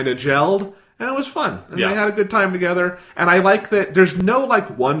just kind of gelled, and it was fun. And they had a good time together. And I like that there's no,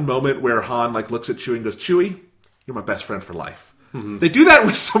 like, one moment where Han, like, looks at Chewie and goes, Chewie, you're my best friend for life. Mm-hmm. They do that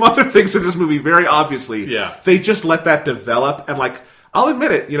with some other things in this movie, very obviously. Yeah. They just let that develop, and, like, I'll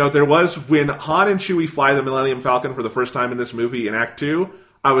admit it, there was, when Han and Chewie fly the Millennium Falcon for the first time in this movie in Act 2,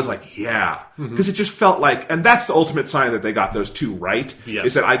 I was like, yeah. Because it just felt like, and that's the ultimate sign that they got those two right,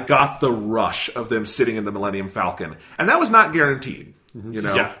 is that I got the rush of them sitting in the Millennium Falcon. And that was not guaranteed,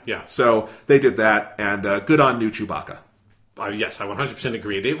 Yeah. So they did that, and good on new Chewbacca. Yes, I 100%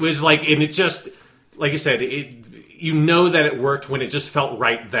 agree. It was like, and it just, like you said, that it worked when it just felt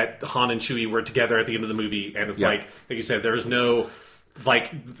right that Han and Chewie were together at the end of the movie, and it's like you said, there's no,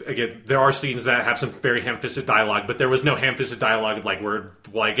 like, again, there are scenes that have some very ham-fisted dialogue, but there was no ham-fisted dialogue like, we're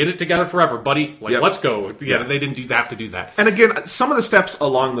like, in it together forever, buddy. Like, let's go. Yeah, they didn't have to do that. And again, some of the steps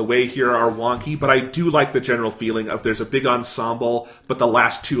along the way here are wonky, but I do like the general feeling of there's a big ensemble, but the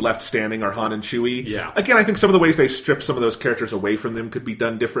last two left standing are Han and Chewie. Yeah. Again, I think some of the ways they strip some of those characters away from them could be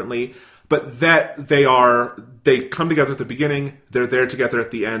done differently, but that they come together at the beginning, they're there together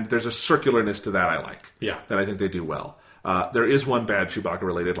at the end. There's a circularness to that I like. Yeah. That I think they do well. There is one bad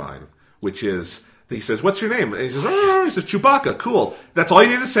Chewbacca-related line, which is, he says, what's your name? And he says, Chewbacca, cool. That's all you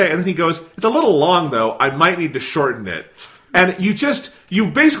need to say. And then he goes, it's a little long, though. I might need to shorten it. And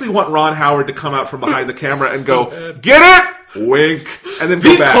you basically want Ron Howard to come out from behind the camera and go, get it? Wink. And then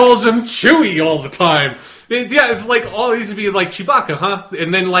go back. He calls him Chewie all the time. It's like all these to be like Chewbacca, huh?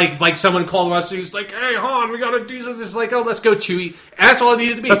 And then like someone called him out, so he's like, "Hey Han, we gotta do something." It's like, "Oh, let's go, Chewie." And that's all it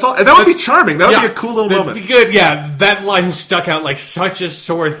needed to be. That's all, and that would be charming. That would be a cool little moment. That'd be good. Yeah, that line stuck out like such a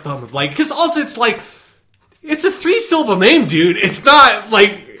sore thumb. Like, because also it's like, it's a 3-syllable name, dude. It's not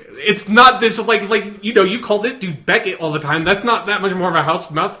like. It's not this, like you call this dude Beckett all the time. That's not that much more of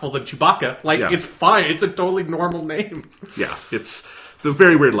a mouthful than Chewbacca. It's fine. It's a totally normal name. Yeah, it's a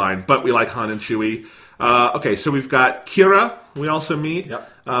very weird line, but we like Han and Chewie. Okay, so we've got Kira, we also meet,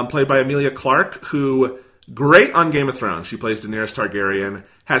 played by Emilia Clarke, who, great on Game of Thrones. She plays Daenerys Targaryen,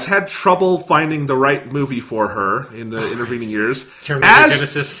 has had trouble finding the right movie for her in the intervening years.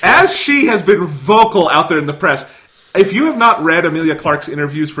 Genesis. As she has been vocal out there in the press. If you have not read Emilia Clarke's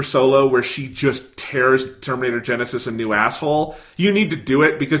interviews for Solo, where she just tears Terminator Genesis a new asshole, you need to do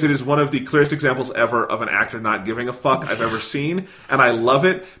it, because it is one of the clearest examples ever of an actor not giving a fuck I've ever seen, and I love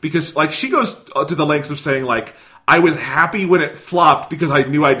it, because like she goes to the lengths of saying like, I was happy when it flopped because I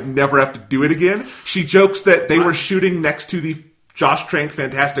knew I'd never have to do it again. She jokes that they were shooting next to the Josh Trank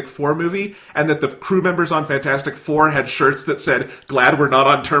Fantastic Four movie, and that the crew members on Fantastic Four had shirts that said, glad we're not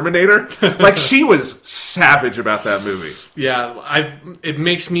on Terminator. Like, she was savage about that movie. Yeah, it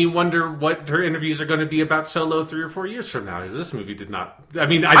makes me wonder what her interviews are going to be about Solo 3 or 4 years from now, because this movie did not... I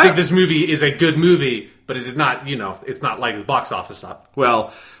mean, I think this movie is a good movie, but it did not, it's not like the box office up.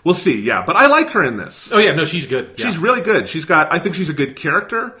 Well, we'll see, yeah. But I like her in this. Oh, yeah, no, she's good. Yeah. She's really good. I think she's a good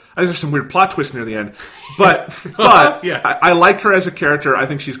character. I think there's some weird plot twist near the end. But yeah. I like her as a character. I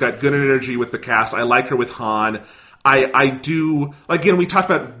think she's got good energy with the cast. I like her with Han. I do, again, we talked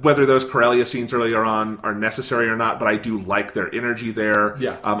about whether those Corellia scenes earlier on are necessary or not, but I do like their energy there.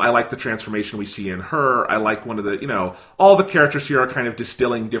 Yeah. I like the transformation we see in her. I like one of the, all the characters here are kind of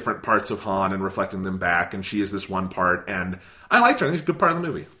distilling different parts of Han and reflecting them back, and she is this one part, and I liked her. I think she's a good part of the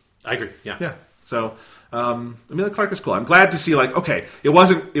movie. I agree, yeah. Yeah. So, Emilia Clarke is cool. I'm glad to see, like, okay, it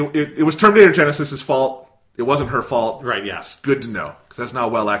was Terminator Genesis' fault. It wasn't her fault. Right, yeah. It's good to know, because that's not a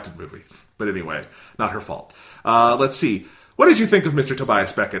well-acted movie. But anyway, not her fault. Let's see. What did you think of Mr.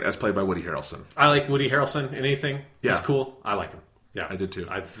 Tobias Beckett as played by Woody Harrelson? I like Woody Harrelson in anything. Yeah. He's cool. I like him. Yeah, I did too.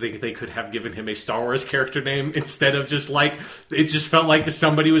 I think they could have given him a Star Wars character name instead of just like, it just felt like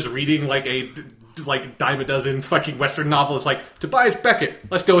somebody was reading like a dime a dozen fucking Western novel. It's like, Tobias Beckett.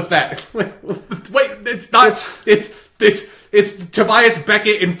 Let's go with that. It's like, wait, it's not. It's Tobias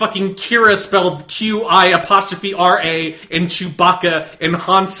Beckett and fucking Kira spelled Q-I-apostrophe-R-A and Chewbacca and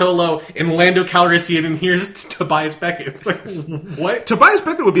Han Solo and Lando Calrissian, and here's Tobias Beckett. It's like, what? Tobias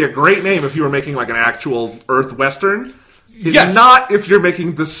Beckett would be a great name if you were making like an actual Earth Western. Yes. Not if you're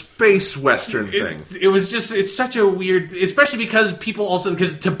making the space Western thing. It's such a weird, especially because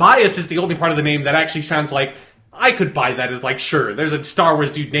because Tobias is the only part of the name that actually sounds like, I could buy that as like, sure, there's a Star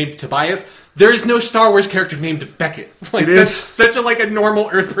Wars dude named Tobias. There is no Star Wars character named Beckett. Like, that's such a normal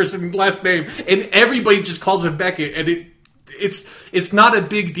Earth person last name, and everybody just calls him Beckett, and it's not a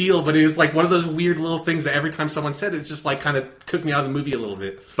big deal, but it was like one of those weird little things that every time someone said it, it's just like kind of took me out of the movie a little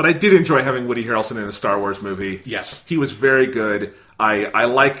bit. But I did enjoy having Woody Harrelson in a Star Wars movie. Yes. He was very good. I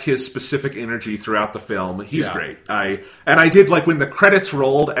like his specific energy throughout the film. He's great. I did like when the credits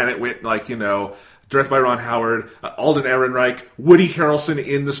rolled and it went directed by Ron Howard, Alden Ehrenreich, Woody Harrelson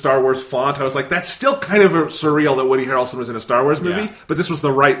in the Star Wars font. I was like, that's still kind of surreal that Woody Harrelson was in a Star Wars movie, but this was the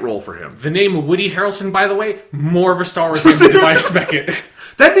right role for him. The name Woody Harrelson, by the way, more of a Star Wars name than Tobias Beckett.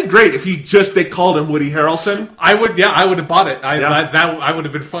 That'd be great if they called him Woody Harrelson. I would have bought it. I would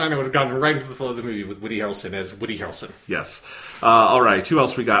have been fine. I would have gotten right into the flow of the movie with Woody Harrelson as Woody Harrelson. Yes. All right, who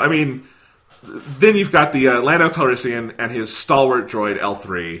else we got? I mean, then you've got the Lando Calrissian and his stalwart droid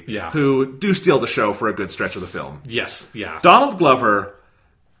L3, who do steal the show for a good stretch of the film. Yes, yeah. Donald Glover,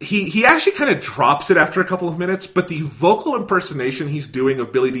 he actually kind of drops it after a couple of minutes, but the vocal impersonation he's doing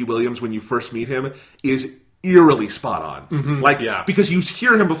of Billy D. Williams when you first meet him is eerily spot on. Mm-hmm. Because you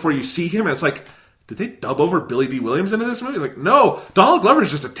hear him before you see him, and it's like, did they dub over Billy D. Williams into this movie? Like, no, Donald Glover's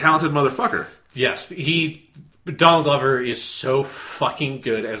just a talented motherfucker. Yes, Donald Glover is so fucking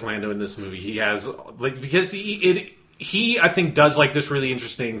good as Lando in this movie. He has because he I think does this really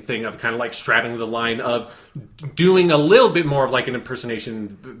interesting thing of kind of straddling the line of doing a little bit more of an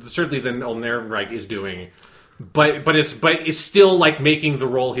impersonation, certainly than Alden Ehrenreich is doing, but it's still making the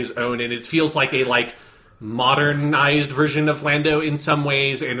role his own, and it feels like a modernized version of Lando in some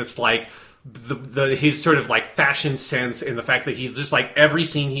ways, and it's his sort of fashion sense and the fact that he's just every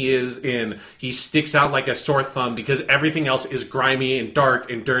scene he is in, he sticks out like a sore thumb because everything else is grimy and dark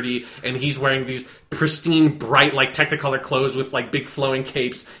and dirty, and he's wearing these pristine, bright, Technicolor clothes with big flowing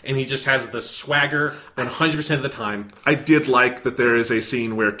capes, and he just has the swagger 100% of the time. I did like that there is a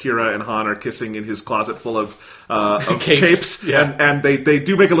scene where Kira and Han are kissing in his closet full of capes, and they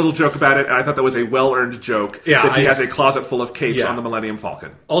do make a little joke about it, and I thought that was a well-earned joke that he has a closet full of capes on the Millennium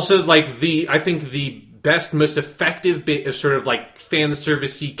Falcon. Also, I think the best, most effective bit of sort of fan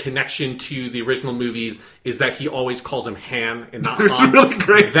servicey connection to the original movies is that he always calls him Han and not Han. Really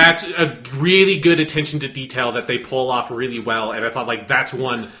great. That's a really good attention to detail that they pull off really well, and I thought that's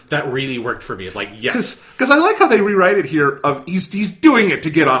one that really worked for me. Yes, because I like how they rewrite it here. Of he's doing it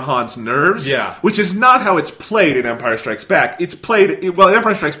to get on Han's nerves. Which is not how it's played in Empire Strikes Back. It's played in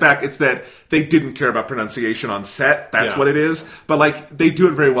Empire Strikes Back. It's that they didn't care about pronunciation on set. That's what it is. But they do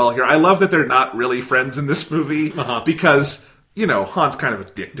it very well here. I love that they're not really friends in this movie because Han's kind of a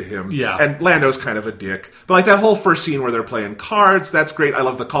dick to him. And Lando's kind of a dick. But that whole first scene where they're playing cards, that's great. I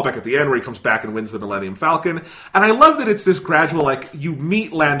love the callback at the end where he comes back and wins the Millennium Falcon. And I love that it's this gradual, you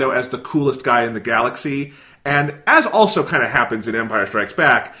meet Lando as the coolest guy in the galaxy. And as also kind of happens in Empire Strikes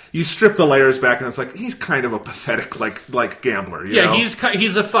Back, you strip the layers back and it's he's kind of a pathetic, gambler. You know?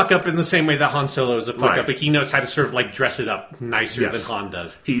 He's a fuck up in the same way that Han Solo is a fuck up, but he knows how to sort of dress it up nicer than Han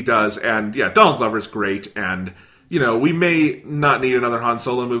does. He does. And Donald Glover's great. And we may not need another Han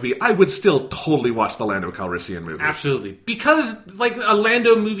Solo movie. I would still totally watch the Lando Calrissian movie. Absolutely. Because, a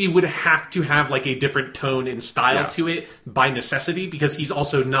Lando movie would have to have, a different tone and style to it by necessity, because he's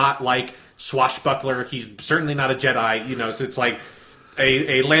also not, swashbuckler. He's certainly not a Jedi, so it's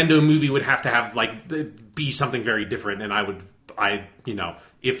a Lando movie would have to have, be something very different, and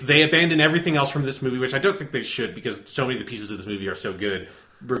if they abandon everything else from this movie, which I don't think they should, because so many of the pieces of this movie are so good,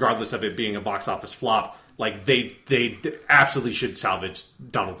 regardless of it being a box office flop, they absolutely should salvage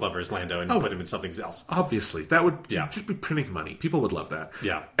Donald Glover as Lando and put him in something else. Obviously. That would just be printing money. People would love that.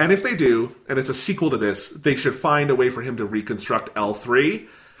 Yeah. And if they do, and it's a sequel to this, they should find a way for him to reconstruct L3,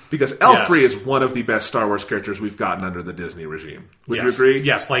 because L3 is one of the best Star Wars characters we've gotten under the Disney regime. Would you agree?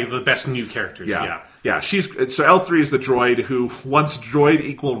 Yes, the best new characters. Yeah. So L3 is the droid who wants droid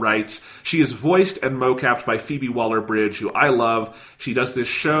equal rights. She is voiced and mocapped by Phoebe Waller-Bridge, who I love. She does this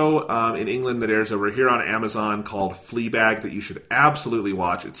show in England that airs over here on Amazon called Fleabag that you should absolutely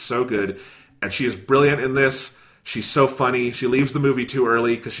watch. It's so good. And she is brilliant in this. She's so funny. She leaves the movie too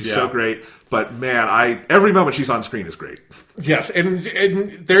early because she's so great. But man, every moment she's on screen is great. Yes, and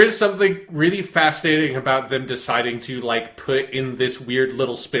there is something really fascinating about them deciding to put in this weird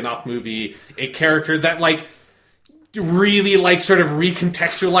little spin-off movie a character that really sort of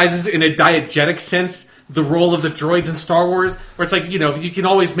recontextualizes in a diegetic sense the role of the droids in Star Wars, where it's you can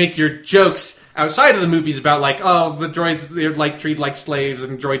always make your jokes outside of the movies about the droids, they're treated like slaves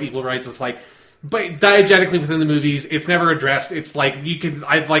and droid equal rights. It's But diegetically within the movies, it's never addressed. It's like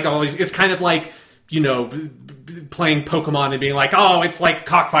it's kind of like, playing Pokemon and being like, oh, it's like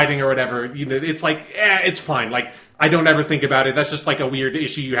cockfighting or whatever. It's like, it's fine. Like, I don't ever think about it. That's just like a weird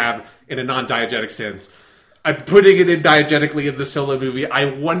issue you have in a non-diegetic sense. I'm putting it in diegetically in the Solo movie. I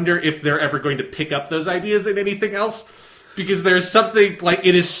wonder if they're ever going to pick up those ideas in anything else. Because there's something, like,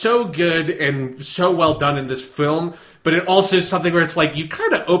 it is so good and so well done in this film, but it also is something where it's like, you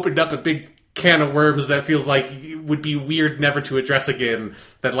kind of opened up a big can of worms that feels like it would be weird never to address again.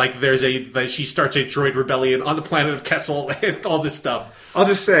 That, like, that she starts a droid rebellion on the planet of Kessel and all this stuff. I'll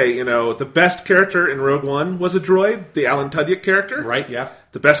just say, the best character in Rogue One was a droid, the Alan Tudyk character. Right, yeah.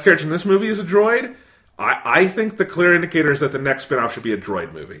 The best character in this movie is a droid. I think the clear indicator is that the next spinoff should be a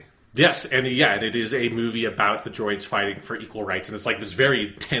droid movie. Yes, and it is a movie about the droids fighting for equal rights, and it's like this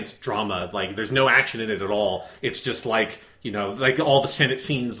very tense drama. Like, there's no action in it at all. It's just like, like all the Senate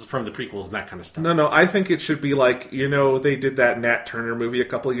scenes from the prequels and that kind of stuff. No, I think it should be like, they did that Nat Turner movie a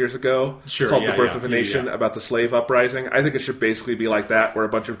couple of years ago called The Birth of a Nation about the slave uprising. I think it should basically be like that, where a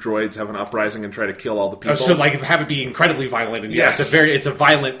bunch of droids have an uprising and try to kill all the people. So, like, have it be incredibly violent. And yes. It's a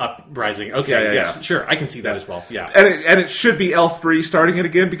violent uprising. Okay, yeah. Sure, I can see that as well. Yeah, and it should be L3 starting it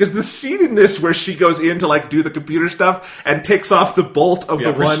again, because the scene in this where she goes in to, like, do the computer stuff and takes off the bolt of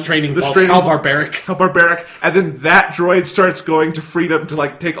the restraining one... bolts. How barbaric. How barbaric. And then that droid starts going to freedom to,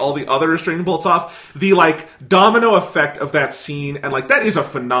 like, take all the other restraining bolts off. The, like, domino effect of that scene, and, like, that is a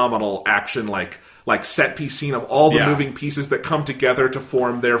phenomenal action, like set piece scene of all the moving pieces that come together to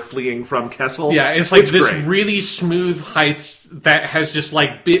form their fleeing from Kessel. Yeah, it's like this great. Really smooth heist that has just,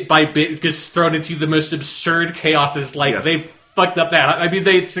 like, bit by bit gets thrown into the most absurd chaoses. Like, they've fucked up that. I mean,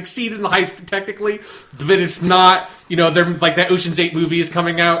 they succeed in the heist technically, but it's not, they're like, that Ocean's 8 movie is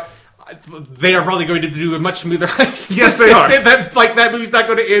coming out. They are probably going to do a much smoother heist. Yes, they are. That movie's not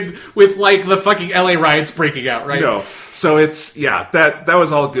going to end with, like, the fucking LA riots breaking out, right? No. So it's, that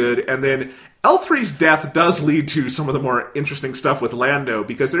was all good. And then L3's death does lead to some of the more interesting stuff with Lando,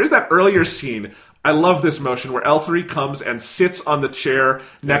 because there is that earlier scene. I love this motion where L3 comes and sits on the chair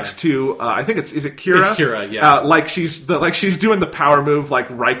next to, I think is it Kira? It's Kira, yeah. Like she's doing the power move like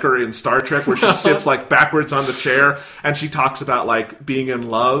Riker in Star Trek, where she sits like backwards on the chair and she talks about, like, being in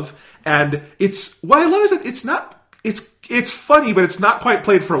love. And what I love is that it's funny, but it's not quite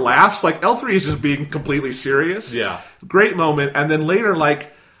played for laughs. Like, L3 is just being completely serious. Yeah. Great moment. And then later,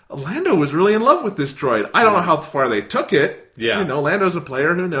 like, Lando was really in love with this droid. I don't know how far they took it. Yeah. Lando's a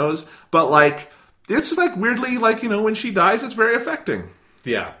player, who knows? But, like, it's like weirdly, like, when she dies, it's very affecting.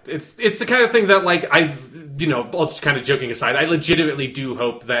 Yeah. It's the kind of thing that, like, all just kind of joking aside, I legitimately do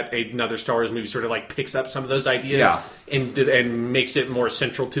hope that another Star Wars movie sort of, like, picks up some of those ideas and makes it more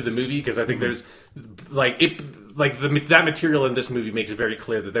central to the movie, because I think there's, that material in this movie makes it very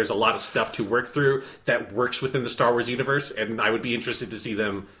clear that there's a lot of stuff to work through that works within the Star Wars universe, and I would be interested to see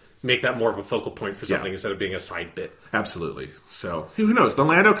them make that more of a focal point for something instead of being a side bit. Absolutely. So, who knows? The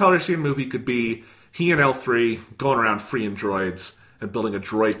Lando Calrissian movie could be he and L3 going around freeing droids and building a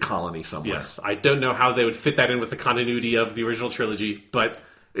droid colony somewhere. Yes. I don't know how they would fit that in with the continuity of the original trilogy, but...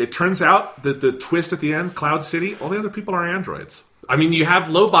 It turns out that the twist at the end, Cloud City, all the other people are androids. I mean, you have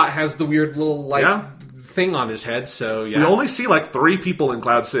Lobot has the weird little, thing on his head, so We only see, 3 people in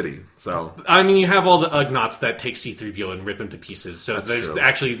Cloud City, so... I mean, you have all the Ugnaughts that take C-3PO and rip him to pieces, so That's there's true.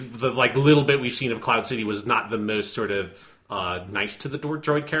 Actually, the, little bit we've seen of Cloud City was not the most sort of nice to the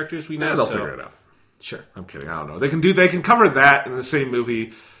droid characters we know. Yeah, they'll figure it out. Sure. I'm kidding, I don't know. They can cover that in the same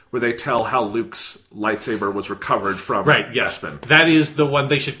movie where they tell how Luke's lightsaber was recovered from Bespin. That is the one.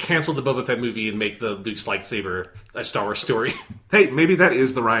 They should cancel the Boba Fett movie and make the Luke's lightsaber a Star Wars story. Hey, maybe that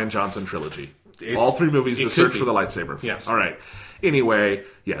is the Rian Johnson trilogy. All 3 movies, The Search for the Lightsaber. Yes. All right. Anyway,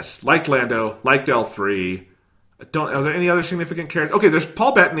 yes, liked Lando, liked L3. Are there any other significant characters? Okay, there's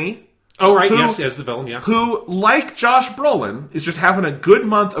Paul Bettany. Oh, right, yes, as the villain, yeah. Who, like Josh Brolin, is just having a good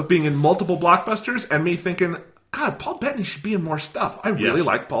month of being in multiple blockbusters, and me thinking, God, Paul Bettany should be in more stuff. I really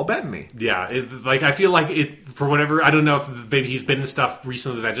like Paul Bettany. Yeah, I feel like it, for whatever, I don't know if maybe he's been in stuff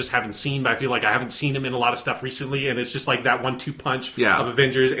recently that I just haven't seen, but I feel like I haven't seen him in a lot of stuff recently, and it's just like that 1-2 punch of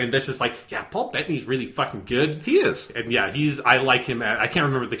Avengers, and this is like, Paul Bettany's really fucking good. He is. And I like him, I can't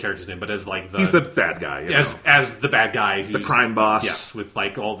remember the character's name, but as like he's the bad guy. As the bad guy. The crime boss. Yes, with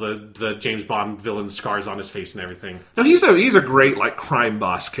like all the James Bond villain scars on his face and everything. No, he's a great like crime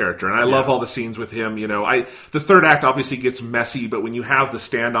boss character, and I love all the scenes with him. The third act obviously gets messy, but when you have the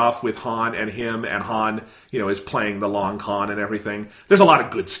standoff with Han and him, and Han, is playing the long con and everything, there's a lot of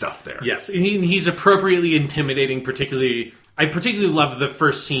good stuff there. Yes, and he's appropriately intimidating, I particularly love the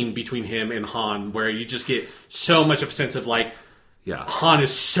first scene between him and Han, where you just get so much of a sense of like, Yeah. Han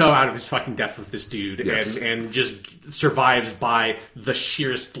is so out of his fucking depth with this dude, Yes. and just survives by the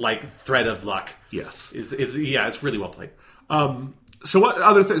sheerest like thread of luck. Yes. It's really well played. So what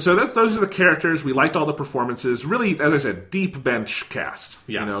other things? So those are the characters. We liked all the performances. Really, as I said, deep bench cast.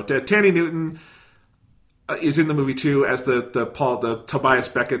 Yeah. You know, Tandy Newton is in the movie too as the Tobias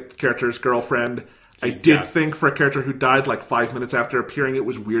Beckett character's girlfriend. I did think for a character who died like 5 minutes after appearing, it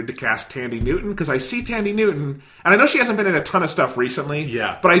was weird to cast Tandy Newton, because I see Tandy Newton, and I know she hasn't been in a ton of stuff recently,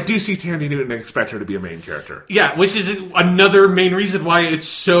 but I do see Tandy Newton and expect her to be a main character. Yeah, which is another main reason why it's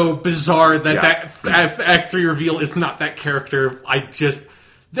so bizarre that Act 3 reveal is not that character.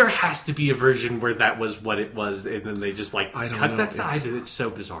 There has to be a version where that was what it was, and then they just cut that side. It's so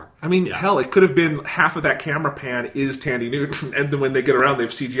bizarre. I mean, hell, it could have been half of that camera pan is Tandy Newton, and then when they get around, they've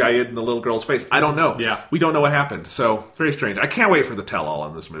CGI'd in the little girl's face. I don't know. Yeah. We don't know what happened, so very strange. I can't wait for the tell-all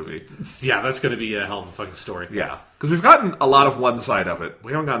on this movie. Yeah, that's going to be a hell of a fucking story. Yeah, because we've gotten a lot of one side of it.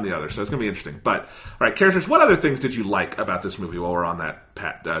 We haven't gotten the other, so it's going to be interesting. But, all right, characters, what other things did you like about this movie while we're on that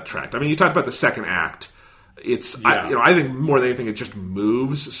track? I mean, you talked about the second act. I think more than anything, it just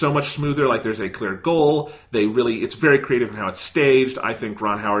moves so much smoother. Like, there's a clear goal. It's very creative in how it's staged. I think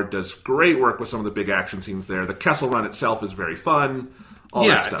Ron Howard does great work with some of the big action scenes there. The Kessel Run itself is very fun. All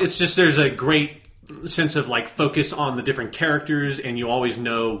that stuff. It's just there's a great sense of like focus on the different characters, and you always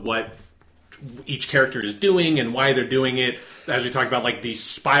know what each character is doing and why they're doing it. As we talked about, like the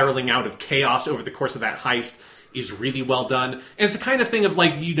spiraling out of chaos over the course of that heist is really well done. And it's the kind of thing of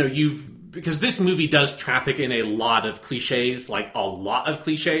like, because this movie does traffic in a lot of cliches,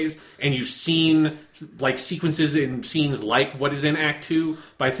 and you've seen like sequences in scenes like what is in Act 2,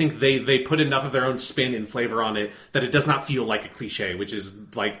 but I think they put enough of their own spin and flavor on it that it does not feel like a cliche, which is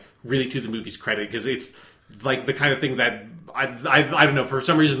like really to the movie's credit, because it's like the kind of thing that I don't know, for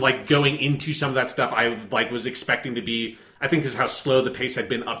some reason, like going into some of that stuff, I like was expecting to be, I think because how slow the pace had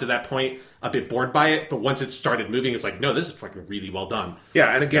been up to that point, a bit bored by it, but once it started moving, it's like, no, this is fucking really well done.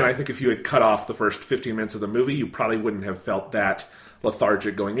 Yeah, and again, I think if you had cut off the first 15 minutes of the movie, you probably wouldn't have felt that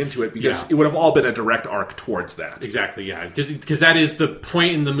lethargic going into it, because it would have all been a direct arc towards that. Exactly, yeah. Because that is the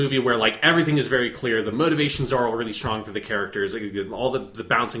point in the movie where like everything is very clear, the motivations are all really strong for the characters, all the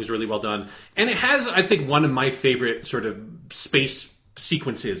bouncing is really well done, and it has, I think, one of my favorite sort of space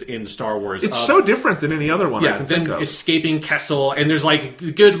sequences in Star Wars. It's so different than any other one I can think of. Escaping Kessel, and there's like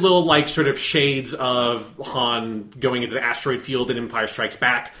good little like sort of shades of Han going into the asteroid field in Empire Strikes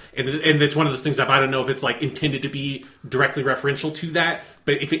Back, and it's one of those things that I don't know if it's like intended to be directly referential to that,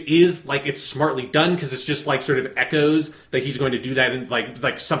 but if it is, like, it's smartly done, because it's just like sort of echoes that he's going to do that in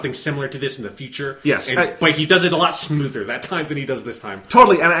like something similar to this in the future. Yes, but he does it a lot smoother that time than he does this time.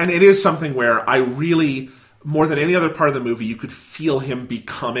 Totally, and it is something where I really, more than any other part of the movie, you could feel him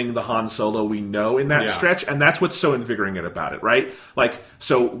becoming the Han Solo we know in that stretch, and that's what's so invigorating about it, right? Like,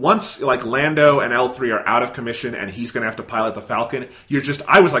 so once, like, Lando and L3 are out of commission and he's going to have to pilot the Falcon,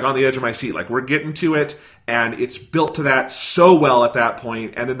 I was, like, on the edge of my seat. Like, we're getting to it, and it's built to that so well at that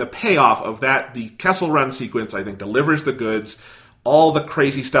point, and then the payoff of that, the Kessel Run sequence, I think, delivers the goods. All the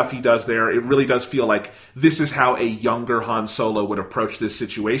crazy stuff he does there, it really does feel like this is how a younger Han Solo would approach this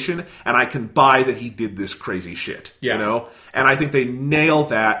situation, and I can buy that he did this crazy shit, you know? And I think they nail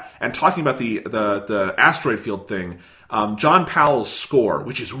that. And talking about the asteroid field thing, John Powell's score,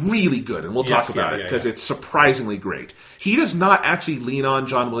 which is really good, and we'll talk about it, because it's surprisingly great. He does not actually lean on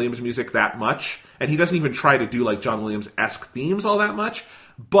John Williams music that much, and he doesn't even try to do like John Williams-esque themes all that much,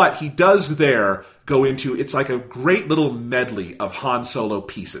 but he does there go into, it's like a great little medley of Han Solo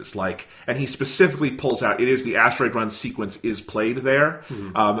pieces, like, and he specifically pulls out, it is the asteroid run sequence is played there,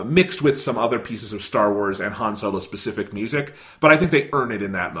 mixed with some other pieces of Star Wars and Han Solo specific music, but I think they earn it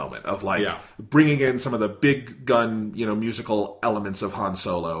in that moment of like bringing in some of the big gun, musical elements of Han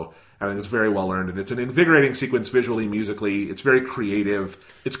Solo. I think it's very well earned, and it's an invigorating sequence visually, musically. It's very creative.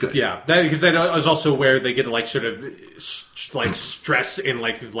 It's good. Yeah, because that is also where they get to like sort of like stress and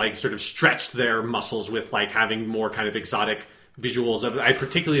like sort of stretch their muscles with like having more kind of exotic visuals. I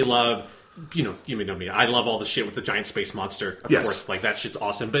particularly love, you may know me, I love all the shit with the giant space monster. Of course, like that shit's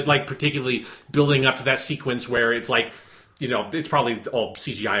awesome. But like particularly building up to that sequence where it's like, it's probably all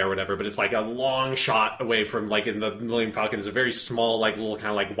CGI or whatever, but it's like a long shot away from, like, in the Millennium Falcon is a very small, like, little kind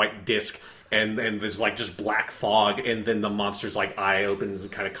of like white disc, and there's like just black fog, and then the monster's like eye opens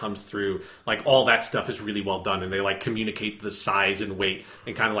and kind of comes through. Like, all that stuff is really well done, and they like communicate the size and weight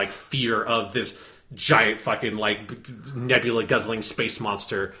and kind of like fear of this giant fucking like nebula guzzling space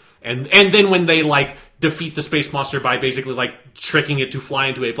monster. And then when they like defeat the space monster by basically like tricking it to fly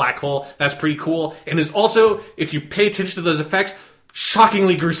into a black hole, that's pretty cool. And is also, if you pay attention to those effects,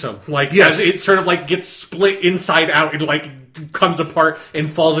 shockingly gruesome. Like, Yes. as it sort of like gets split inside out and like comes apart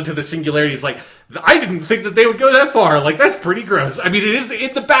and falls into the singularity. It's like, I didn't think that they would go that far. Like, that's pretty gross. I mean, it is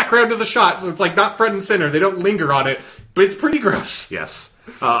in the background of the shot, so it's like not front and center. They don't linger on it, but it's pretty gross. Yes.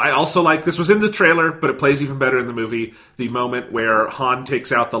 I also like, this was in the trailer, but it plays even better in the movie, the moment where Han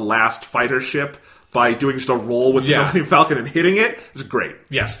takes out the last fighter ship by doing just a roll with the Millennium Falcon and hitting it. It's great.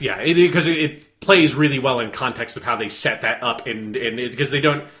 Yes, yeah, because it plays really well in context of how they set that up, and because they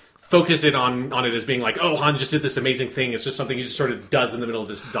don't focus it on it as being like, oh, Han just did this amazing thing. It's just something he just sort of does in the middle of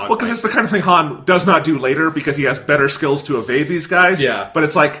this dog. Well, because it's the kind of thing Han does not do later because he has better skills to evade these guys. Yeah. But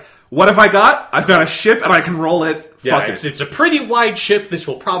it's like, what have I got? I've got a ship and I can roll it. Fuck it. It's a pretty wide ship. This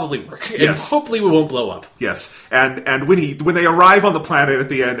will probably work. And hopefully we won't blow up. Yes. And when they arrive on the planet at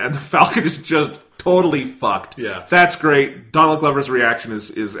the end and the Falcon is just totally fucked. Yeah. That's great. Donald Glover's reaction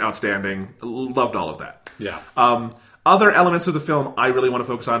is outstanding. Loved all of that. Yeah. Other elements of the film I really want to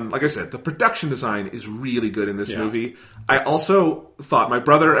focus on, like I said, the production design is really good in this movie. I also thought, my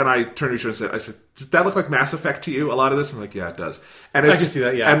brother and I turned to each other and said, does that look like Mass Effect to you, a lot of this? I'm like, yeah, it does. And I can see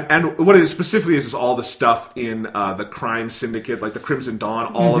that, yeah. And what it specifically is all the stuff in the crime syndicate, like the Crimson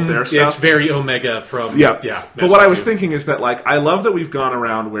Dawn, all of their stuff. Yeah, it's very Omega from... Yeah. But what I was thinking is that, like, I love that we've gone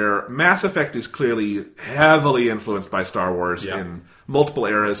around where Mass Effect is clearly heavily influenced by Star Wars in multiple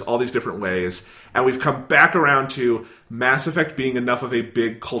eras, all these different ways, and we've come back around to Mass Effect being enough of a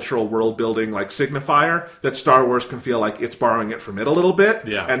big cultural world-building, like, signifier that Star Wars can feel like it's borrowing it from it a little bit,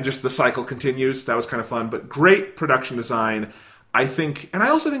 and just the cycle continues. That was kind of fun, but great production design, I think. And I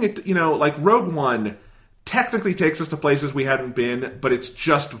also think it, like Rogue One technically takes us to places we hadn't been, but it's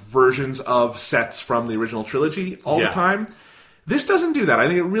just versions of sets from the original trilogy all the time. This doesn't do that. I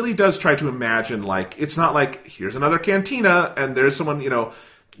think it really does try to imagine, like, it's not like, here's another cantina, and there's someone,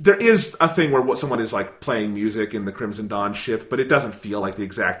 there is a thing where someone is, like, playing music in the Crimson Dawn ship, but it doesn't feel like the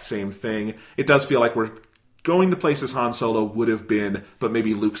exact same thing. It does feel like we're going to places Han Solo would have been, but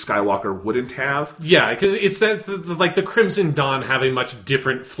maybe Luke Skywalker wouldn't have. Yeah, because it's that, like, the Crimson Dawn have a much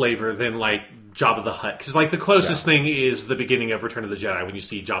different flavor than, like, Jabba the Hutt. Because, like, the closest thing is the beginning of Return of the Jedi when you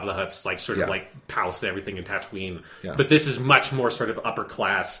see Jabba the Hutt's, like, sort of, like, palace and everything in Tatooine. Yeah. But this is much more sort of upper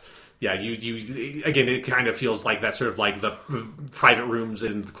class. Yeah, you again, it kind of feels like that sort of, like, the private rooms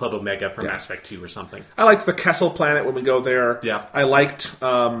in Club Omega from Mass Effect 2 or something. I liked the Kessel planet when we go there. Yeah. I liked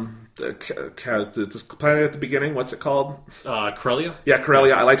the planet at the beginning. What's it called? Corellia? Yeah,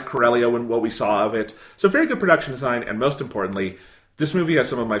 Corellia. I liked Corellia and what we saw of it. So very good production design, and most importantly, this movie has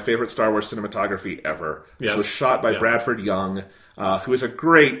some of my favorite Star Wars cinematography ever. This was shot by Bradford Young, who is a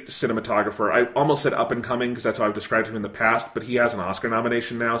great cinematographer. I almost said up and coming because that's how I've described him in the past, but he has an Oscar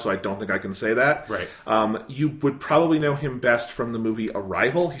nomination now, so I don't think I can say that. Right. You would probably know him best from the movie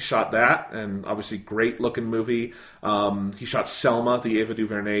Arrival. He shot that, and obviously great-looking movie. He shot Selma, the Ava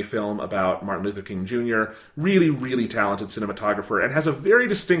DuVernay film about Martin Luther King Jr. Really, really talented cinematographer, and has a very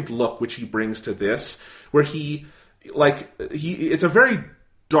distinct look, which he brings to this, where it's a very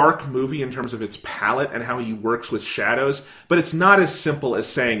dark movie in terms of its palette and how he works with shadows, but it's not as simple as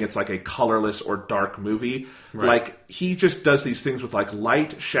saying it's like a colorless or dark movie. Right. Like, he just does these things with, like,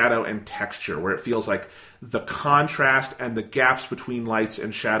 light, shadow, and texture, where it feels like the contrast and the gaps between lights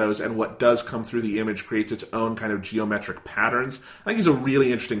and shadows and what does come through the image creates its own kind of geometric patterns. I think he's a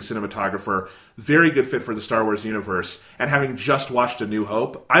really interesting cinematographer, very good fit for the Star Wars universe, and having just watched A New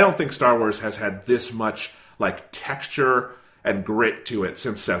Hope, I don't think Star Wars has had this much, like, texture and grit to it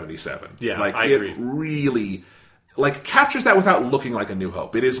since 77. Yeah, like, I agree. It really, like, captures that without looking like A New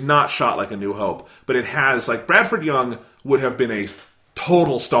Hope. It is not shot like A New Hope, but it has, like, Bradford Young would have been a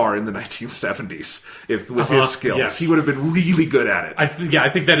total star in the 1970s with his skills. Yes. He would have been really good at it. I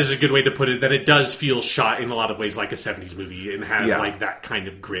think that is a good way to put it, that it does feel shot in a lot of ways like a 70s movie and has like that kind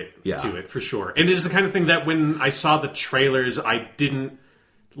of grit to it, for sure. And it is the kind of thing that when I saw the trailers, I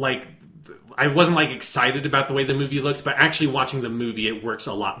wasn't, like, excited about the way the movie looked, but actually watching the movie, it works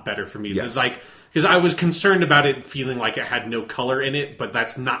a lot better for me. Yes. Like, because I was concerned about it feeling like it had no color in it, but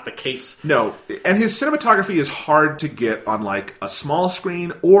that's not the case. No, and his cinematography is hard to get on, like, a small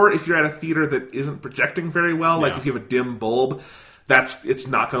screen, or if you're at a theater that isn't projecting very well, like if you have a dim bulb, it's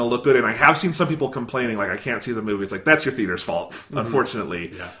not going to look good. And I have seen some people complaining, like, I can't see the movie. It's like, that's your theater's fault,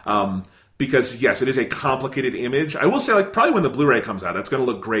 unfortunately. Yeah. Because, yes, it is a complicated image. I will say, like, probably when the Blu-ray comes out, that's going to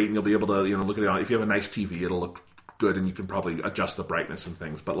look great, and you'll be able to, look at it on. If you have a nice TV, it'll look good, and you can probably adjust the brightness and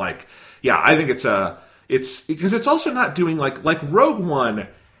things. But, like, yeah, I think it's because it's also not doing, like Rogue One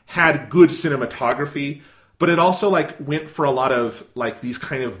had good cinematography, but it also, like, went for a lot of, like, these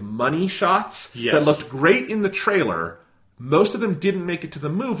kind of money shots that looked great in the trailer, Most of them didn't make it to the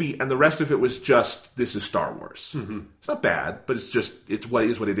movie, and the rest of it was just, this is Star Wars. It's not bad, but it's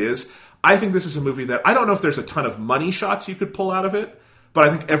what it is. I think this is a movie that, I don't know if there's a ton of money shots you could pull out of it, but I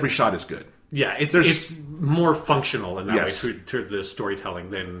think every shot is good. Yeah, it's more functional in that Yes. way to the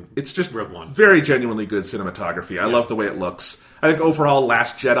storytelling than It's just Rogue One. very genuinely good cinematography. I love the way it looks. I think overall,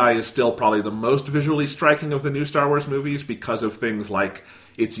 Last Jedi is still probably the most visually striking of the new Star Wars movies because of things like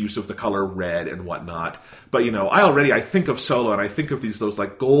its use of the color red and whatnot. But, I think of Solo and I think of those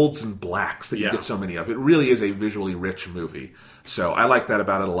like golds and blacks that you get so many of. It really is a visually rich movie. So I like that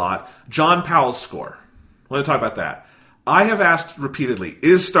about it a lot. John Powell's score. I want to talk about that. I have asked repeatedly,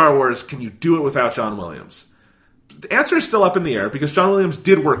 is Star Wars, can you do it without John Williams? The answer is still up in the air because John Williams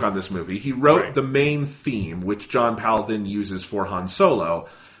did work on this movie. He wrote the main theme, which John Powell then uses for Han Solo.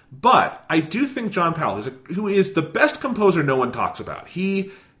 But I do think John Powell, who is the best composer no one talks about.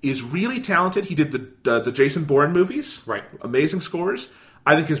 He is really talented. He did the Jason Bourne movies. Right. Amazing scores.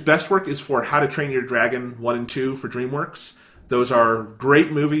 I think his best work is for How to Train Your Dragon 1 and 2 for DreamWorks. Those are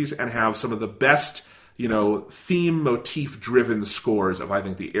great movies and have some of the best, theme motif-driven scores of, I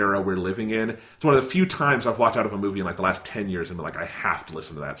think, the era we're living in. It's one of the few times I've watched out of a movie in like the last 10 years and been like, I have to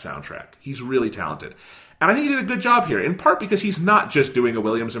listen to that soundtrack. He's really talented. And I think he did a good job here, in part because he's not just doing a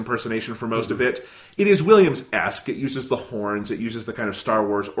Williams impersonation for most of it. It is Williams-esque. It uses the horns. It uses the kind of Star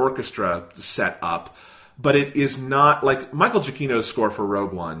Wars orchestra set up. But it is not like Michael Giacchino's score for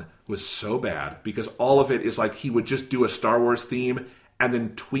Rogue One was so bad because all of it is like he would just do a Star Wars theme and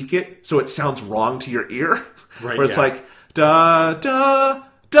then tweak it so it sounds wrong to your ear. Right, where it's like, da, da,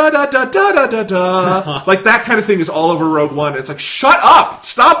 da, da, da, da, da, da. Like that kind of thing is all over Rogue One. It's like, shut up!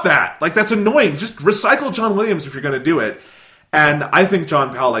 Stop that! Like, that's annoying. Just recycle John Williams if you're going to do it. And I think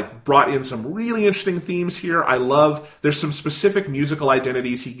John Powell brought in some really interesting themes here. There's some specific musical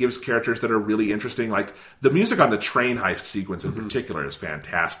identities he gives characters that are really interesting. Like the music on the train heist sequence in particular is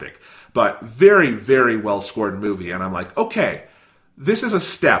fantastic. But very, very well scored movie. And I'm like, okay, this is a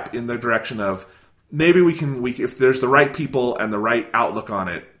step in the direction of maybe we if there's the right people and the right outlook on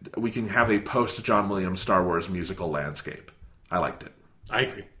it, we can have a post John Williams Star Wars musical landscape. I liked it. I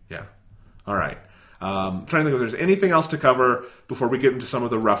agree. Yeah. All right. Trying to think if there's anything else to cover before we get into some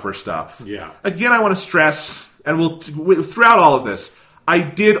of the rougher stuff. Yeah. Again, I want to stress, and throughout all of this, I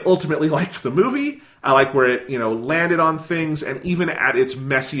did ultimately like the movie. I like where it, landed on things, and even at its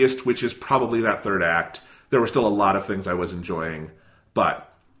messiest, which is probably that third act, there were still a lot of things I was enjoying.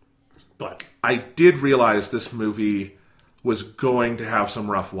 But I did realize this movie was going to have some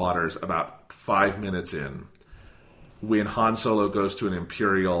rough waters about 5 minutes in when Han Solo goes to an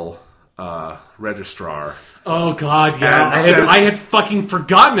Imperial registrar. Oh God, yeah. I had fucking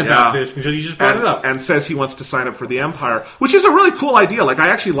forgotten about this until you just brought it up. And says he wants to sign up for the Empire, which is a really cool idea. Like, I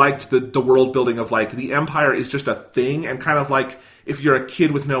actually liked the world building of the Empire is just a thing, and kind of like if you're a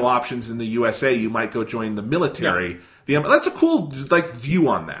kid with no options in the USA, you might go join the military. Yeah. That's a cool view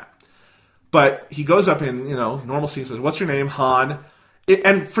on that. But he goes up in normal scene, says, "What's your name, Han?"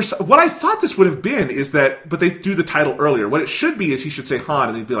 And for what I thought this would have been is that, but they do the title earlier. What it should be is he should say Han,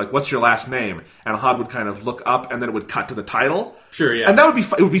 and he'd be like, "What's your last name?" And Han would kind of look up, and then it would cut to the title. Sure, yeah. And that would be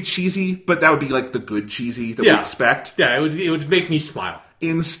it would be cheesy, but that would be like the good cheesy that we expect. Yeah, it would make me smile.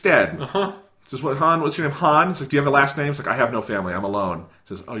 Instead, says, "What, Han? What's your name, Han?" He's like, "Do you have a last name?" He's like, "I have no family. I'm alone."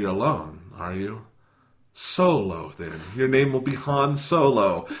 He says, "Oh, you're alone, are you? Solo, then. Your name will be Han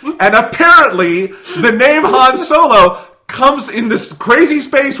Solo." And apparently, the name Han Solo comes in this crazy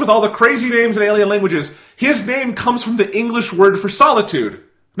space with all the crazy names and alien languages. His name comes from the English word for solitude.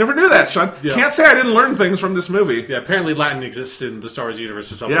 Never knew that, Sean. Yeah. Can't say I didn't learn things from this movie. Yeah, apparently Latin exists in the Star Wars universe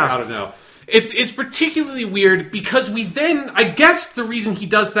or something. Yeah. I don't know. It's particularly weird because we then, I guess the reason he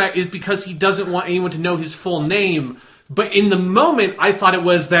does that is because he doesn't want anyone to know his full name. But in the moment, I thought it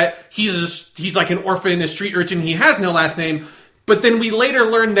was that he's like an orphan, a street urchin, he has no last name. But then we later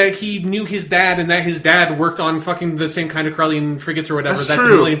learned that he knew his dad and that his dad worked on fucking the same kind of Corellian frigates or whatever that the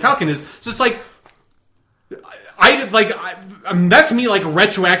Millennium Falcon is. So it's like, that's me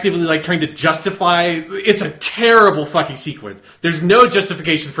retroactively trying to justify. It's a terrible fucking sequence. There's no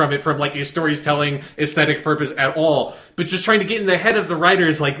justification from it from a storytelling aesthetic purpose at all. But just trying to get in the head of the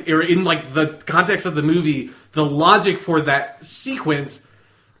writers, or in the context of the movie, the logic for that sequence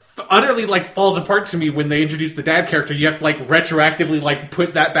utterly falls apart to me when they introduce the dad character. You have to retroactively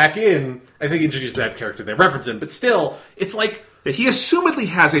put that back in. I think introduce the dad character, they reference him, but still, it's he assumedly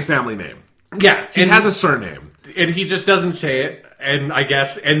has a family name. Yeah, he has a surname, and he just doesn't say it. And I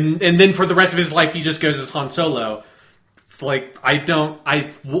guess, and then for the rest of his life, he just goes as Han Solo. It's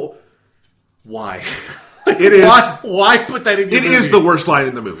why? It is. Why put that in? It is the worst line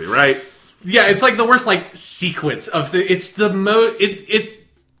in the movie, right? Yeah, it's like the worst like sequence of it's the it's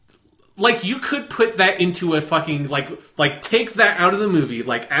like you could put that into a fucking like take that out of the movie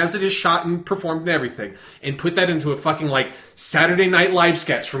like as it is shot and performed and everything and put that into a fucking like Saturday Night Live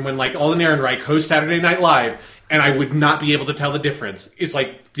sketch from when like Alden Ehrenreich hosts Saturday Night Live, and I would not be able to tell the difference. It's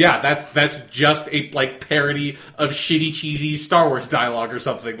like, yeah, that's just a like parody of shitty cheesy Star Wars dialogue or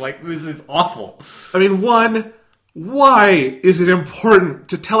something. Like, this is awful. I mean, why is it important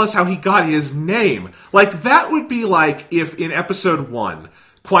to tell us how he got his name? Like, that would be like if in episode 1,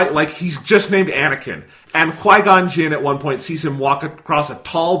 quite like he's just named Anakin, and Qui-Gon Jinn at one point sees him walk across a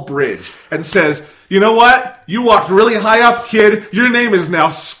tall bridge and says, "You know what? You walked really high up, kid. Your name is now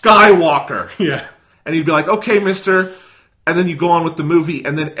Skywalker." Yeah. And he'd be like, "Okay, mister." And then you go on with the movie,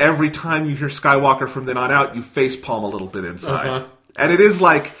 and then every time you hear Skywalker from then on out, you facepalm a little bit inside. Uh-huh. And it is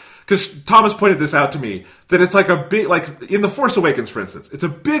like, because Thomas pointed this out to me, that it's like a big, like in The Force Awakens, for instance, it's a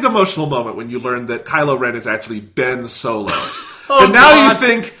big emotional moment when you learn that Kylo Ren is actually Ben Solo. But now God. you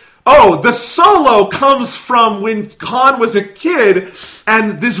think, oh, the Solo comes from when Han was a kid,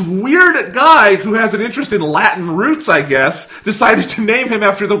 and this weird guy who has an interest in Latin roots, I guess, decided to name him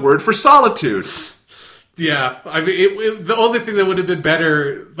after the word for solitude. Yeah, I mean, the only thing that would have been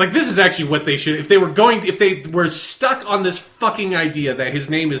better, like, this is actually what they should, if they were stuck on this fucking idea that his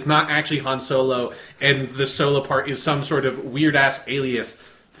name is not actually Han Solo, and the Solo part is some sort of weird-ass alias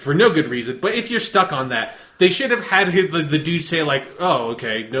for no good reason, but if you're stuck on that, they should have had the dude say, like, oh,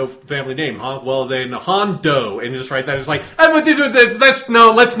 okay, no family name, huh? Well, then Han Do, and just write that as like,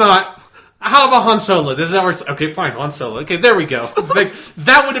 let's not. How about Han Solo? This is how we're... Okay, fine, Han Solo. Okay, there we go. Like,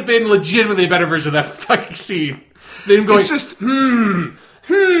 that would have been legitimately a better version of that fucking scene. Them going, It's just...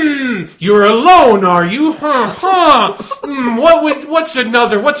 you're alone, are you? What's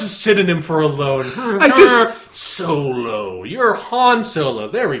a synonym for alone? Solo. You're Han Solo.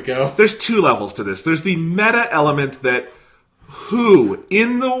 There we go. There's two levels to this. There's the meta element that who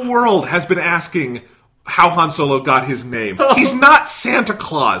in the world has been asking how Han Solo got his name. He's not Santa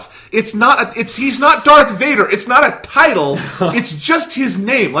Claus. He's not Darth Vader. It's not a title. It's just his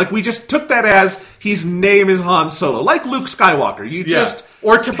name. Like, we just took that as his name is Han Solo. Like Luke Skywalker.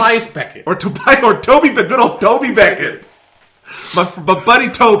 Or Tobias Beckett. Or good old Toby Beckett. But buddy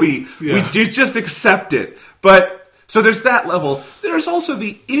Toby, you just accept it. But, so there's that level. There's also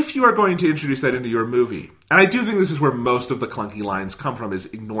if you are going to introduce that into your movie, and I do think this is where most of the clunky lines come from, is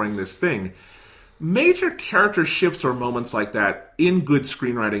ignoring this thing. Major character shifts or moments like that in good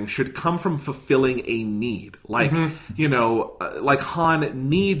screenwriting should come from fulfilling a need. Like, like Han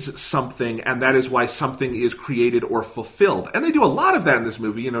needs something, and that is why something is created or fulfilled. And they do a lot of that in this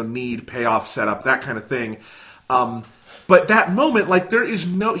movie, need, payoff, setup, that kind of thing. But that moment, like,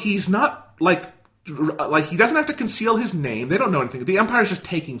 he's not, like, he doesn't have to conceal his name. They don't know anything. The Empire's just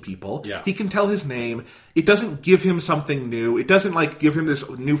taking people. Yeah. He can tell his name. It doesn't give him something new. It doesn't, like, give him this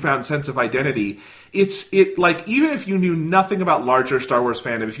newfound sense of identity. Like, even if you knew nothing about larger Star Wars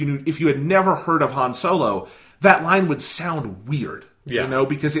fandom, if you had never heard of Han Solo, that line would sound weird. Yeah.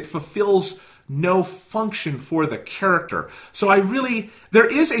 Because it fulfills no function for the character. So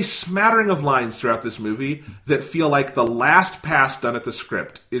there is a smattering of lines throughout this movie that feel like the last pass done at the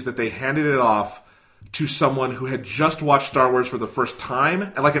script is that they handed it off to someone who had just watched Star Wars for the first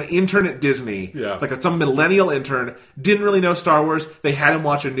time, like an intern at Disney, like some millennial intern, didn't really know Star Wars. They had him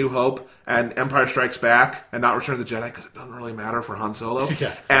watch A New Hope and Empire Strikes Back and not Return of the Jedi because it doesn't really matter for Han Solo.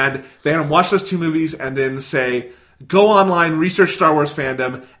 Yeah. And they had him watch those two movies and then say, go online, research Star Wars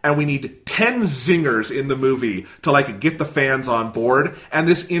fandom, and we need 10 zingers in the movie to, like, get the fans on board. And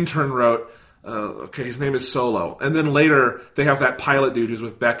this intern wrote, okay, his name is Solo. And then later, they have that pilot dude who's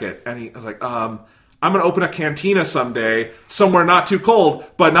with Beckett, and he was like, I'm going to open a cantina someday, somewhere not too cold,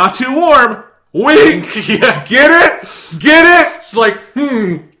 but not too warm. Wink! Yeah. Get it? Get it? It's like,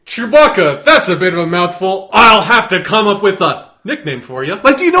 Chewbacca, that's a bit of a mouthful. I'll have to come up with a nickname for you.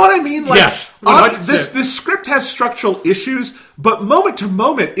 Like, do you know what I mean? Like, yes. This script has structural issues, but moment to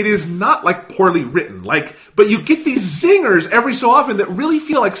moment, it is not, like, poorly written. Like, but you get these zingers every so often that really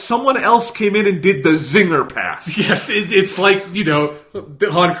feel like someone else came in and did the zinger pass. Yes, it's like,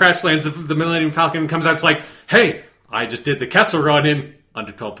 Han crash lands, the Millennium Falcon comes out, it's like, hey, I just did the Kessel Run in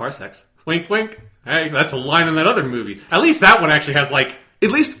under 12 parsecs. Wink, wink. Hey, that's a line in that other movie. At least that one actually has, like... At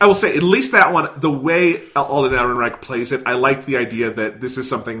least that one, the way Alden Ehrenreich plays it, I liked the idea that this is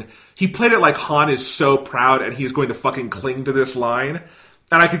something... He played it like Han is so proud and he's going to fucking cling to this line.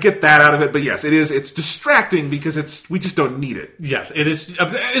 And I could get that out of it, but yes, it's distracting because we just don't need it. Yes, it is,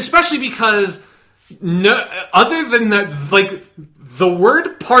 especially because other than that, like, the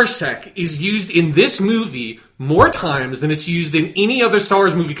word parsec is used in this movie more times than it's used in any other Star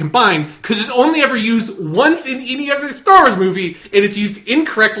Wars movie combined, because it's only ever used once in any other Star Wars movie, and it's used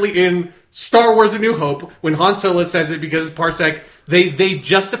incorrectly in Star Wars A New Hope when Han Solo says it, because parsec, they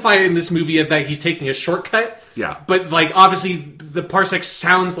justify it in this movie that he's taking a shortcut. Yeah. But, like, obviously, the parsec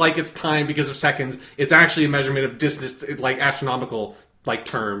sounds like it's time because of seconds. It's actually a measurement of distance, like, astronomical, like,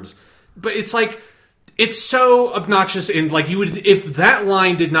 terms. But it's like, it's so obnoxious, and like, you would, if that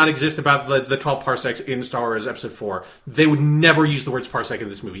line did not exist about the 12 parsecs in Star Wars Episode 4, they would never use the words parsec in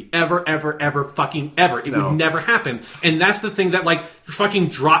this movie. Ever, ever, ever, fucking ever. It would never happen. And that's the thing that, like, fucking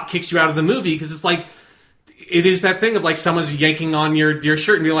drop kicks you out of the movie, because it's like, it is that thing of, like, someone's yanking on your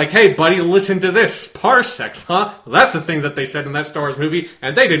shirt and be like, hey, buddy, listen to this. Parsecs, huh? Well, that's the thing that they said in that Star Wars movie,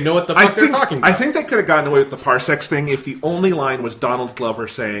 and they didn't know what the fuck they're talking about. I think they could have gotten away with the parsecs thing if the only line was Donald Glover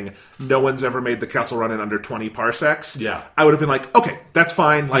saying, no one's ever made the Kessel Run in under 20 parsecs. Yeah. I would have been like, okay, that's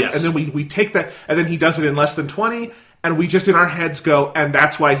fine. Like, Yes. And then we take that, and then he does it in less than 20, and we just in our heads go, and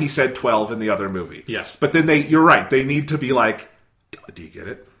that's why he said 12 in the other movie. Yes. But then you're right, they need to be like, do you get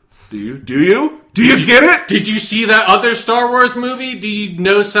it? Do you get it? Did you see that other Star Wars movie? Do you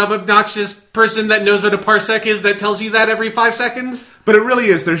know some obnoxious person that knows what a parsec is that tells you that every 5 seconds? But it really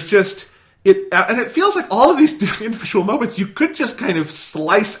is. There's just and it feels like all of these individual moments you could just kind of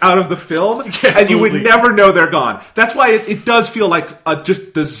slice out of the film, and you would never know they're gone. That's why it does feel like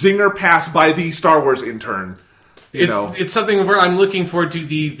just the zinger pass by the Star Wars intern. It's something where I'm looking forward to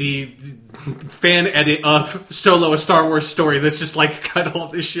the fan edit of Solo, a Star Wars story that's just like, cut all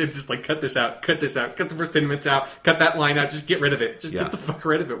this shit, just like, cut this out, cut the first 10 minutes out, cut that line out, just get rid of it. Just get the fuck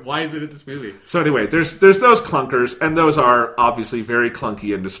rid of it. Why is it in this movie? So anyway, there's those clunkers, and those are obviously very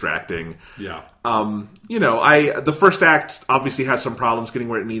clunky and distracting. Yeah. The first act obviously has some problems getting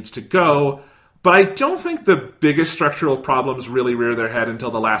where it needs to go, but I don't think the biggest structural problems really rear their head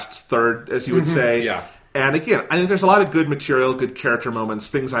until the last third, as you would say. Yeah. And again, I think there's a lot of good material, good character moments,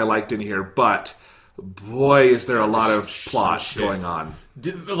 things I liked in here, but boy, is there a lot of plot going on.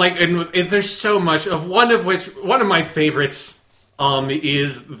 Like, and there's so much of one of my favorites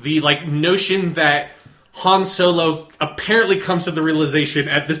is the, like, notion that Han Solo apparently comes to the realization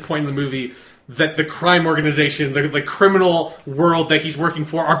at this point in the movie that the crime organization, the criminal world that he's working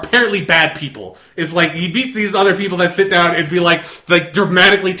for, are apparently bad people. It's like he beats these other people that sit down and be like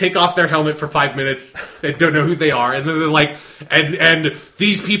dramatically take off their helmet for 5 minutes and don't know who they are, and then they're like, and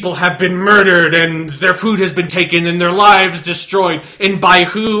these people have been murdered and their food has been taken and their lives destroyed, and by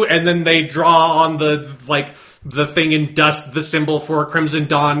who? And then they draw on the thing in dust, the symbol for Crimson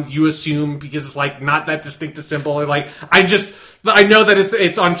Dawn, you assume, because it's like not that distinct a symbol. And like, I know that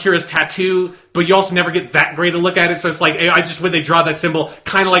it's on Kira's tattoo, but you also never get that great a look at it. So it's like, when they draw that symbol,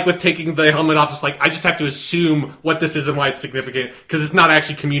 kind of like with taking the helmet off, it's like, I just have to assume what this is and why it's significant, because it's not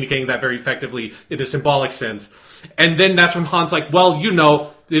actually communicating that very effectively in a symbolic sense. And then that's when Han's like, well,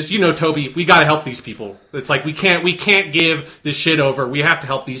 Toby, we gotta help these people. It's like, we can't give this shit over. We have to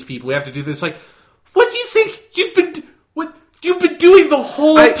help these people. We have to do this. Like, what do you think you've been doing the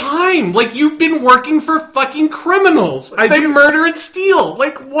whole time? Like, you've been working for fucking criminals. They murder and steal.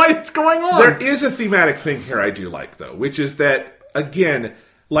 Like, what is going on? There is a thematic thing here I do like, though, which is that, again,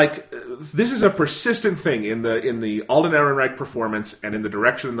 like, this is a persistent thing in the Alden Ehrenreich performance and in the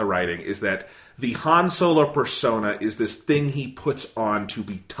direction and the writing, is that the Han Solo persona is this thing he puts on to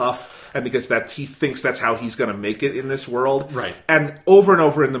be tough, and because he thinks that's how he's going to make it in this world. Right. And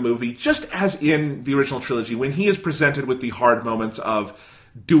over in the movie, just as in the original trilogy, when he is presented with the hard moments of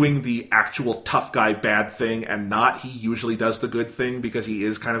doing the actual tough guy bad thing and not, he usually does the good thing because he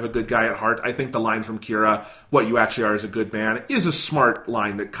is kind of a good guy at heart. I think the line from Kira, "What you actually are is a good man," is a smart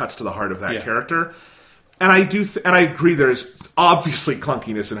line that cuts to the heart of that character. And I agree there's obviously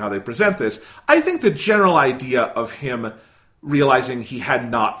clunkiness in how they present this. I think the general idea of him realizing he had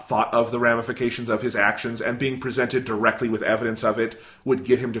not thought of the ramifications of his actions and being presented directly with evidence of it would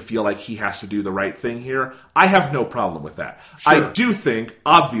get him to feel like he has to do the right thing here. I have no problem with that. Sure. I do think,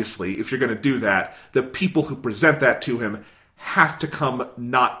 obviously, if you're going to do that, the people who present that to him have to come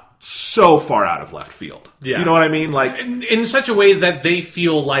not so far out of left field. Yeah. Do you know what I mean? Like, in such a way that they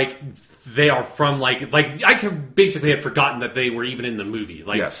feel like they are from, like I could basically have forgotten that they were even in the movie.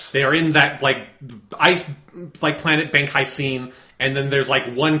 Like, yes. They are in that, like, ice, like, planet Bankai scene, and then there's,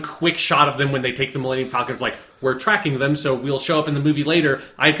 like, one quick shot of them when they take the Millennium Falcons, like, we're tracking them, so we'll show up in the movie later.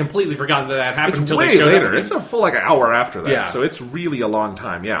 I had completely forgotten that happened until they showed up. It's a full, like, an hour after that, so it's really a long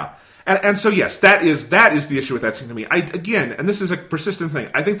time, yeah. And so yes, that is the issue with that scene to me. Again, and this is a persistent thing.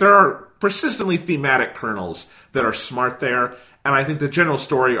 I think there are persistently thematic kernels that are smart there, and I think the general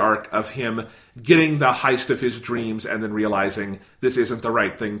story arc of him getting the heist of his dreams and then realizing this isn't the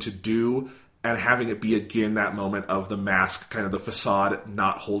right thing to do, and having it be again that moment of the mask, kind of the facade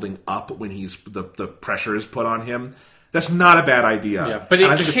not holding up when the pressure is put on him. That's not a bad idea. Yeah, but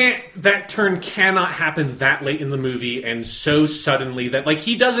that turn cannot happen that late in the movie and so suddenly that, like,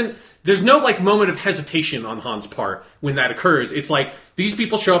 he doesn't, there's no, like, moment of hesitation on Han's part when that occurs. It's like, these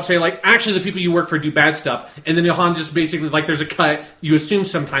people show up, say, like, actually the people you work for do bad stuff, and then Han just basically, like, there's a cut, you assume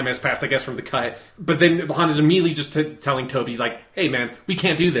some time has passed, I guess, from the cut, but then Han is immediately just telling Toby, like, hey, man, we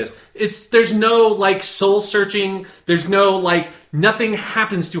can't do this. There's no, like, soul-searching, there's no, like, nothing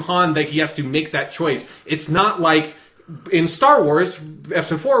happens to Han that he has to make that choice. It's not like in Star Wars,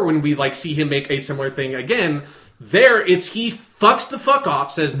 Episode 4, when we, like, see him make a similar thing again, there, he fucks the fuck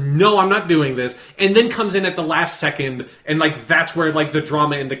off, says, no, I'm not doing this, and then comes in at the last second, and, like, that's where, like, the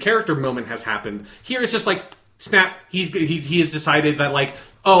drama and the character moment has happened. Here it's just like, snap, he has decided that, like,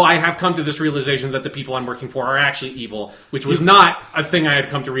 oh, I have come to this realization that the people I'm working for are actually evil, which was not a thing I had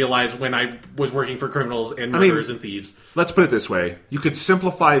come to realize when I was working for criminals and murderers and thieves. Let's put it this way. You could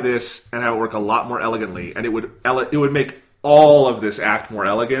simplify this and have it work a lot more elegantly, and it would make all of this act more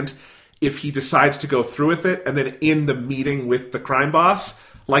elegant if he decides to go through with it, and then in the meeting with the crime boss,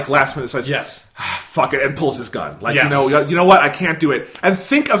 like, last minute says, yes, fuck it, and pulls his gun. Like, yes. you know what, I can't do it. And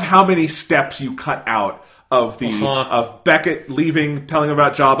think of how many steps you cut out of of Beckett leaving, telling him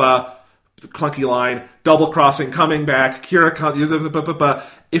about Jabba, the clunky line, double crossing, coming back, Kira,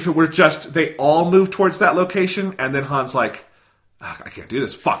 if it were just, they all move towards that location, and then Han's like, I can't do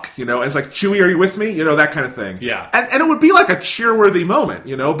this, fuck, and it's like, Chewie, are you with me? That kind of thing. Yeah. And it would be like a cheer-worthy moment,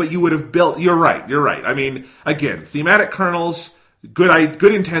 but you would have built, you're right. I mean, again, thematic kernels, good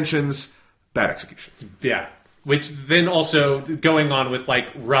intentions, bad execution. Yeah. Which then also, going on with,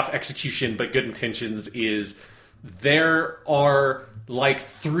 like, rough execution but good intentions, is there are, like,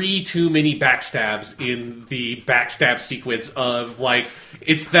 3 too many backstabs in the backstab sequence of, like,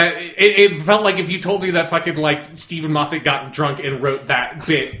 it's that, it felt like if you told me that fucking, like, Stephen Moffat got drunk and wrote that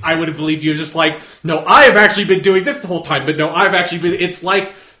bit, I would have believed you. Just like, no, I have actually been doing this the whole time, but no, I've actually been, it's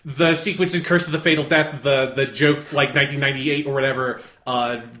like the sequence in Curse of the Fatal Death, the joke, like, 1998 or whatever,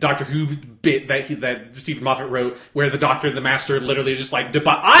 Doctor Who bit that Stephen Moffat wrote, where the Doctor and the Master literally just like, but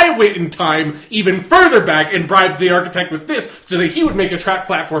I went in time even further back and bribed the architect with this, so that he would make a track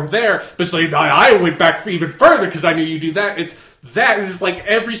platform there, but so I went back even further because I knew you do that. That is like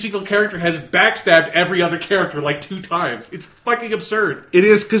every single character has backstabbed every other character like 2 times. It's fucking absurd. It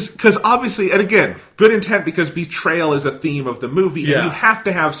is, because obviously, and again, good intent, because betrayal is a theme of the movie, and you have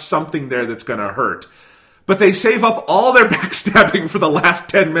to have something there that's going to hurt. But they save up all their backstabbing for the last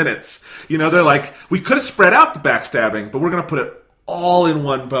 10 minutes. They're like, we could have spread out the backstabbing, but we're going to put it all in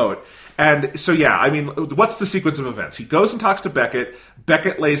one boat. And so, yeah, I mean, what's the sequence of events? He goes and talks to Beckett.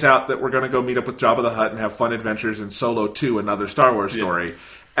 Beckett lays out that we're going to go meet up with Jabba the Hutt and have fun adventures in Solo 2, another Star Wars story. Yeah.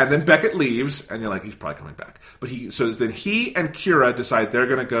 And then Beckett leaves, and you're like, he's probably coming back. But then he and Kira decide they're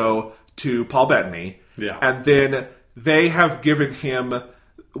going to go to Paul Bettany. Yeah. And then they have given him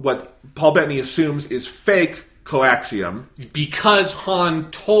what Paul Bettany assumes is fake coaxium. Because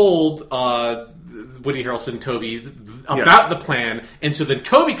Han told Woody Harrelson, Toby, about the plan, and so then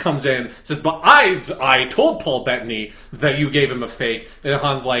Toby comes in and says, but I told Paul Bettany that you gave him a fake, and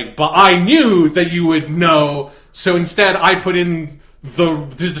Han's like, but I knew that you would know, so instead I put in so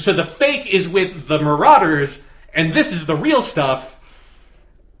the fake is with the Marauders, and this is the real stuff.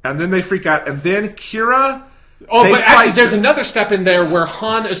 And then they freak out, and then Kira... Oh, but actually, there's another step in there where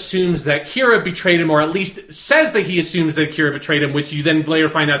Han assumes that Kira betrayed him, or at least says that he assumes that Kira betrayed him, which you then later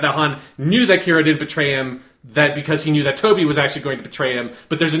find out that Han knew that Kira didn't betray him, that because he knew that Toby was actually going to betray him.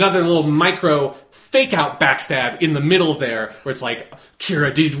 But there's another little micro fake-out backstab in the middle there, where it's like,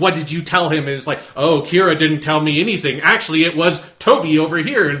 Kira, what did you tell him? And it's like, oh, Kira didn't tell me anything. Actually, it was Toby over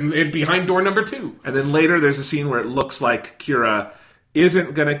here, and behind door number 2. And then later there's a scene where it looks like Kira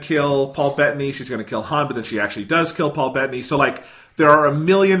isn't going to kill Paul Bettany, she's going to kill Han, but then she actually does kill Paul Bettany. So, like, there are a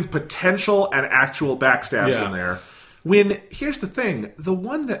million potential and actual backstabs in there. When, here's the thing, the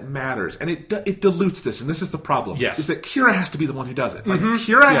one that matters, and it dilutes this, and this is the problem, is that Kira has to be the one who does it. Like,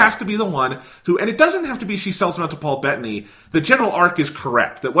 Kira has to be the one who, and it doesn't have to be she sells him out to Paul Bettany. The general arc is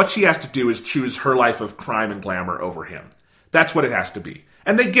correct, that what she has to do is choose her life of crime and glamour over him. That's what it has to be.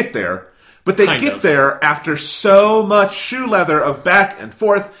 And they get there. But they get there after so much shoe leather of back and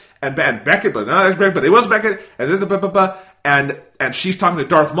forth, and Beckett, but it was Beckett, and she's talking to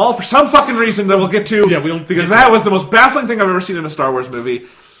Darth Maul for some fucking reason that we'll get to, because that was the most baffling thing I've ever seen in a Star Wars movie.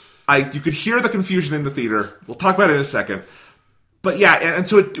 You could hear the confusion in the theater. We'll talk about it in a second. But yeah, and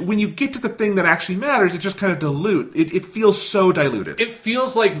so when you get to the thing that actually matters, it just kind of dilute. It feels so diluted. It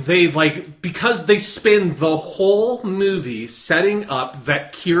feels like because they spend the whole movie setting up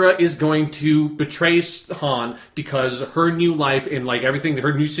that Kira is going to betray Han because her new life and like everything,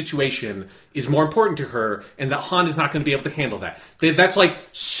 her new situation is more important to her, and that Han is not going to be able to handle that. That's like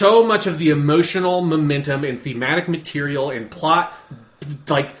so much of the emotional momentum and thematic material and plot,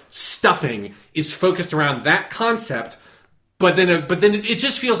 like stuffing, is focused around that concept. But then it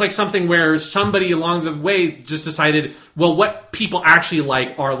just feels like something where somebody along the way just decided, well, what people actually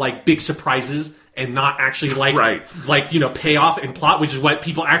like are like big surprises and not actually like, payoff and plot, which is what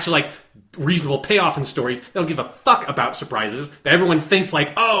people actually like, reasonable payoff in stories. They don't give a fuck about surprises. But everyone thinks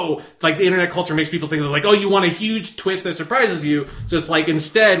like, oh, like the internet culture makes people think like, oh, you want a huge twist that surprises you. So it's like,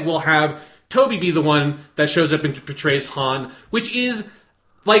 instead we'll have Toby be the one that shows up and portrays Han, which is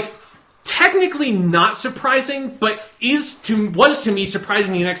like, technically not surprising, but was to me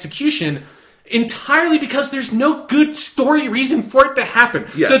surprising in execution entirely because there's no good story reason for it to happen.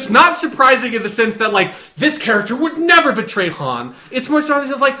 Yes. So it's not surprising in the sense that like this character would never betray Han. It's more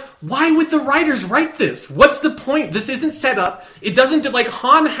surprising like, why would the writers write this? What's the point? This isn't set up. It doesn't like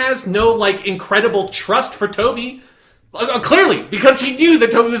Han has no like incredible trust for Toby. Clearly, because he knew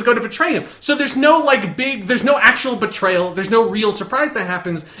that Toby was going to betray him. So there's no there's no actual betrayal. There's no real surprise that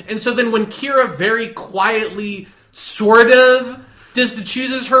happens. And so then when Kira very quietly, sort of,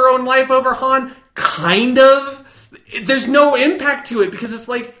 chooses her own life over Han, kind of, there's no impact to it because it's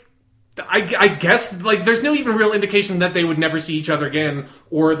like, I guess, like, there's no even real indication that they would never see each other again,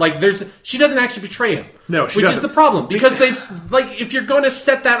 or like, she doesn't actually betray him. No, she which doesn't. is the problem because if you're going to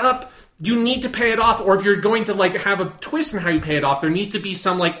set that up, you need to pay it off, or if you're going to like have a twist in how you pay it off, there needs to be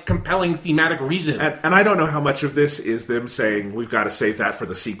some like compelling thematic reason. And I don't know how much of this is them saying we've got to save that for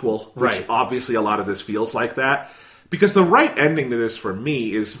the sequel, which right. Obviously a lot of this feels like that. Because the right ending to this for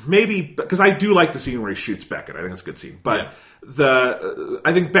me is maybe because I do like the scene where he shoots Beckett. I think it's a good scene, but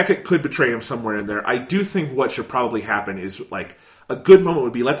I think Beckett could betray him somewhere in there. I do think what should probably happen is like a good moment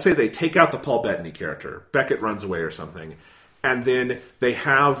would be, let's say they take out the Paul Bettany character, Beckett runs away or something. And then they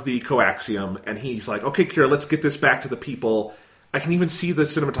have the coaxium, and he's like, okay, Kira, let's get this back to the people. I can even see the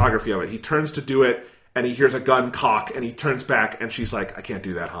cinematography of it. He turns to do it, and he hears a gun cock, and he turns back, and she's like, I can't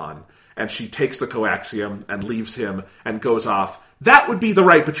do that, Han. And she takes the coaxium and leaves him and goes off. That would be the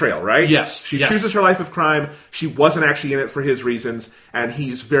right betrayal, right? Yes. She chooses her life of crime. She wasn't actually in it for his reasons, and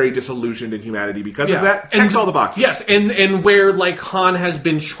he's very disollusioned in humanity because of that. Checks all the boxes. Yes, and where like Han has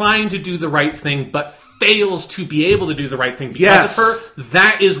been trying to do the right thing, but fails to be able to do the right thing because of her,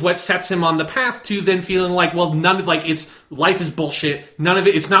 that is what sets him on the path to then feeling like, well, none of life is bullshit. None of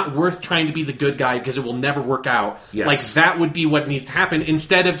it, it's not worth trying to be the good guy because it will never work out. Yes. Like, that would be what needs to happen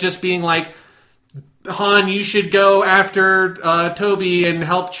instead of just being like, Han, you should go after Toby and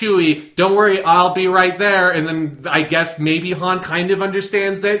help Chewie. Don't worry, I'll be right there. And then I guess maybe Han kind of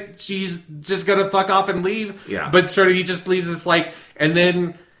understands that she's just gonna fuck off and leave. Yeah. But sort of he just leaves this like, and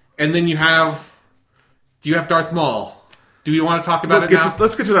then you have. Do you have Darth Maul? Do you want to talk about it now?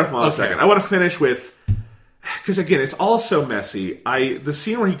 Let's get to Darth Maul in a second. I want to finish with, because again, it's all so messy. The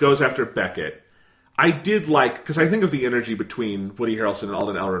scene where he goes after Beckett, I did like, because I think of the energy between Woody Harrelson and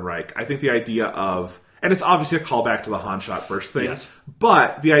Alden Ehrenreich. I think the idea of, and it's obviously a callback to the Han shot first thing,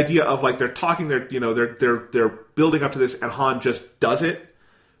 but the idea of like they're talking, they're building up to this, and Han just does it.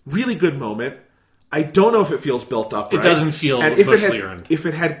 Really good moment. I don't know if it feels built up right. It doesn't feel bushly earned. If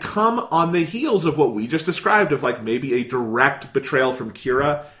it had come on the heels of what we just described, of like maybe a direct betrayal from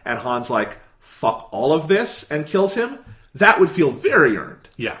Kira, and Han's like, fuck all of this, and kills him, that would feel very earned.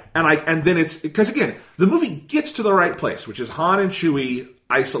 Yeah. And then it's, because again, the movie gets to the right place, which is Han and Chewie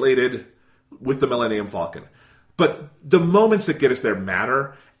isolated with the Millennium Falcon. But the moments that get us there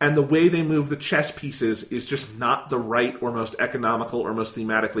matter, and the way they move the chess pieces is just not the right or most economical or most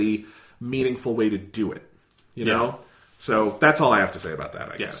thematically meaningful way to do it, you know? So that's all I have to say about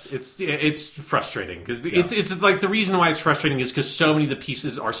that, I guess. It's frustrating because it's like the reason why it's frustrating is because so many of the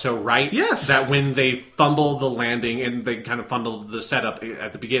pieces are so right that when they fumble the landing and they kind of fumble the setup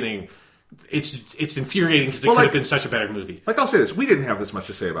at the beginning, it's infuriating because it could have been such a better movie. Like, I'll say this, we didn't have this much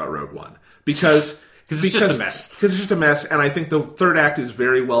to say about Rogue One because it's just a mess. Because it's just a mess, and I think the third act is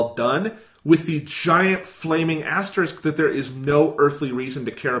very well done, with the giant flaming asterisk that there is no earthly reason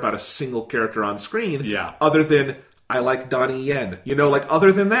to care about a single character on screen other than, I like Donnie Yen.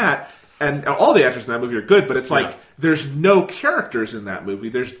 Other than that, and all the actors in that movie are good, but it's like, there's no characters in that movie.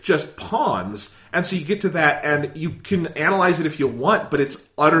 There's just pawns. And so you get to that, and you can analyze it if you want, but it's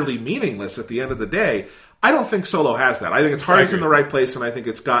utterly meaningless at the end of the day. I don't think Solo has that. I think its heart is in the right place, and I think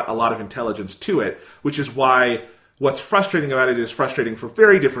it's got a lot of intelligence to it, which is why what's frustrating about it is frustrating for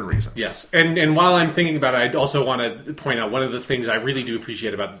very different reasons. Yes, and while I'm thinking about it, I also want to point out one of the things I really do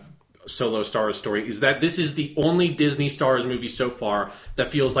appreciate about Solo Star Wars Story is that this is the only Disney Star Wars movie so far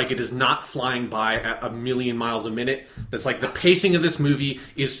that feels like it is not flying by at 1,000,000 miles a minute. That's like the pacing of this movie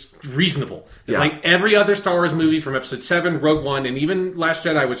is reasonable. It's like every other Star Wars movie from Episode 7, Rogue One, and even Last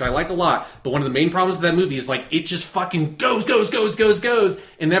Jedi, which I like a lot. But one of the main problems with that movie is like it just fucking goes,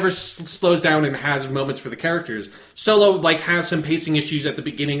 and never slows down and has moments for the characters. Solo like has some pacing issues at the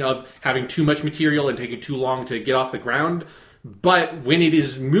beginning of having too much material and taking too long to get off the ground. But when it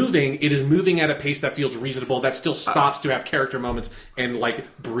is moving at a pace that feels reasonable, that still stops to have character moments and,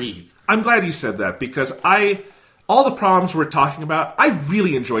 like, breathe. I'm glad you said that, because all the problems we're talking about, I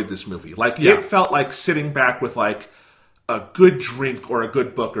really enjoyed this movie. Like, it felt like sitting back with, like, a good drink or a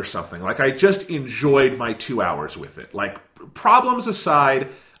good book or something. Like, I just enjoyed my 2 hours with it. Like, problems aside,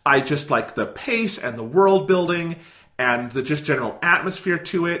 I just like the pace and the world building and the just general atmosphere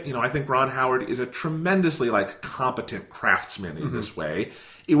to it. You know, I think Ron Howard is a tremendously like competent craftsman in this way.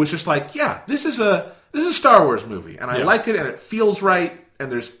 It was just like, yeah, this is a Star Wars movie, and I like it, and it feels right,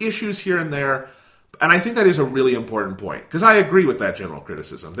 and there's issues here and there. And I think that is a really important point, because I agree with that general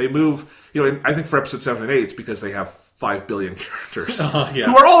criticism. They move, you know, I think for episode 7 and 8, it's because they have 5 billion characters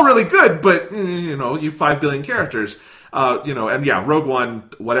who are all really good, but, you know, you 5 billion characters. You know, and Rogue One,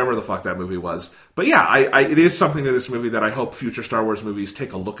 whatever the fuck that movie was. But it is something to this movie that I hope future Star Wars movies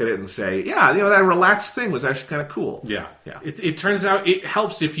take a look at it and say, yeah, you know, that relaxed thing was actually kind of cool. Yeah. It turns out it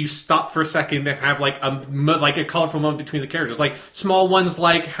helps if you stop for a second and have like a colorful moment between the characters. Like small ones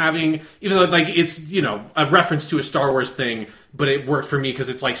like having, even though like it's, you know, a reference to a Star Wars thing, but it worked for me because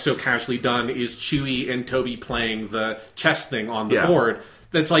it's like so casually done, is Chewie and Toby playing the chess thing on the board.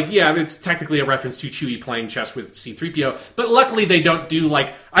 That's like, it's technically a reference to Chewie playing chess with C-3PO, but luckily they don't do,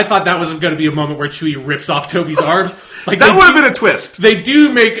 like, I thought that was going to be a moment where Chewie rips off Toby's arms. Like that would have been a twist. They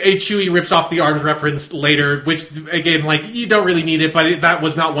do make a Chewie rips off the arms reference later, which, again, like, you don't really need it, but that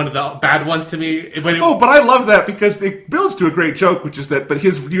was not one of the bad ones to me. But I love that, because it builds to a great joke, which is that, but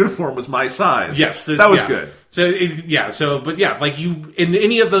his uniform was my size. Yes. That was good. Like, you, in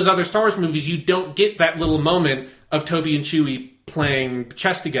any of those other Star Wars movies, you don't get that little moment of Toby and Chewie playing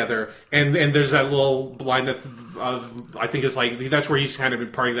chess together, and there's that little line of I think it's like that's where he's kind of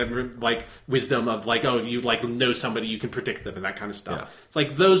imparting that like wisdom of like, oh, you like know somebody, you can predict them and that kind of stuff. It's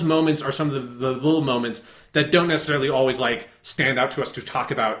like those moments are some of the little moments that don't necessarily always like stand out to us to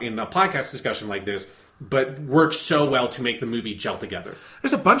talk about in a podcast discussion like this, but work so well to make the movie gel together.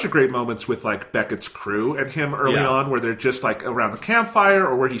 There's a bunch of great moments with like Beckett's crew and him early on, where they're just like around the campfire,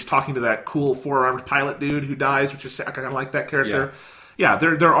 or where he's talking to that cool 4-armed pilot dude who dies, which is, I kind of like that character.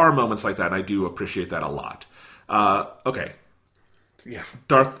 There are moments like that, and I do appreciate that a lot. Okay. Yeah.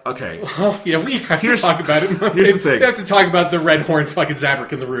 Darth. Okay. We have to talk about it. Here's the thing. We have to talk about the red horn fucking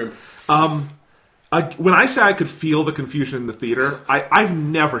Zabrak in the room. When I say I could feel the confusion in the theater, I've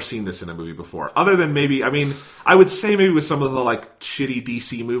never seen this in a movie before. Other than maybe, I would say maybe with some of the like shitty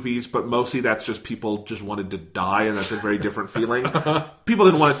DC movies, but mostly that's just people just wanted to die, and that's a very different feeling. People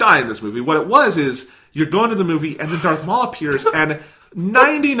didn't want to die in this movie. What it was is, you're going to the movie, and then Darth Maul appears, and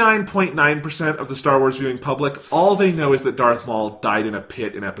 99.9% of the Star Wars viewing public, all they know is that Darth Maul died in a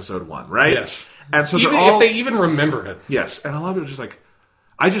pit in Episode 1, right? Yes. And so if they even remember it. Yes, and a lot of people just like,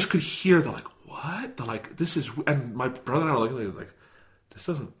 I just could hear the like, what? The like, this is, and my brother and I were looking at it like, this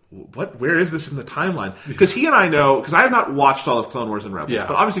doesn't, what, where is this in the timeline? Because he and I know, because I have not watched all of Clone Wars and Rebels,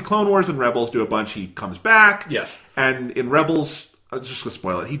 but obviously Clone Wars and Rebels do a bunch, he comes back, and in Rebels, I'm just going to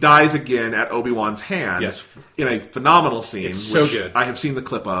spoil it, he dies again at Obi-Wan's hand, in a phenomenal scene, it's so good. I have seen the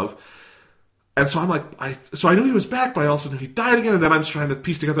clip of, and so I'm like, so I knew he was back, but I also knew he died again, and then I'm just trying to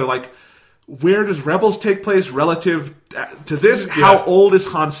piece together, like, where does Rebels take place relative to this? How old is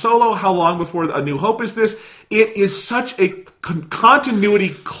Han Solo? How long before A New Hope is this? It is such a continuity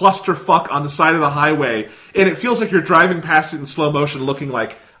clusterfuck on the side of the highway, and it feels like you're driving past it in slow motion looking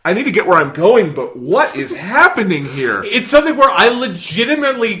like, I need to get where I'm going, but what is happening here? It's something where I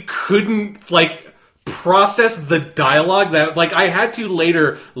legitimately couldn't, like, process the dialogue that, like, I had to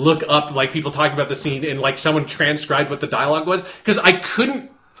later look up, like, people talking about the scene and, like, someone transcribed what the dialogue was, because I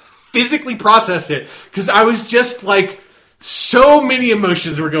couldn't physically process it, because I was just like, so many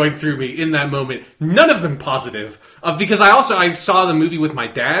emotions were going through me in that moment, none of them positive, because I saw the movie with my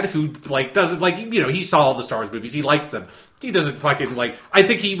dad, who like doesn't like, you know, he saw all the Star Wars movies, he likes them, he doesn't fucking like, I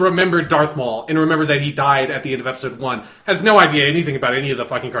think he remembered Darth Maul and remembered that he died at the end of Episode 1, has no idea anything about any of the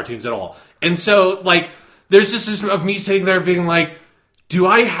fucking cartoons at all, and so like there's just this of me sitting there being like, do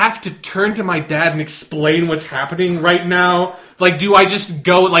I have to turn to my dad and explain what's happening right now? Like, do I just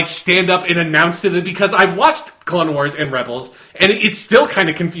go, like, stand up and announce to them? Because I've watched Clone Wars and Rebels, and it's still kind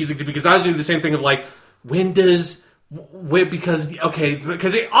of confusing to me, because I was doing the same thing of, like, because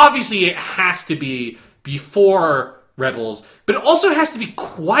obviously it has to be before Rebels, but it also has to be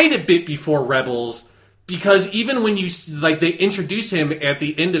quite a bit before Rebels, because even when they introduce him at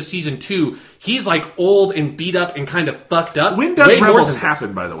the end of season 2, he's like old and beat up and kind of fucked up. When does Rebels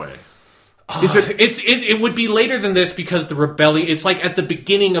happen, by the way? It would be later than this, because the rebellion, it's like at the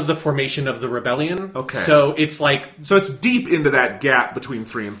beginning of the formation of the rebellion. Okay. So it's like... So it's deep into that gap between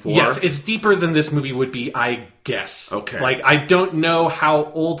 3 and 4? Yes, it's deeper than this movie would be, I guess. Okay. Like, I don't know how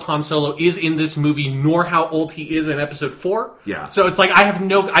old Han Solo is in this movie, nor how old he is in episode 4. Yeah. So it's like, I have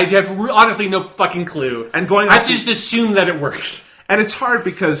honestly no fucking clue. And I just assume that it works. And it's hard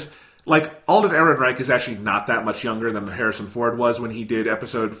because... Like, Alden Ehrenreich is actually not that much younger than Harrison Ford was when he did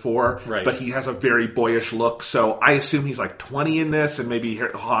episode 4. Right. But he has a very boyish look, so I assume he's like 20 in this, and maybe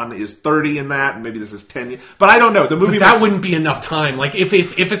Han is 30 in that, and maybe this is 10 years. But I don't know. The movie wouldn't be enough time. Like, if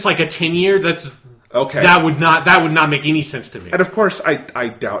it's like a 10-year, that's... Okay. That would not make any sense to me. And of course, I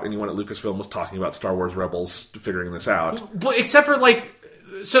doubt anyone at Lucasfilm was talking about Star Wars Rebels figuring this out. But except for, like...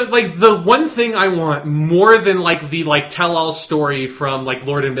 So, like, the one thing I want more than, like, the, like, tell-all story from, like,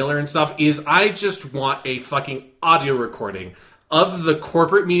 Lord and Miller and stuff is I just want a fucking audio recording of the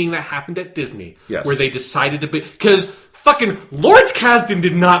corporate meeting that happened at Disney. Yes. Where they decided to be... Because fucking Lawrence Kasdan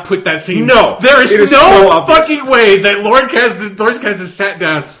did not put that scene... No! There is no so fucking way that Lawrence Kasdan sat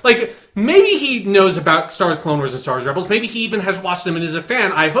down... Like... Maybe he knows about Star Wars Clone Wars and Star Wars Rebels. Maybe he even has watched them and is a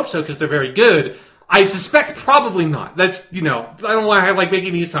fan. I hope so, because they're very good. I suspect probably not. That's, I don't want to make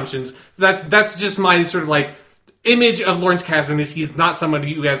any assumptions. That's just my sort of, like, image of Lawrence Kasdan is he's not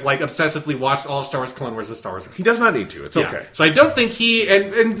somebody who has, like, obsessively watched all of Star Wars Clone Wars and Star Wars Rebels. He does not need to. It's okay. So I don't think he,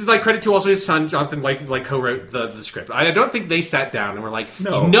 and like, credit to also his son, Jonathan, like co-wrote the script. I don't think they sat down and were like,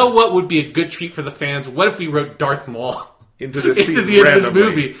 no. You know what would be a good treat for the fans? What if we wrote Darth Maul into the end of this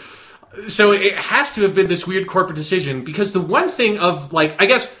movie? So it has to have been this weird corporate decision, because the one thing of, like, I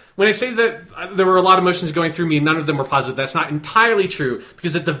guess when I say that there were a lot of emotions going through me and none of them were positive, that's not entirely true,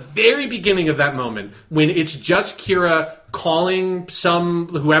 because at the very beginning of that moment, when it's just Kira calling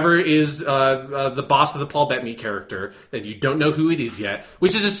whoever is the boss of the Paul Bettany character, that you don't know who it is yet,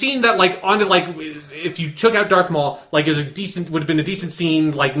 which is a scene that, like, if you took out Darth Maul, like, would have been a decent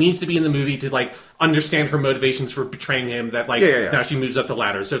scene, like, needs to be in the movie to, like, understand her motivations for betraying him, that, like, now she moves up the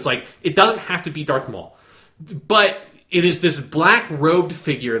ladder. So it's like, it doesn't have to be Darth Maul. But it is this black-robed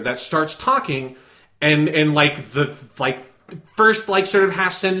figure that starts talking, and like, the, like, first, like, sort of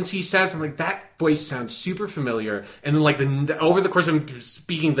half sentence he says, I'm like, that voice sounds super familiar. And then, like, over the course of him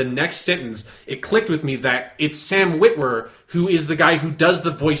speaking the next sentence, it clicked with me that it's Sam Witwer, who is the guy who does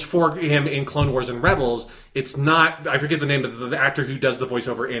the voice for him in Clone Wars and Rebels. It's not, I forget the name of the actor who does the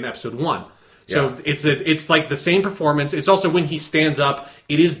voiceover in Episode 1. So it's like the same performance. It's also when he stands up,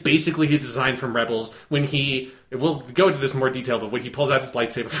 it is basically his design from Rebels. We'll go into this in more detail, but when he pulls out his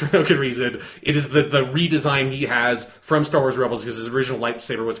lightsaber for no good reason, it is the redesign he has from Star Wars Rebels, because his original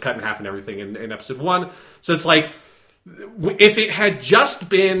lightsaber was cut in half and everything in Episode 1. So it's like, if it had just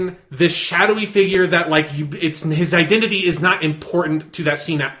been this shadowy figure that, like, his identity is not important to that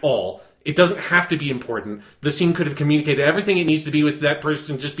scene at all. It doesn't have to be important. The scene could have communicated everything it needs to be with that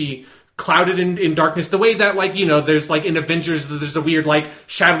person, just be clouded in darkness, the way that, like, there's, like, in Avengers, there's the weird, like,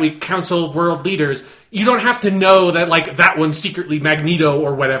 shadowy council of world leaders. You don't have to know that, like, that one's secretly Magneto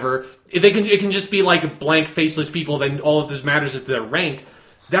or whatever. It can just be, like, blank, faceless people, then all of this matters is their rank.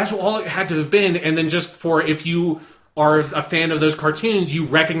 That's all it had to have been, and then just for, if you are a fan of those cartoons, you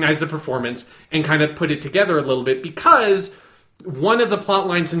recognize the performance and kind of put it together a little bit, because one of the plot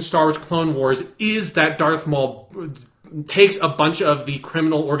lines in Star Wars Clone Wars is that Darth Maul takes a bunch of the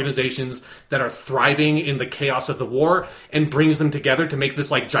criminal organizations that are thriving in the chaos of the war and brings them together to make this,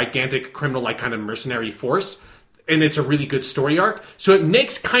 like, gigantic criminal, like, kind of mercenary force. And it's a really good story arc. So it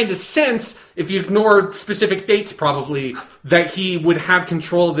makes kind of sense, if you ignore specific dates probably, that he would have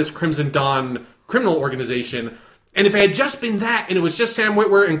control of this Crimson Dawn criminal organization. And if it had just been that, and it was just Sam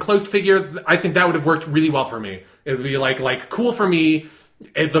Witwer and cloaked figure, I think that would have worked really well for me. It would be like cool for me.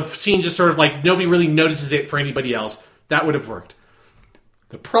 If the scene just sort of, like, nobody really notices it for anybody else. That would have worked.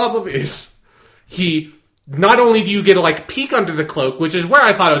 The problem is, not only do you get a, like, peek under the cloak, which is where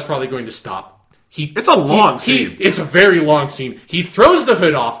I thought I was probably going to stop. It's a long scene. It's a very long scene. He throws the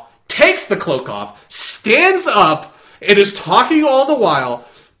hood off, takes the cloak off, stands up, and is talking all the while,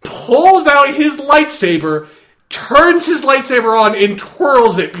 pulls out his lightsaber, turns his lightsaber on, and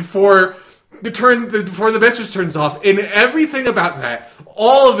twirls it before before the message turns off, and everything about that,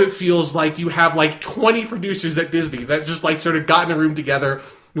 all of it feels like you have like 20 producers at Disney that just like sort of got in a room together.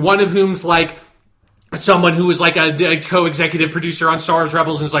 One of whom's like someone who was like a co-executive producer on Star Wars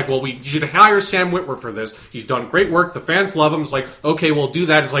Rebels and is like, well, we should hire Sam Witwer for this. He's done great work. The fans love him. It's like, okay, we'll do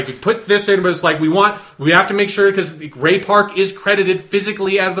that. It's like, we put this in, but it's like, we have to make sure, because Ray Park is credited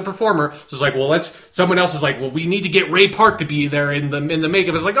physically as the performer. So it's like, well, someone else is like, well, we need to get Ray Park to be there in the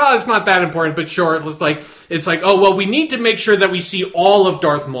makeup. It's like, oh, it's not that important, but sure. It's like, oh, well, we need to make sure that we see all of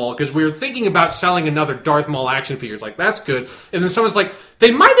Darth Maul, because we were thinking about selling another Darth Maul action figure. It's like, that's good. And then someone's like, they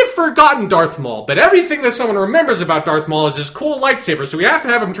might have forgotten Darth Maul, but everything that someone remembers about Darth Maul is his cool lightsaber, so we have to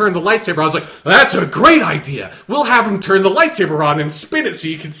have him turn the lightsaber. I was like, that's a great idea. We'll have him turn the lightsaber on and spin it so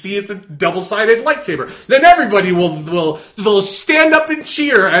you can see it's a double-sided lightsaber. Then everybody will stand up and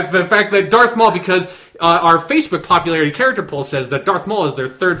cheer at the fact that Darth Maul, because our Facebook popularity character poll says that Darth Maul is their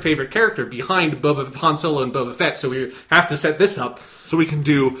third favorite character behind Han Solo and Boba Fett, so we have to set this up. So we can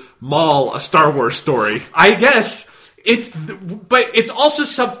do Maul, a Star Wars story. I guess. But it's also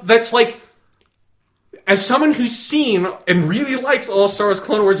something that's like, as someone who's seen and really likes all Star Wars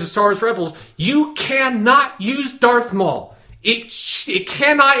Clone Wars and Star Wars Rebels, you cannot use Darth Maul. It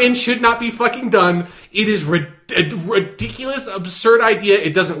cannot and should not be fucking done. It is a ridiculous, absurd idea.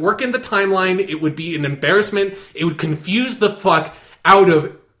 It doesn't work in the timeline. It would be an embarrassment. It would confuse the fuck out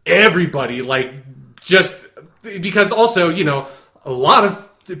of everybody. Like, just because also, you know, a lot of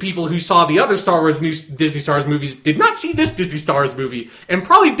the people who saw the other Disney Star Wars movies did not see this Disney Star Wars movie, and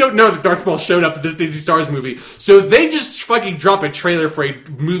probably don't know that Darth Maul showed up in this Disney Star Wars movie. So they just fucking drop a trailer for a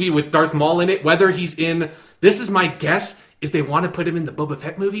movie with Darth Maul in it, whether he's in, this is my guess, is they want to put him in the Boba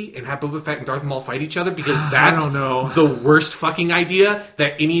Fett movie and have Boba Fett and Darth Maul fight each other, because that's the worst fucking idea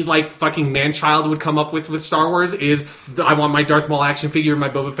that any like fucking man-child would come up with Star Wars is, I want my Darth Maul action figure and my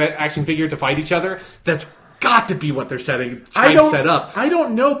Boba Fett action figure to fight each other. That's got to be what they're trying to set up. I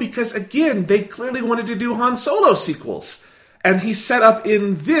don't know, because again, they clearly wanted to do Han Solo sequels, and he's set up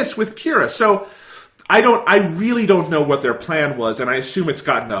in this with Kira. So I really don't know what their plan was, and I assume it's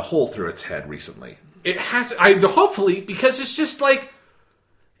gotten a hole through its head recently. It has, hopefully, because it's just like,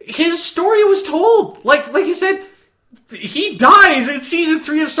 his story was told. Like you said, he dies in season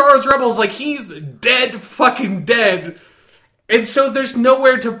 3 of Star Wars Rebels. Like, he's dead, fucking dead. And so there's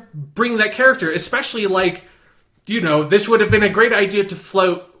nowhere to bring that character, especially like, you know, this would have been a great idea to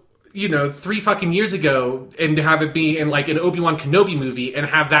float, you know, 3 fucking years ago, and to have it be in like an Obi-Wan Kenobi movie, and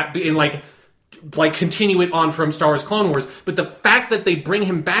have that be in like continue it on from Star Wars Clone Wars. But the fact that they bring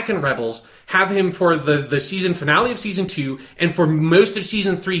him back in Rebels, have him for the season finale of season 2, and for most of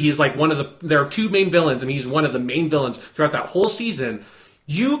season 3, he's like there are 2 main villains, and he's one of the main villains throughout that whole season.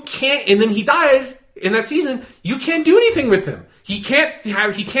 You can't, and then he dies in that season, you can't do anything with him. He can't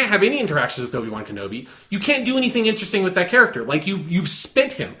have any interactions with Obi-Wan Kenobi. You can't do anything interesting with that character. Like, you've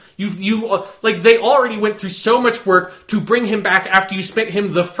spent him. Like, they already went through so much work to bring him back after you spent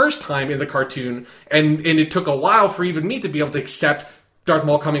him the first time in the cartoon, and it took a while for even me to be able to accept Darth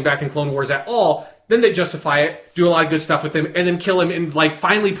Maul coming back in Clone Wars at all. Then they justify it, do a lot of good stuff with him, and then kill him and like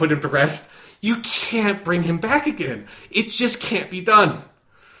finally put him to rest. You can't bring him back again. It just can't be done.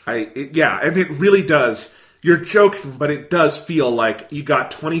 And it really does. You're joking, but it does feel like you got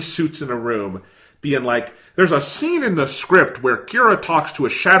 20 suits in a room being like, there's a scene in the script where Kira talks to a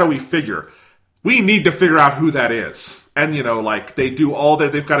shadowy figure. We need to figure out who that is. And, you know, like, they do all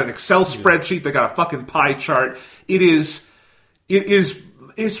that. They've got an Excel spreadsheet. They got a fucking pie chart.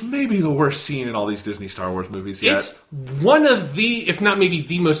 It's maybe the worst scene in all these Disney Star Wars movies yet. It's one of the, if not maybe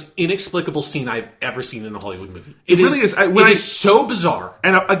the most inexplicable scene I've ever seen in a Hollywood movie. It really is. It is so bizarre.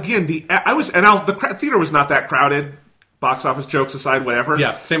 And again, the theater was not that crowded. Box office jokes aside, whatever.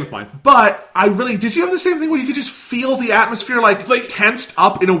 Yeah, same with mine. But did you have the same thing where you could just feel the atmosphere like tensed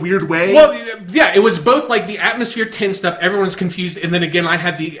up in a weird way? Well, yeah, it was both like the atmosphere tensed up, everyone's confused, and then again I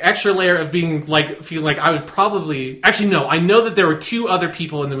had the extra layer of being like, feeling like I was probably, actually no, I know that there were 2 other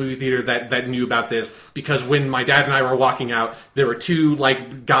people in the movie theater that knew about this, because when my dad and I were walking out, there were 2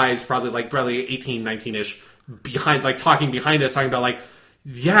 like guys, probably 18, 19-ish, behind, like talking behind us, talking about like,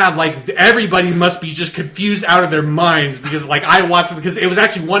 yeah, like, everybody must be just confused out of their minds, because, like, I watched it, because it was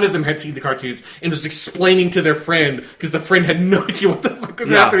actually one of them had seen the cartoons, and was explaining to their friend, because the friend had no idea what the fuck was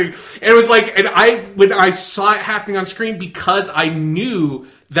happening. And it was like, and when I saw it happening on screen, because I knew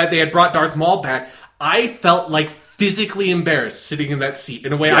that they had brought Darth Maul back, I felt, like, physically embarrassed sitting in that seat,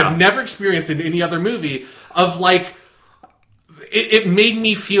 in a way I've never experienced in any other movie, of, like, it made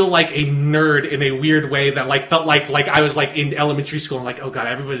me feel like a nerd in a weird way that like felt like I was like in elementary school and like, oh god,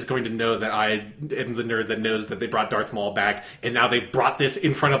 everybody's going to know that I am the nerd that knows that they brought Darth Maul back, and now they brought this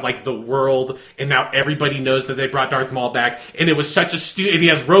in front of like the world, and now everybody knows that they brought Darth Maul back, and it was such a and he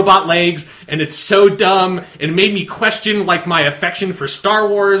has robot legs, and it's so dumb, and it made me question like my affection for Star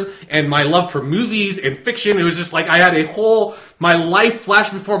Wars and my love for movies and fiction. It was just like I had my life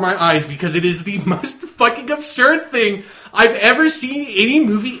flashed before my eyes because it is the most fucking absurd thing I've ever seen any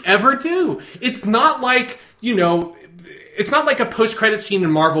movie ever do. It's not like, it's not like a post-credit scene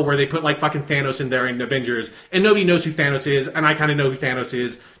in Marvel where they put like fucking Thanos in there in Avengers and nobody knows who Thanos is, and I kind of know who Thanos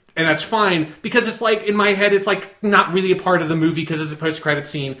is, and that's fine because it's like in my head it's like not really a part of the movie because it's a post-credit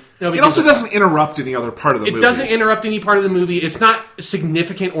scene. It also doesn't interrupt any other part of the movie. It doesn't interrupt any part of the movie. It's not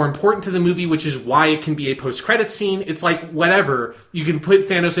significant or important to the movie, which is why it can be a post-credit scene. It's like whatever. You can put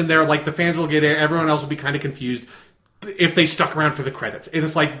Thanos in there, like the fans will get it, everyone else will be kind of confused if they stuck around for the credits. And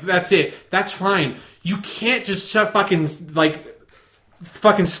it's like, that's it. That's fine. You can't just fucking slam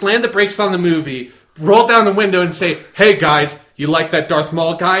the brakes on the movie, roll down the window and say, hey guys, you like that Darth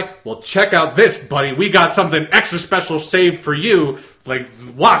Maul guy? Well, check out this, buddy. We got something extra special saved for you. Like,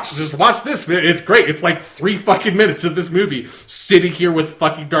 just watch this. It's great. It's like 3 fucking minutes of this movie sitting here with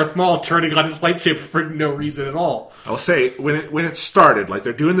fucking Darth Maul turning on his lightsaber for no reason at all. I'll say, when it started, like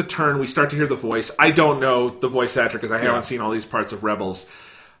they're doing the turn, we start to hear the voice. I don't know the voice actor because I haven't seen all these parts of Rebels.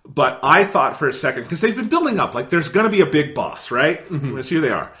 But I thought for a second, because they've been building up, like there's going to be a big boss, right? Mm-hmm. We're going to see who they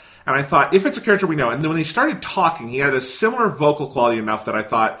are. And I thought, if it's a character we know, and then when they started talking, he had a similar vocal quality enough that I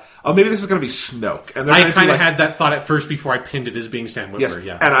thought, oh, maybe this is going to be Snoke. And I kind of had that thought at first before I pinned it as being Sam Witwer, yes.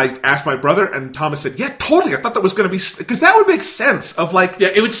 Yeah. And I asked my brother, and Thomas said, yeah, totally. I thought that was going to be... Because that would make sense of like... Yeah,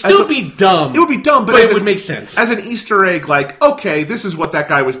 it would still be dumb. It would be dumb, but it would make sense. As an Easter egg, like, okay, this is what that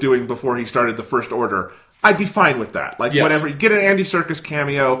guy was doing before he started the First Order. I'd be fine with that. Like, whatever. Get an Andy Serkis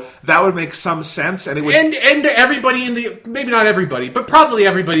cameo. That would make some sense. And it would... And everybody in the... Maybe not everybody, but probably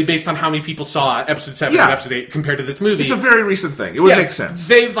everybody based on how many people saw Episode 7 and Episode 8 compared to this movie. It's a very recent thing. It would make sense.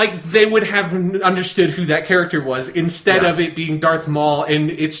 They would have understood who that character was instead of it being Darth Maul. And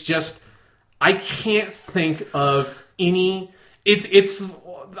it's just... I can't think of any... It's...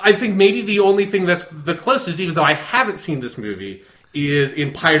 I think maybe the only thing that's the closest, even though I haven't seen this movie... is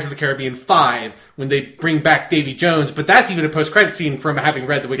in Pirates of the Caribbean 5 when they bring back Davy Jones, but that's even a post-credit scene from having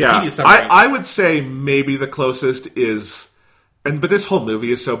read the Wikipedia summary. I would say maybe the closest is, but this whole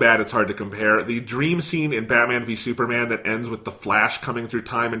movie is so bad it's hard to compare. The dream scene in Batman v Superman that ends with the Flash coming through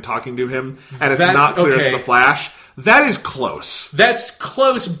time and talking to him, and it's not clear it's the Flash. That is close. That's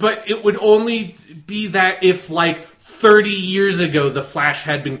close, but it would only be that if, like, 30 years ago, the Flash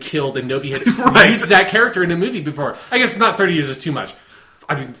had been killed and nobody had used that character in a movie before. I guess not 30 years is too much.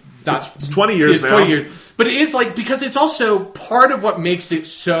 I mean, it's 20 years now. 20 years. But it is like, because it's also part of what makes it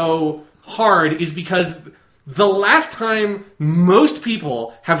so hard is because the last time most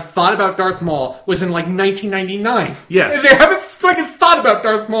people have thought about Darth Maul was in like 1999. Yes. And they haven't fucking thought about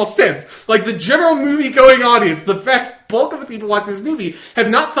Darth Maul since. Like the general movie-going audience, the vast bulk of the people watching this movie have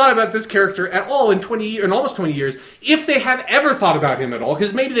not thought about this character at all in almost 20 years, if they have ever thought about him at all,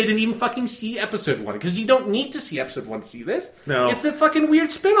 because maybe they didn't even fucking see Episode 1, because you don't need to see Episode 1 to see this. No. It's a fucking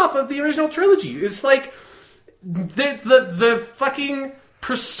weird spin-off of the original trilogy. It's like the fucking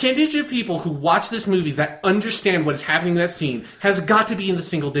percentage of people who watch this movie that understand what is happening in that scene has got to be in the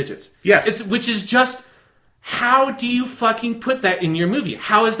single digits. Yes. Which is just... How do you fucking put that in your movie?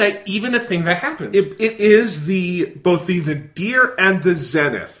 How is that even a thing that happens? It is both the nadir and the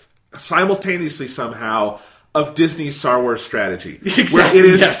zenith simultaneously somehow of Disney's Star Wars strategy. Exactly.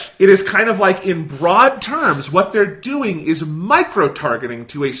 Where it is kind of like, in broad terms, what they're doing is micro-targeting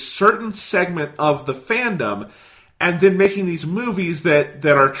to a certain segment of the fandom, and then making these movies that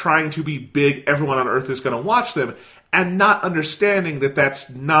are trying to be big, everyone on Earth is going to watch them, and not understanding that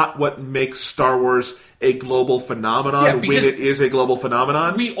that's not what makes Star Wars a global phenomenon when it is a global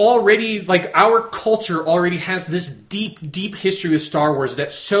phenomenon. We already, like, our culture already has this deep, deep history with Star Wars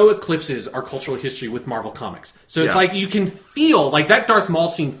that so eclipses our cultural history with Marvel Comics. So it's like, you can feel, like, that Darth Maul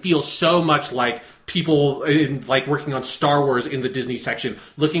scene feels so much like people in, like, working on Star Wars in the Disney section,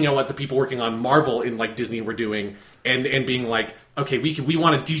 looking at what the people working on Marvel in, like, Disney were doing, and being like, okay, we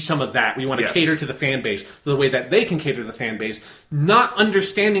want to do some of that. We want to cater to the fan base the way that they can cater to the fan base, not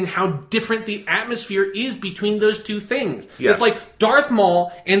understanding how different the atmosphere is between those two things. Yes. It's like Darth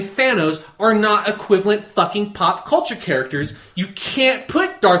Maul and Thanos are not equivalent fucking pop culture characters. You can't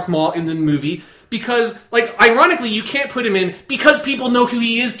put Darth Maul in the movie because, like, ironically, you can't put him in because people know who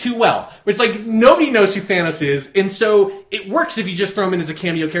he is too well. It's like, nobody knows who Thanos is, and so it works if you just throw him in as a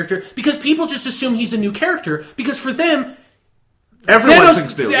cameo character because people just assume he's a new character because for them, Everyone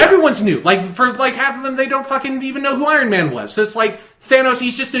thinks new. Everyone's new. Like, for like half of them, they don't fucking even know who Iron Man was. So it's like, Thanos,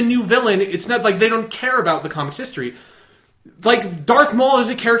 he's just a new villain. It's not like they don't care about the comics history. Like, Darth Maul is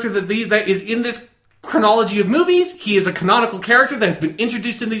a character that is in this chronology of movies. He is a canonical character that has been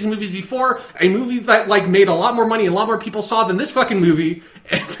introduced in these movies before. A movie that, like, made a lot more money and a lot more people saw than this fucking movie.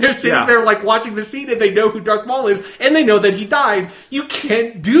 And they're sitting there, like, watching the scene and they know who Darth Maul is and they know that he died. You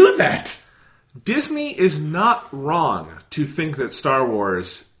can't do that. Disney is not wrong to think that Star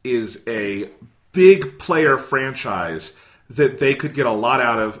Wars is a big player franchise that they could get a lot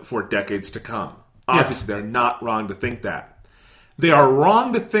out of for decades to come. Obviously, they're not wrong to think that. They are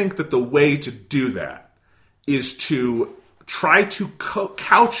wrong to think that the way to do that is to try to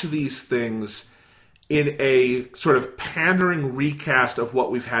couch these things in a sort of pandering recast of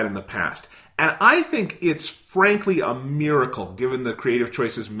what we've had in the past. And I think it's frankly a miracle, given the creative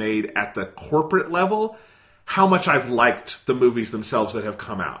choices made at the corporate level, how much I've liked the movies themselves that have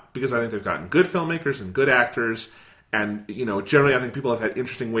come out. Because I think they've gotten good filmmakers and good actors. And, you know, generally I think people have had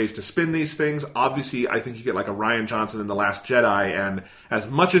interesting ways to spin these things. Obviously, I think you get like a Rian Johnson in The Last Jedi. And as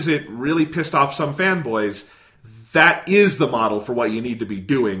much as it really pissed off some fanboys, that is the model for what you need to be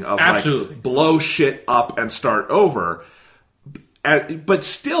doing. Of like, blow shit up and start over. But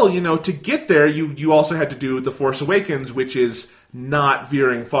still, you know, to get there, you also had to do The Force Awakens, which is not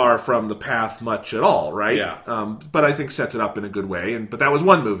veering far from the path much at all, right? Yeah. But I think sets it up in a good way. But that was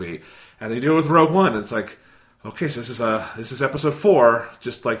one movie, and they do it with Rogue One. And it's like, okay, so this is episode 4,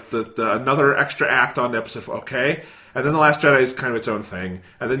 just like the another extra act on episode 4. Okay, and then The Last Jedi is kind of its own thing,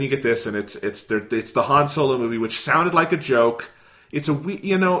 and then you get this, and it's the Han Solo movie, which sounded like a joke. It's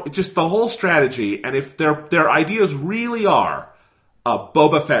just the whole strategy, and if their ideas really are a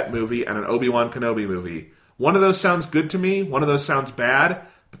Boba Fett movie and an Obi-Wan Kenobi movie, one of those sounds good to me, one of those sounds bad,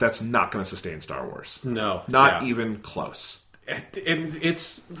 but that's not going to sustain Star Wars. No. Not even close. And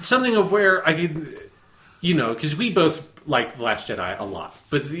it's something of where I could, you know, because we both like The Last Jedi a lot,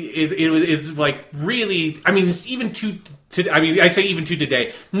 but it's like really, I mean, it's even I say even to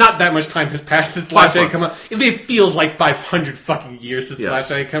today, not that much time has passed since The Last Jedi come out. It feels like 500 fucking years since The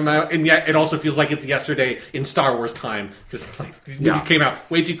Last Jedi come out, and yet it also feels like it's yesterday in Star Wars time, because like, these movies came out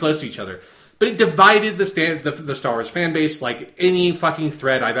way too close to each other. But it divided the Star Wars fan base like any fucking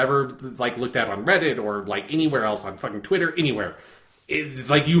thread I've ever like looked at on Reddit or like anywhere else on fucking Twitter, anywhere. It's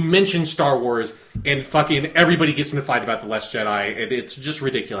like you mention Star Wars and fucking everybody gets in a fight about The Last Jedi, and it's just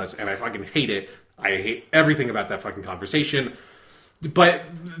ridiculous, and I fucking hate it. I hate everything about that fucking conversation. But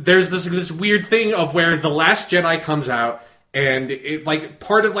there's this weird thing of where The Last Jedi comes out, and it like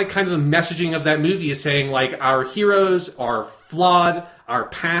part of like kind of the messaging of that movie is saying like our heroes are flawed, our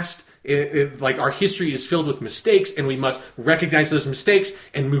past like our history is filled with mistakes, and we must recognize those mistakes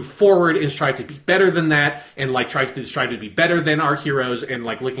and move forward and strive to be better than that, and like try to be better than our heroes, and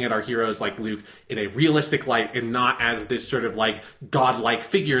like looking at our heroes like Luke in a realistic light and not as this sort of like godlike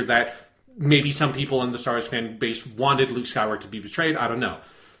figure that maybe some people in the Star Wars fan base wanted Luke Skywalker to be betrayed. I don't know,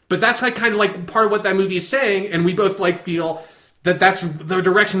 but that's like kind of like part of what that movie is saying, and we both like feel that's the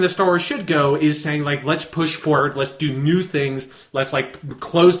direction that Star Wars should go, is saying like, let's push forward, let's do new things, let's like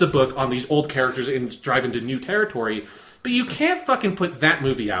close the book on these old characters and drive into new territory. But you can't fucking put that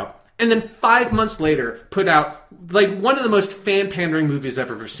movie out and then 5 months later put out like one of the most fan-pandering movies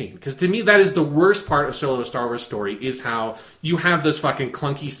I've ever seen. Because to me, that is the worst part of Solo Star Wars story, is how you have those fucking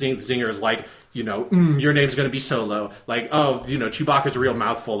clunky zingers like, you know, your name's going to be Solo. Like, oh, you know, Chewbacca's a real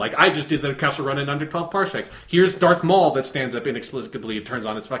mouthful. Like, I just did the Kessel Run in under 12 parsecs. Here's Darth Maul that stands up inexplicably and turns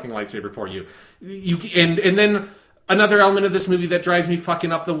on its fucking lightsaber for you. And then another element of this movie that drives me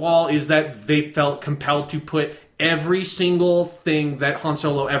fucking up the wall is that they felt compelled to put every single thing that Han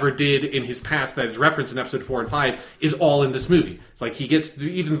Solo ever did in his past that is referenced in episode 4 and 5 is all in this movie. It's like he gets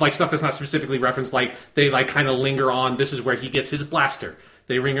even like stuff that's not specifically referenced, like they like kind of linger on, this is where he gets his blaster.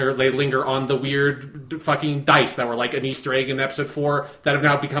 They linger on the weird fucking dice that were like an Easter egg in episode 4 that have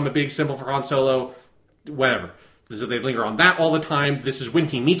now become a big symbol for Han Solo. Whatever. They linger on that all the time. This is when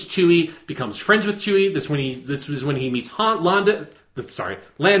he meets Chewie, becomes friends with Chewie. This is when he meets Lando,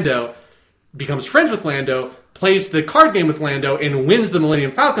 becomes friends with Lando, plays the card game with Lando, and wins the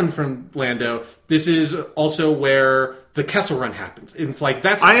Millennium Falcon from Lando. This is also where the Kessel Run happens. And it's like,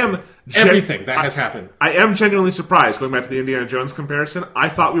 that's everything that has happened. I am genuinely surprised, going back to the Indiana Jones comparison. I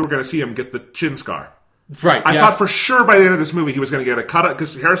thought we were going to see him get the chin scar. Right. I thought for sure by the end of this movie he was going to get a cut,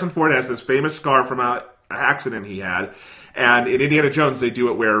 because Harrison Ford has this famous scar from an accident he had. And in Indiana Jones, they do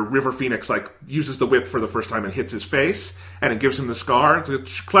it where River Phoenix like uses the whip for the first time and hits his face, and it gives him the scar. It's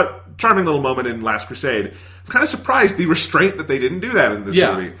a charming little moment in Last Crusade. I'm kind of surprised the restraint that they didn't do that in this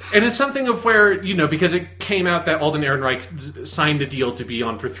movie. And it's something of where, because it came out that Alden Ehrenreich signed a deal to be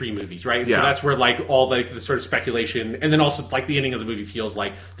on for 3 movies, right? Yeah. So that's where like all the sort of speculation, and then also like the ending of the movie feels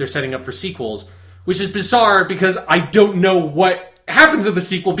like they're setting up for sequels, which is bizarre because I don't know what happens in the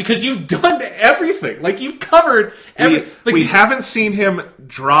sequel because you've done everything. Like, you've covered everything. We haven't seen him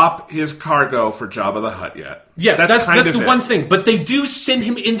drop his cargo for Jabba the Hutt yet. Yes, that's the one thing. But they do send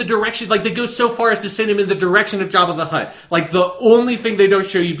him in the direction, like, they go so far as to send him in the direction of Jabba the Hutt. Like, the only thing they don't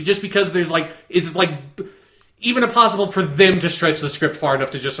show you, just because there's, like, it's, like, even impossible for them to stretch the script far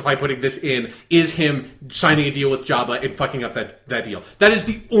enough to justify putting this in, is him signing a deal with Jabba and fucking up that deal. That is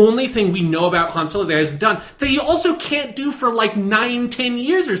the only thing we know about Han Solo that hasn't done, that he also can't do for like 9-10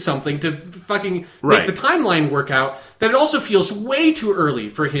 years or something to fucking make the timeline work out, that it also feels way too early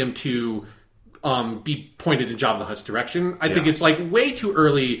for him to be pointed in Jabba the Hutt's direction. I think it's like way too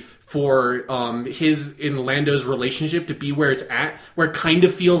early for his and Lando's relationship to be where it's at, where it kind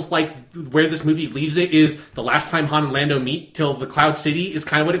of feels like where this movie leaves it is the last time Han and Lando meet till the Cloud City is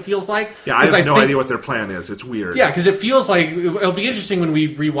kind of what it feels like. Yeah, I have no idea what their plan is. It's weird. Yeah, because it feels like it'll be interesting when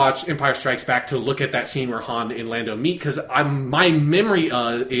we rewatch Empire Strikes Back to look at that scene where Han and Lando meet, because my memory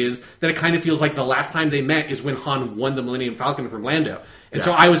is that it kind of feels like the last time they met is when Han won the Millennium Falcon from Lando. And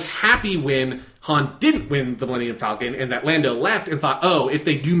so I was happy when Han didn't win the Millennium Falcon and that Lando left, and thought, oh, if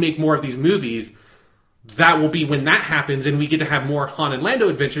they do make more of these movies, that will be when that happens and we get to have more Han and Lando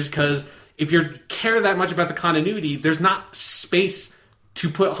adventures, because if you care that much about the continuity, there's not space to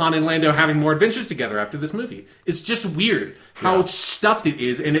put Han and Lando having more adventures together after this movie. It's just weird how stuffed it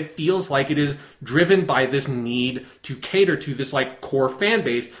is, and it feels like it is driven by this need to cater to this like core fan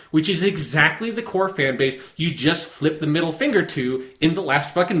base, which is exactly the core fan base you just flipped the middle finger to in the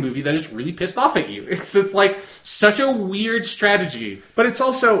last fucking movie that is really pissed off at you. It's like such a weird strategy. But it's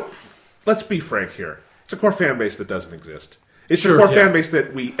also, let's be frank here, it's a core fan base that doesn't exist. It's a core fan base that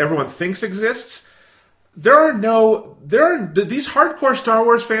everyone thinks exists. There are these hardcore Star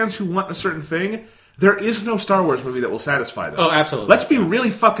Wars fans who want a certain thing. There is no Star Wars movie that will satisfy them. Oh, absolutely. Let's be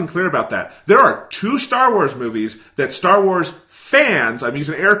really fucking clear about that. There are 2 Star Wars movies that Star Wars fans, I'm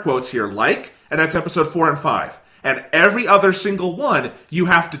using air quotes here, like, and that's episode 4 and 5. And every other single one you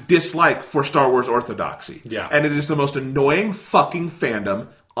have to dislike for Star Wars orthodoxy. Yeah. And it is the most annoying fucking fandom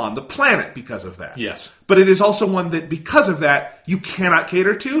on the planet because of that. Yes. But it is also one that, because of that, you cannot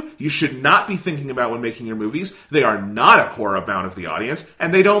cater to. You should not be thinking about when making your movies. They are not a core amount of the audience,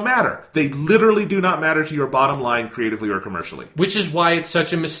 and they don't matter. They literally do not matter to your bottom line, creatively or commercially. Which is why it's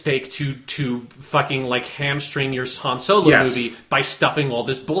such a mistake to fucking like hamstring your Han Solo movie by stuffing all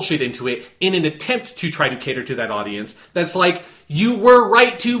this bullshit into it in an attempt to try to cater to that audience. That's like, you were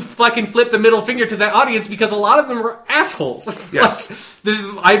right to fucking flip the middle finger to that audience because a lot of them are assholes. Yes.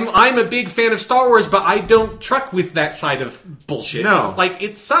 Like, I'm a big fan of Star Wars, but I don't truck with that side of bullshit. No. It's like,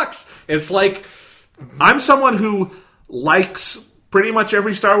 it sucks. It's like, I'm someone who likes pretty much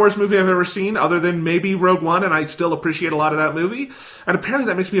every Star Wars movie I've ever seen, other than maybe Rogue One, and I still appreciate a lot of that movie. And apparently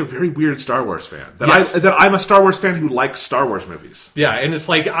that makes me a very weird Star Wars fan. That I'm a Star Wars fan who likes Star Wars movies. Yeah, and it's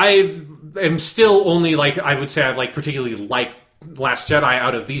like, I am still only like, I would say I like particularly like Last Jedi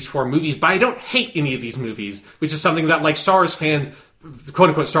out of these 4 movies, but I don't hate any of these movies, which is something that like Star Wars fans,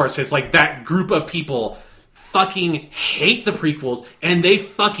 quote-unquote Star Wars fans, like that group of people fucking hate the prequels, and they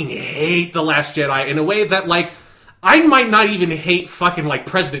fucking hate The Last Jedi in a way that like, I might not even hate fucking like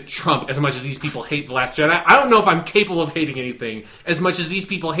President Trump as much as these people hate The Last Jedi. I don't know if I'm capable of hating anything as much as these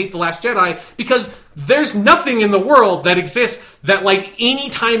people hate The Last Jedi, because there's nothing in the world that exists that like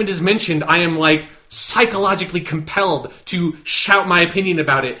any time it is mentioned, I am like psychologically compelled to shout my opinion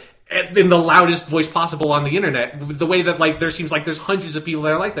about it in the loudest voice possible on the internet. The way that like there seems like there's hundreds of people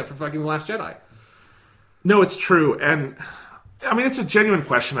that are like that for fucking The Last Jedi. No, it's true. And I mean, it's a genuine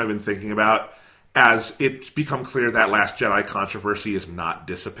question I've been thinking about as it's become clear that Last Jedi controversy is not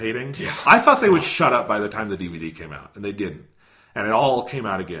dissipating. Yeah. I thought they would shut up by the time the DVD came out, and they didn't. And it all came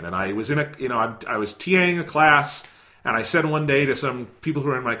out again. And I was I was TAing a class, and I said one day to some people who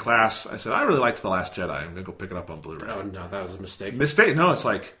were in my class, I said, I really liked The Last Jedi. I'm going to go pick it up on Blu-ray. Oh, no, that was a mistake. Mistake? No, it's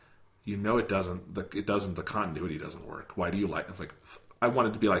like, it doesn't. The continuity doesn't work. Why do you like it? It's like, I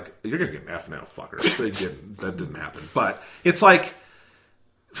wanted to be like, you're going to get an F now, fucker. They didn't. That didn't happen. But it's like,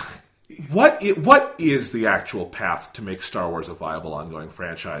 what is the actual path to make Star Wars a viable ongoing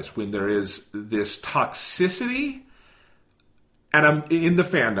franchise when there is this toxicity and in the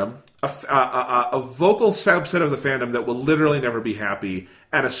fandom a vocal subset of the fandom that will literally never be happy,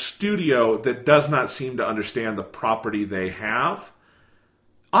 and a studio that does not seem to understand the property they have.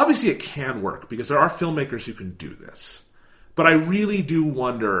 Obviously, it can work because there are filmmakers who can do this. But I really do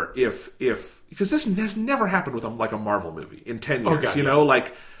wonder if because this has never happened with a Marvel movie in 10 years. God, you know,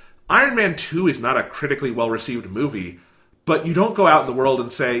 like Iron Man 2 is not a critically well received movie, but you don't go out in the world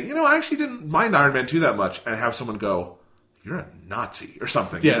and say, you know, I actually didn't mind Iron Man 2 that much, and have someone go, you're a Nazi or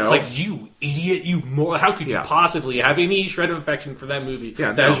something. Yeah, you know? it's like, you idiot, how could you possibly have any shred of affection for that movie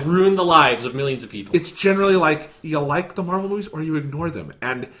that has ruined the lives of millions of people? It's generally like, you like the Marvel movies or you ignore them.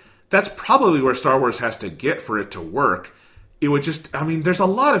 And that's probably where Star Wars has to get for it to work. It would just, I mean, there's a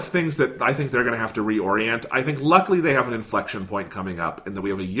lot of things that I think they're going to have to reorient. I think luckily they have an inflection point coming up, and that we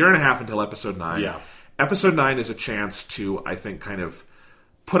have a year and a half until Episode 9. Yeah. Episode 9 is a chance to, I think, kind of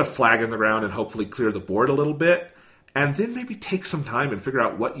put a flag in the ground and hopefully clear the board a little bit. And then maybe take some time and figure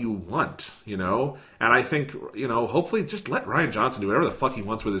out what you want, you know? And I think, you know, hopefully just let Rian Johnson do whatever the fuck he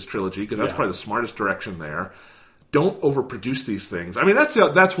wants with his trilogy, because that's probably the smartest direction there. Don't overproduce these things. I mean,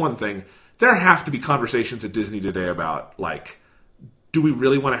 that's one thing. There have to be conversations at Disney today about, like, do we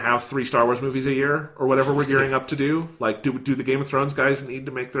really want to have 3 Star Wars movies a year? Or whatever we're gearing up to do? Like, do the Game of Thrones guys need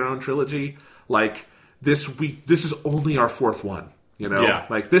to make their own trilogy? Like, this is only our 4th one, you know? Yeah.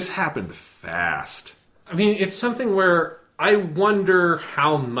 Like, this happened fast. I mean, it's something where I wonder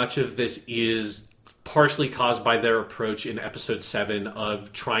how much of this is partially caused by their approach in Episode 7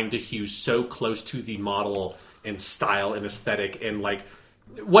 of trying to hew so close to the model and style and aesthetic, and like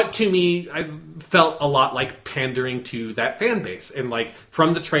what to me I felt a lot like pandering to that fan base, and like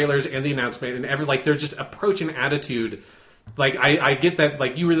from the trailers and the announcement and like their just approach and attitude. Like I get that,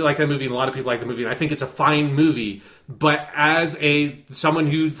 like, you really like that movie and a lot of people like the movie, and I think it's a fine movie. But as someone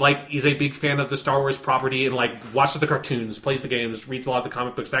who's like is a big fan of the Star Wars property and like watches the cartoons, plays the games, reads a lot of the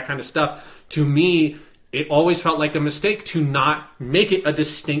comic books, that kind of stuff, to me it always felt like a mistake to not make it a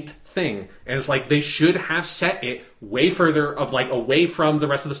distinct thing. And it's like they should have set it way further of like away from the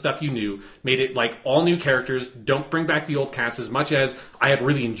rest of the stuff you knew, made it like all new characters, don't bring back the old cast. As much as I have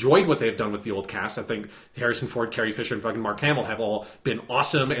really enjoyed what they've done with the old cast, I think Harrison Ford, Carrie Fisher, and fucking Mark Hamill have all been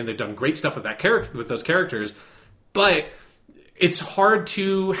awesome, and they've done great stuff with those characters. But it's hard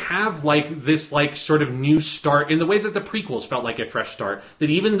to have like this like sort of new start in the way that the prequels felt like a fresh start.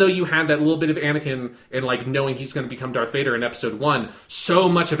 That even though you had that little bit of Anakin and like knowing he's going to become Darth Vader in Episode 1, so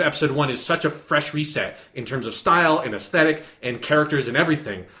much of Episode 1 is such a fresh reset in terms of style and aesthetic and characters and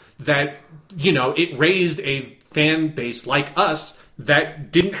everything, that, you know, it raised a fan base like us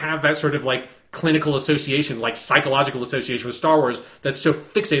that didn't have that sort of like clinical association, like psychological association with Star Wars, that's so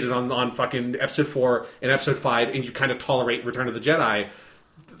fixated on fucking Episode 4 and Episode 5, and you kind of tolerate Return of the Jedi.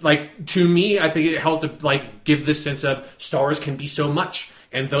 Like, to me, I think it helped to like give this sense of Star Wars can be so much.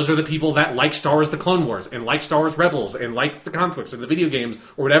 And those are the people that like Star Wars The Clone Wars, and like Star Wars Rebels, and like the comic books, and the video games,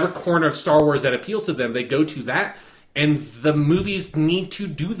 or whatever corner of Star Wars that appeals to them, they go to that. And the movies need to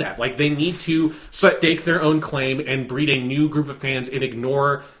do that. Like, they need to stake their own claim and breed a new group of fans and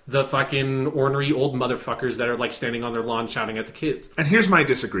ignore the fucking ornery old motherfuckers that are, like, standing on their lawn shouting at the kids. And here's my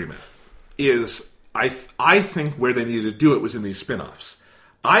disagreement, is I think where they needed to do it was in these spin-offs.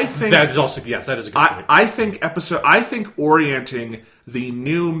 I think that is also, yes, that is a good point. I think orienting the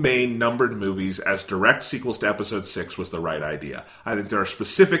new main numbered movies as direct sequels to Episode 6 was the right idea. I think there are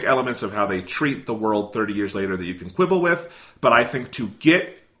specific elements of how they treat the world 30 years later that you can quibble with, but I think to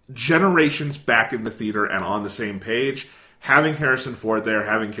get generations back in the theater and on the same page, having Harrison Ford there,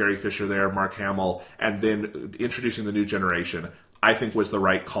 having Carrie Fisher there, Mark Hamill, and then introducing the new generation, I think was the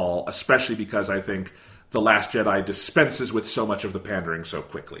right call, especially because I think The Last Jedi dispenses with so much of the pandering so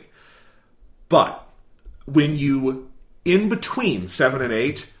quickly. But when you, in between 7 and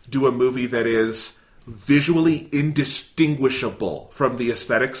 8, do a movie that is visually indistinguishable from the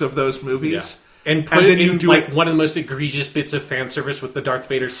aesthetics of those movies, and put it in like one of the most egregious bits of fan service with the Darth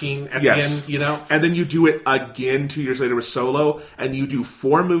Vader scene at the end, you know? And then you do it again 2 years later with Solo, and you do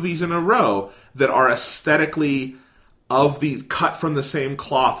 4 movies in a row that are aesthetically of the cut from the same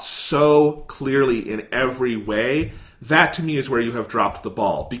cloth so clearly in every way. That to me is where you have dropped the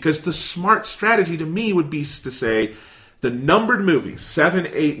ball. Because the smart strategy to me would be to say, the numbered movies, 7,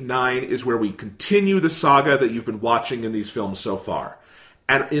 8, 9, is where we continue the saga that you've been watching in these films so far.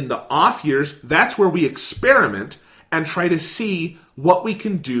 And in the off years, that's where we experiment and try to see what we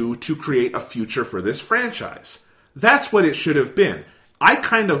can do to create a future for this franchise. That's what it should have been. I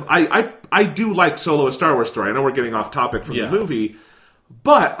do like Solo: A Star Wars Story. I know we're getting off topic from the movie,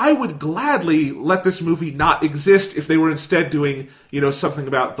 But I would gladly let this movie not exist if they were instead doing, something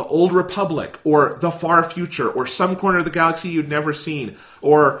about the Old Republic or the far future or some corner of the galaxy you'd never seen.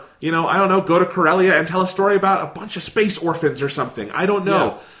 Or, I don't know, go to Corellia and tell a story about a bunch of space orphans or something. I don't know.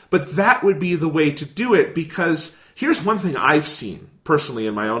 Yeah. But that would be the way to do it, because here's one thing I've seen personally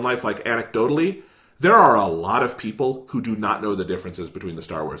in my own life, like anecdotally. There are a lot of people who do not know the differences between the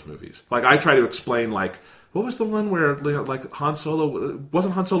Star Wars movies. Like, I try to explain, like, what was the one where, like, Han Solo...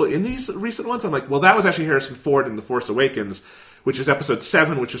 Wasn't Han Solo in these recent ones? I'm like, well, that was actually Harrison Ford in The Force Awakens, which is episode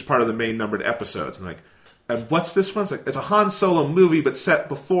 7, which is part of the main numbered episodes. And and what's this one? It's a Han Solo movie, but set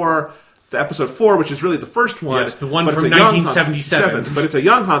before the episode 4, which is really the first one. Yes, the one from 1977. But it's a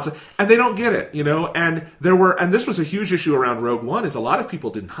young Han Solo, and they don't get it, And this was a huge issue around Rogue One, is a lot of people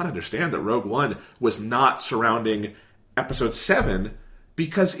did not understand that Rogue One was not surrounding episode 7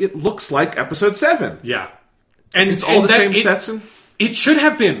 because it looks like episode 7. Yeah. And it's all the same sets. It should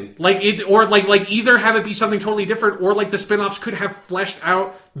have been either have it be something totally different, or like the spin-offs could have fleshed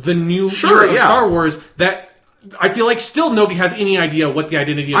out the new era of Star Wars that I feel like still nobody has any idea what the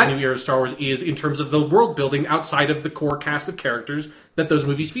identity of the new era of Star Wars is in terms of the world building outside of the core cast of characters that those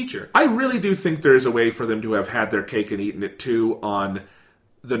movies feature. I really do think there is a way for them to have had their cake and eaten it too on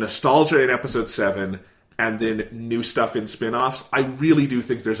the nostalgia in episode 7 and then new stuff in spin-offs. I really do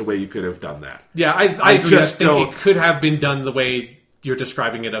think there's a way you could have done that. Yeah, I just think it could have been done the way you're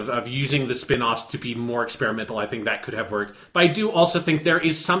describing it, of using the spin-offs to be more experimental. I think that could have worked. But I do also think there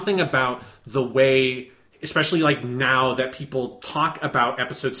is something about the way, especially like now, that people talk about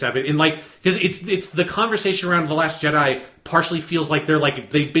episode 7, and because it's the conversation around The Last Jedi partially feels like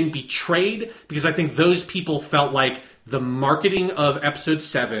they've been betrayed, because I think those people felt like the marketing of episode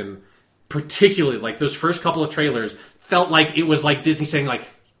 7, particularly like those first couple of trailers, felt like it was like Disney saying like,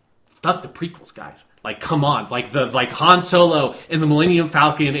 fuck the prequels, guys. Like, come on. Like Han Solo and the Millennium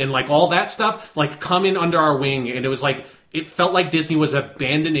Falcon and like all that stuff, like, come in under our wing. And it was like, it felt like Disney was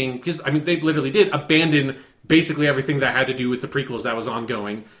abandoning, because, I mean, they literally did abandon basically everything that had to do with the prequels that was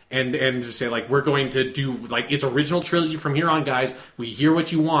ongoing, and just say, like, we're going to do, like, its original trilogy from here on, guys. We hear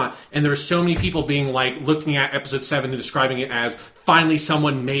what you want. And there were so many people being, like, looking at episode 7 and describing it as finally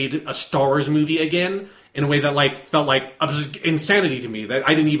someone made a Star Wars movie again, in a way that, like, felt like insanity to me, that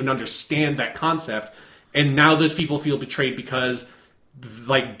I didn't even understand that concept. And now those people feel betrayed because,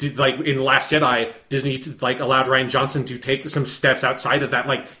 like in Last Jedi, Disney allowed Rian Johnson to take some steps outside of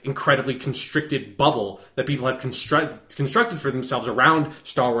that incredibly constricted bubble that people have constructed for themselves around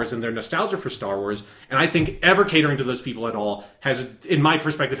Star Wars and their nostalgia for Star Wars. And I think ever catering to those people at all has, in my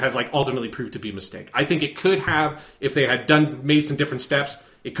perspective, has ultimately proved to be a mistake. I think it could have, if they had made some different steps,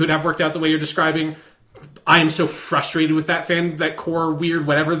 it could have worked out the way you're describing. I am so frustrated with that core weird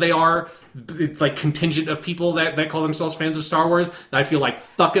whatever they are, contingent of people that call themselves fans of Star Wars, that I feel like,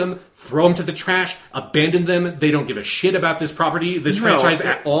 fuck them, throw them to the trash, abandon them. They don't give a shit about this property, franchise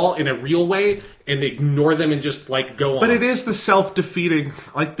at all in a real way, and ignore them and just go on. But it is the self-defeating,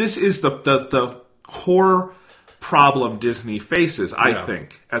 this is the core problem Disney faces, I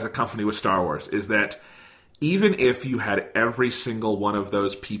think, as a company with Star Wars, is that even if you had every single one of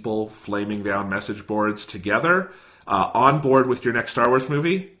those people flaming down message boards together on board with your next Star Wars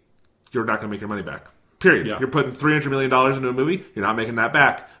movie, you're not going to make your money back. Period. Yeah. You're putting $300 million into a movie, you're not making that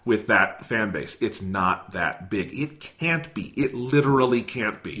back with that fan base. It's not that big. It can't be. It literally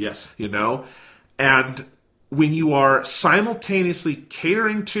can't be. Yes. And when you are simultaneously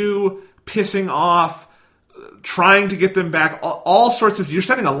catering to, pissing off, trying to get them back, all sorts of... You're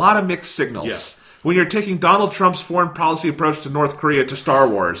sending a lot of mixed signals. Yes. When you're taking Donald Trump's foreign policy approach to North Korea to Star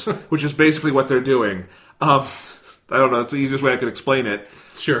Wars, which is basically what they're doing. I don't know, that's the easiest way I could explain it.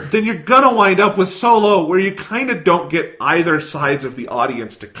 Sure. Then you're going to wind up with Solo, where you kind of don't get either sides of the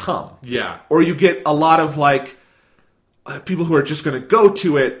audience to come. Yeah. Or you get a lot of, people who are just going to go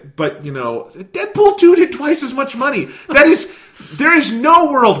to it, but, Deadpool 2 did twice as much money. There is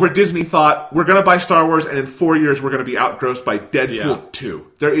no world where Disney thought, we're going to buy Star Wars, and in 4 years we're going to be outgrossed by Deadpool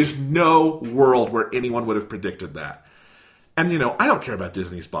 2. There is no world where anyone would have predicted that. And, I don't care about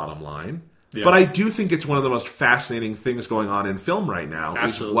Disney's bottom line. Yeah. But I do think it's one of the most fascinating things going on in film right now.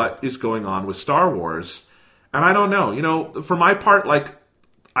 Absolutely. Is what is going on with Star Wars. And I don't know. For my part,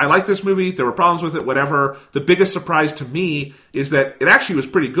 I like this movie. There were problems with it, whatever. The biggest surprise to me is that it actually was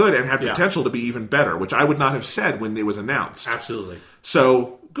pretty good and had potential to be even better, which I would not have said when it was announced. Absolutely.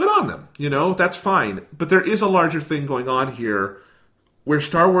 So, good on them. That's fine. But there is a larger thing going on here where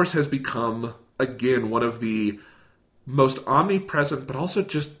Star Wars has become, again, one of the most omnipresent, but also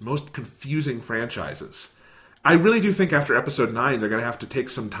just most confusing franchises. I really do think after episode 9, they're going to have to take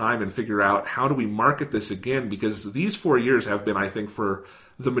some time and figure out how do we market this again, because these 4 years have been, I think, for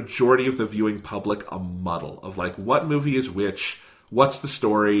the majority of the viewing public, a muddle of like, what movie is which, what's the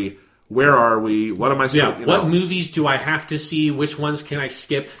story, where are we, what am I supposed to... What movies do I have to see, which ones can I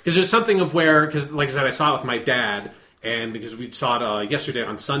skip? Because there's something of where, because like I said, I saw it with my dad, and because we saw it yesterday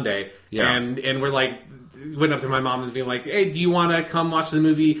on Sunday, and we're like, went up to my mom and being like, hey, do you want to come watch the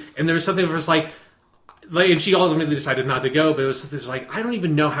movie? And there was something where it's like, and she ultimately decided not to go, but it was something like, I don't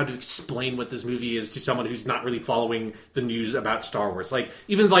even know how to explain what this movie is to someone who's not really following the news about Star Wars. Like,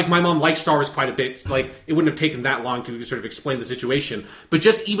 even like my mom likes Star Wars quite a bit. Like, it wouldn't have taken that long to sort of explain the situation. But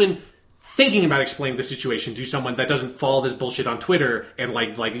just even thinking about explaining the situation to someone that doesn't follow this bullshit on Twitter and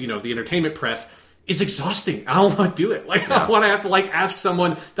like the entertainment press is exhausting. I don't want to do it. Like, I want to have to like ask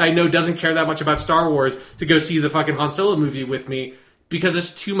someone that I know doesn't care that much about Star Wars to go see the fucking Han Solo movie with me, because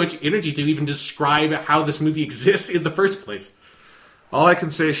it's too much energy to even describe how this movie exists in the first place. All I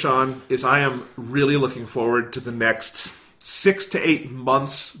can say, Sean, is I am really looking forward to the next 6 to 8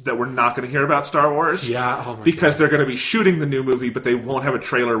 months that we're not going to hear about Star Wars. Yeah, oh my because God. They're going to be shooting the new movie, but they won't have a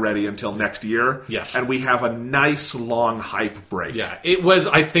trailer ready until next year. Yes. And we have a nice, long hype break. Yeah, it was,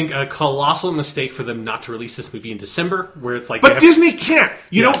 I think, a colossal mistake for them not to release this movie in December, where it's like... But Disney can't!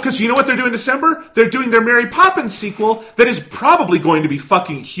 You know, because you know what they're doing in December? They're doing their Mary Poppins sequel that is probably going to be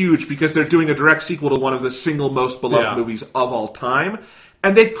fucking huge, because they're doing a direct sequel to one of the single most beloved movies of all time.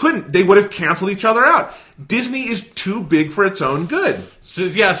 And they couldn't. They would have canceled each other out. Disney is too big for its own good. So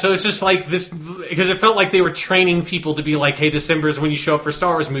it's just like this, because it felt like they were training people to be like, hey, December is when you show up for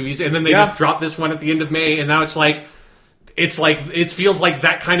Star Wars movies, and then they just dropped this one at the end of May, and now it feels like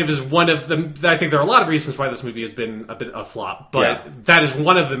that kind of is one of them. I think there are a lot of reasons why this movie has been a bit of a flop, but that is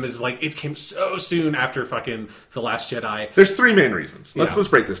one of them. Is like, it came so soon after fucking The Last Jedi. There's 3 main reasons. Let's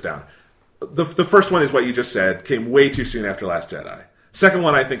break this down. The first one is what you just said, came way too soon after Last Jedi. Second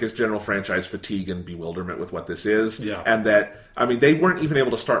one, I think, is general franchise fatigue and bewilderment with what this is. Yeah. And that, I mean, they weren't even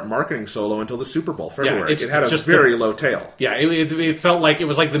able to start marketing Solo until the Super Bowl, February. Yeah, it had a very low tail. Yeah, it felt like it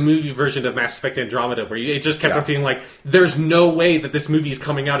was like the movie version of Mass Effect Andromeda, where it just kept on feeling like there's no way that this movie is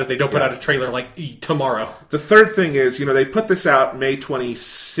coming out if they don't put out a trailer like tomorrow. The third thing is, they put this out May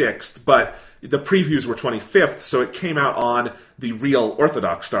 26th, but the previews were 25th, so it came out on the real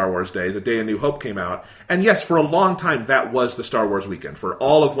Orthodox Star Wars Day, the day A New Hope came out. And yes, for a long time, that was the Star Wars weekend. For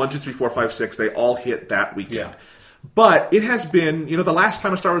all of 1, 2, 3, 4, 5, 6, they all hit that weekend. Yeah. But it has been, the last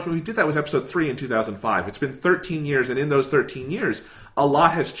time a Star Wars movie did that was Episode 3 in 2005. It's been 13 years, and in those 13 years, a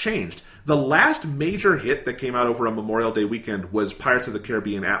lot has changed. The last major hit that came out over a Memorial Day weekend was Pirates of the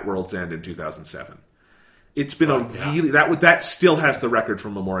Caribbean at World's End in 2007. It's been that still has the record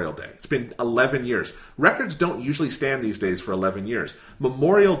from Memorial Day. It's been 11 years. Records don't usually stand these days for 11 years.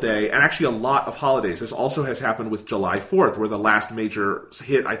 Memorial Day, and actually a lot of holidays, this also has happened with July 4th, where the last major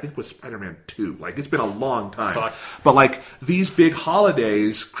hit, I think, was Spider-Man 2. Like, it's been a long time. Fuck. But, like, these big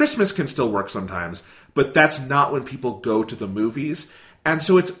holidays, Christmas can still work sometimes, but that's not when people go to the movies. And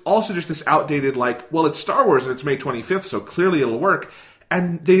so it's also just this outdated, like, well, it's Star Wars and it's May 25th, so clearly it'll work.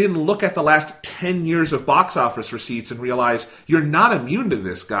 And they didn't look at the last 10 years of box office receipts and realize you're not immune to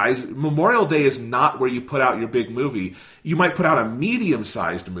this, guys. Memorial Day is not where you put out your big movie. You might put out a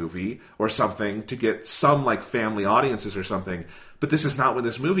medium-sized movie or something to get some, like, family audiences or something. But this is not when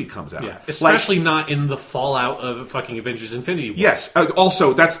this movie comes out. Yeah, especially not in the fallout of fucking Avengers Infinity War. Yes.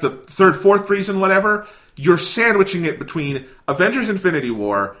 Also, that's the third, fourth reason, whatever. You're sandwiching it between Avengers Infinity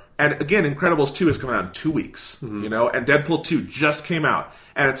War and, again, Incredibles 2 is coming out in 2 weeks, and Deadpool 2 just came out.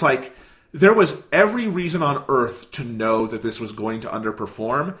 And it's like, there was every reason on earth to know that this was going to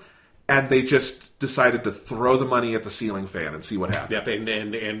underperform, and they just decided to throw the money at the ceiling fan and see what happened. Yep,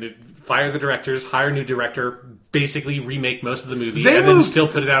 and fire the directors, hire a new director, basically remake most of the movie, then still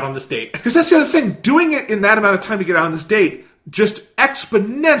put it out on this date. Because that's the other thing, doing it in that amount of time to get out on this date just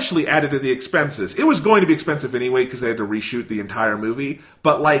exponentially added to the expenses. It was going to be expensive anyway because they had to reshoot the entire movie,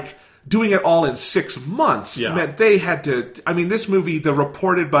 but like doing it all in 6 months meant they had to. I mean, this movie, the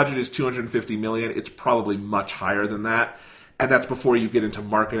reported budget is $250 million. It's probably much higher than that, and that's before you get into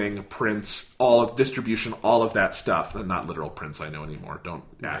marketing, prints, all of distribution, all of that stuff. Not literal prints, I know anymore. Don't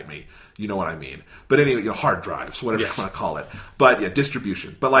at me. You know what I mean. But anyway, hard drives, whatever you want to call it. But yeah,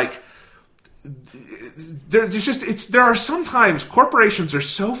 distribution. But like, there are sometimes corporations are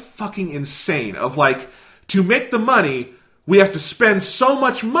so fucking insane of like, to make the money, we have to spend so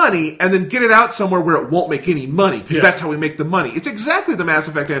much money and then get it out somewhere where it won't make any money because that's how we make the money. It's exactly the Mass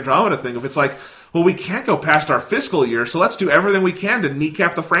Effect Andromeda thing. If it's like, well, we can't go past our fiscal year, so let's do everything we can to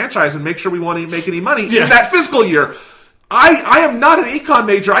kneecap the franchise and make sure we won't make any money in that fiscal year. I am not an econ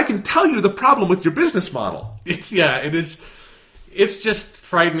major. I can tell you the problem with your business model. It is. It's just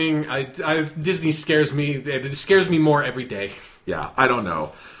frightening. Disney scares me. It scares me more every day. Yeah, I don't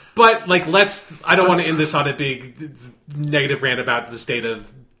know. But like, I don't want to end this on a big negative rant about the state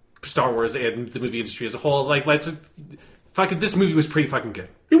of Star Wars and the movie industry as a whole. Like, this movie was pretty fucking good.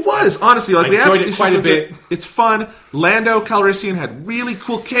 It was, honestly. Like, I enjoyed it quite a bit. It's fun. Lando Calrissian had really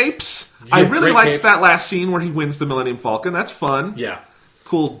cool capes. Yeah, I really liked capes. that last scene where he wins the Millennium Falcon. That's fun. Yeah.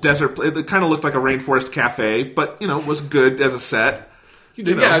 Cool desert. It kind of looked like a rainforest cafe, but, was good as a set.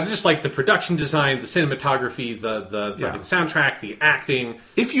 Yeah, it's just like the production design, the cinematography, the soundtrack, the acting.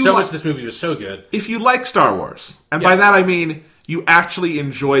 Much this movie was so good. If you like Star Wars, and by that I mean you actually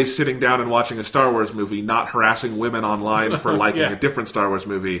enjoy sitting down and watching a Star Wars movie, not harassing women online for liking a different Star Wars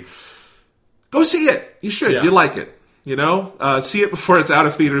movie, go see it. You should. Yeah. You like it. See it before it's out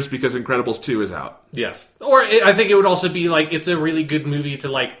of theaters because Incredibles 2 is out. Yes. Or I think it would also be like, it's a really good movie to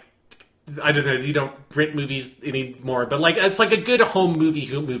like, I don't know, you don't rent movies anymore, but like, it's like a good home movie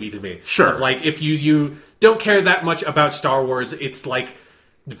to me. Sure. Of like, if you don't care that much about Star Wars, it's like,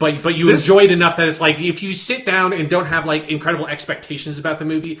 but you enjoy it enough that it's like, if you sit down and don't have like incredible expectations about the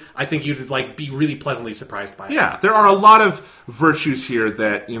movie, I think you'd like be really pleasantly surprised by it. Yeah, there are a lot of virtues here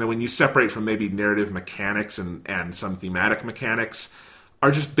that, when you separate from maybe narrative mechanics and some thematic mechanics,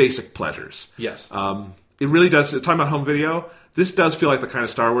 are just basic pleasures. Yes. It really does. Talking about home video, this does feel like the kind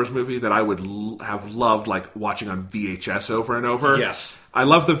of Star Wars movie that I would have loved like watching on VHS over and over. Yes. I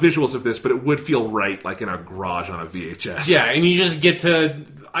love the visuals of this, but it would feel right like in a garage on a VHS. Yeah, and you just get to...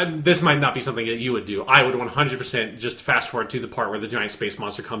 this might not be something that you would do. I would 100% just fast forward to the part where the giant space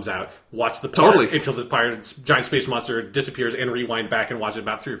monster comes out, watch the part until the giant space monster disappears, and rewind back and watch it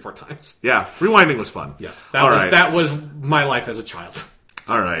about 3 or 4 times. Yeah, rewinding was fun. Yes, that was my life as a child.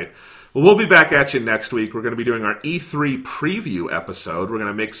 All right. Well, we'll be back at you next week. We're going to be doing our E3 preview episode. We're going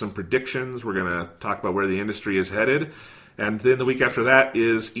to make some predictions. We're going to talk about where the industry is headed. And then the week after that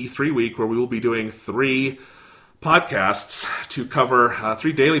is E3 week, where we will be doing 3 podcasts to cover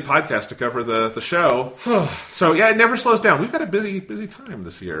 3 daily podcasts to cover the show. So yeah, it never slows down. We've had a busy time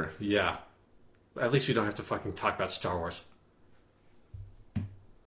this year. Yeah. At least we don't have to fucking talk about Star Wars.